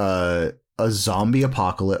a zombie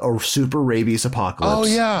apocalypse or super rabies apocalypse. Oh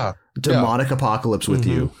yeah. Demonic apocalypse with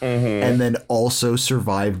you. And then also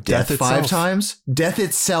survive death 5 times. Death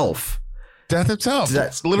itself.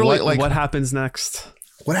 That's literally what happens next?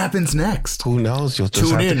 What happens next? Who knows? You'll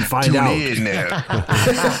just tune in, find out.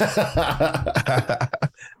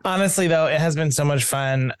 Honestly, though, it has been so much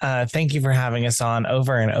fun. Thank you for having us on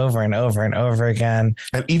over and over and over and over again.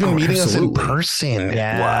 And even meeting us in person.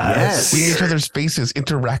 Yeah. Wow. Yes. Seeing each other's faces,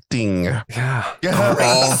 interacting. Yeah.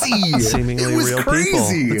 Crazy. Seemingly real crazy.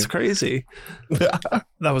 People. It's crazy. That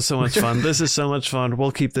was so much fun. This is so much fun.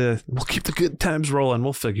 We'll keep the good times rolling.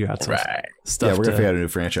 We'll figure out some stuff. Yeah, we're gonna figure out a new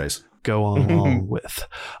franchise. Go on along with.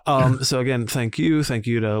 So again, thank you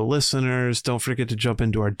to listeners. Don't forget to jump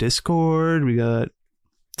into our Discord. We got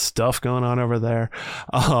stuff going on over there.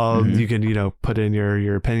 You can put in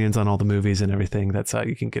your opinions on all the movies and everything. That's how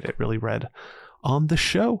you can get it really read on the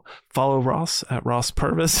show. Follow Ross at Ross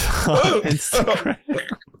Purvis on Instagram.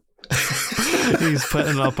 He's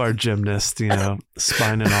putting up our gymnast,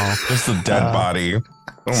 spine and all. Just a dead body.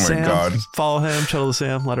 Oh my God. Follow him, Shuttle to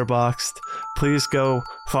Sam, Letterboxd. Please go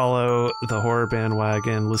follow the Horror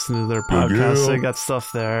Bandwagon. Listen to their podcasts. They got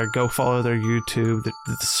stuff there. Go follow their YouTube,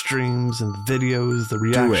 the streams and the videos, the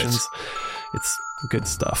reactions. It's good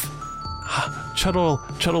stuff. Shuttle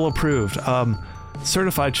approved.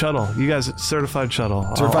 Certified Shuttle. You guys, Certified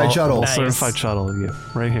Shuttle. Certified Shuttle. Nice. Certified Shuttle. You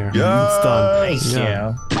right here. Yeah. It's done. Thank you.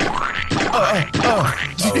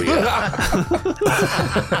 Oh yeah.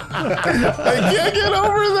 I can't get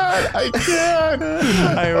over that. I can't.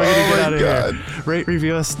 All right, we're gonna get out of here. Rate,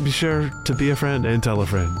 review us. Be sure to be a friend and tell a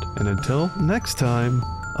friend. And until next time,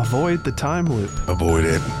 avoid the time loop. Avoid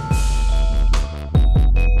it.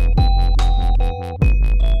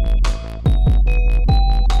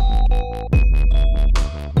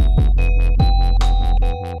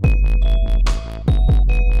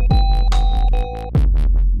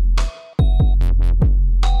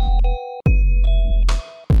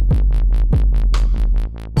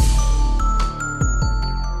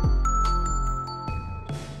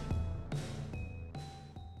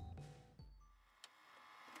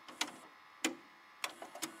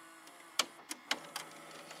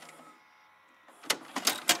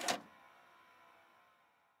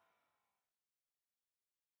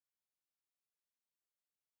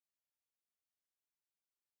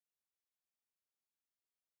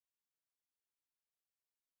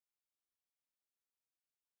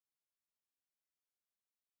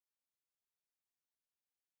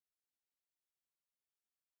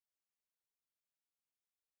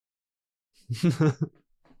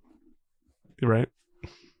 Right?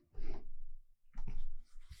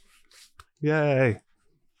 Yay.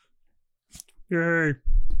 Good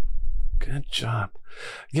job.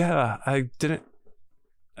 Yeah, I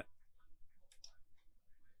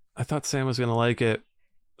thought Sam was gonna like it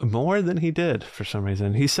more than he did for some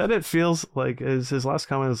reason. He said it feels like his last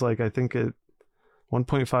comment was like, I think it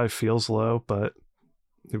 1.5 feels low, but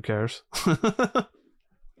who cares?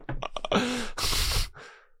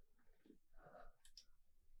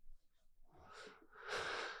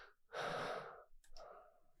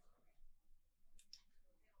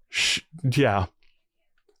 Yeah.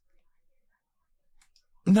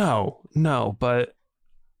 No, but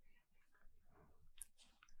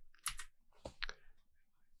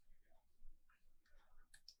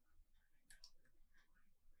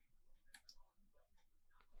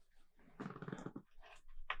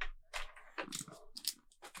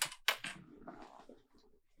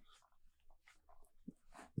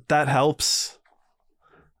that helps.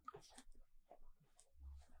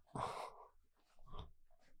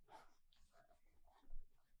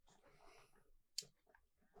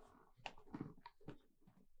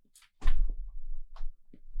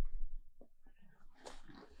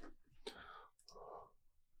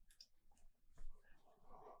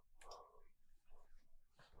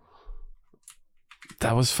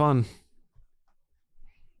 That was fun.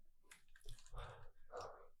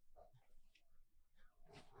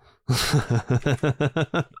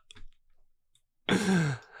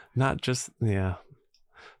 Not just, yeah,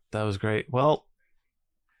 that was great. Well,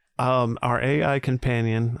 our AI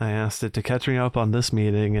companion, I asked it to catch me up on this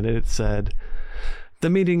meeting, and it said, the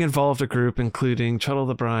meeting involved a group including Chuddle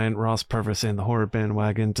the Bryant, Ross Purvis, and the Horror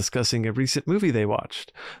Bandwagon discussing a recent movie they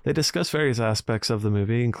watched. They discussed various aspects of the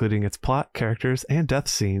movie, including its plot, characters, and death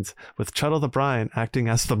scenes, with Chuddle the Bryant acting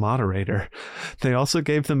as the moderator. They also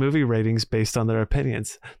gave the movie ratings based on their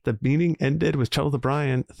opinions. The meeting ended with Chuddle the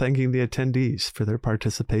Bryant thanking the attendees for their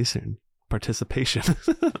participation.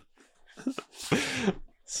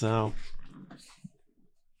 So...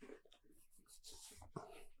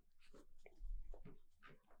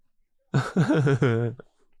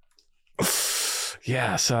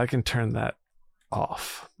 yeah, so I can turn that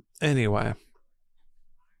off. Anyway,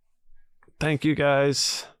 thank you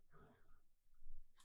guys.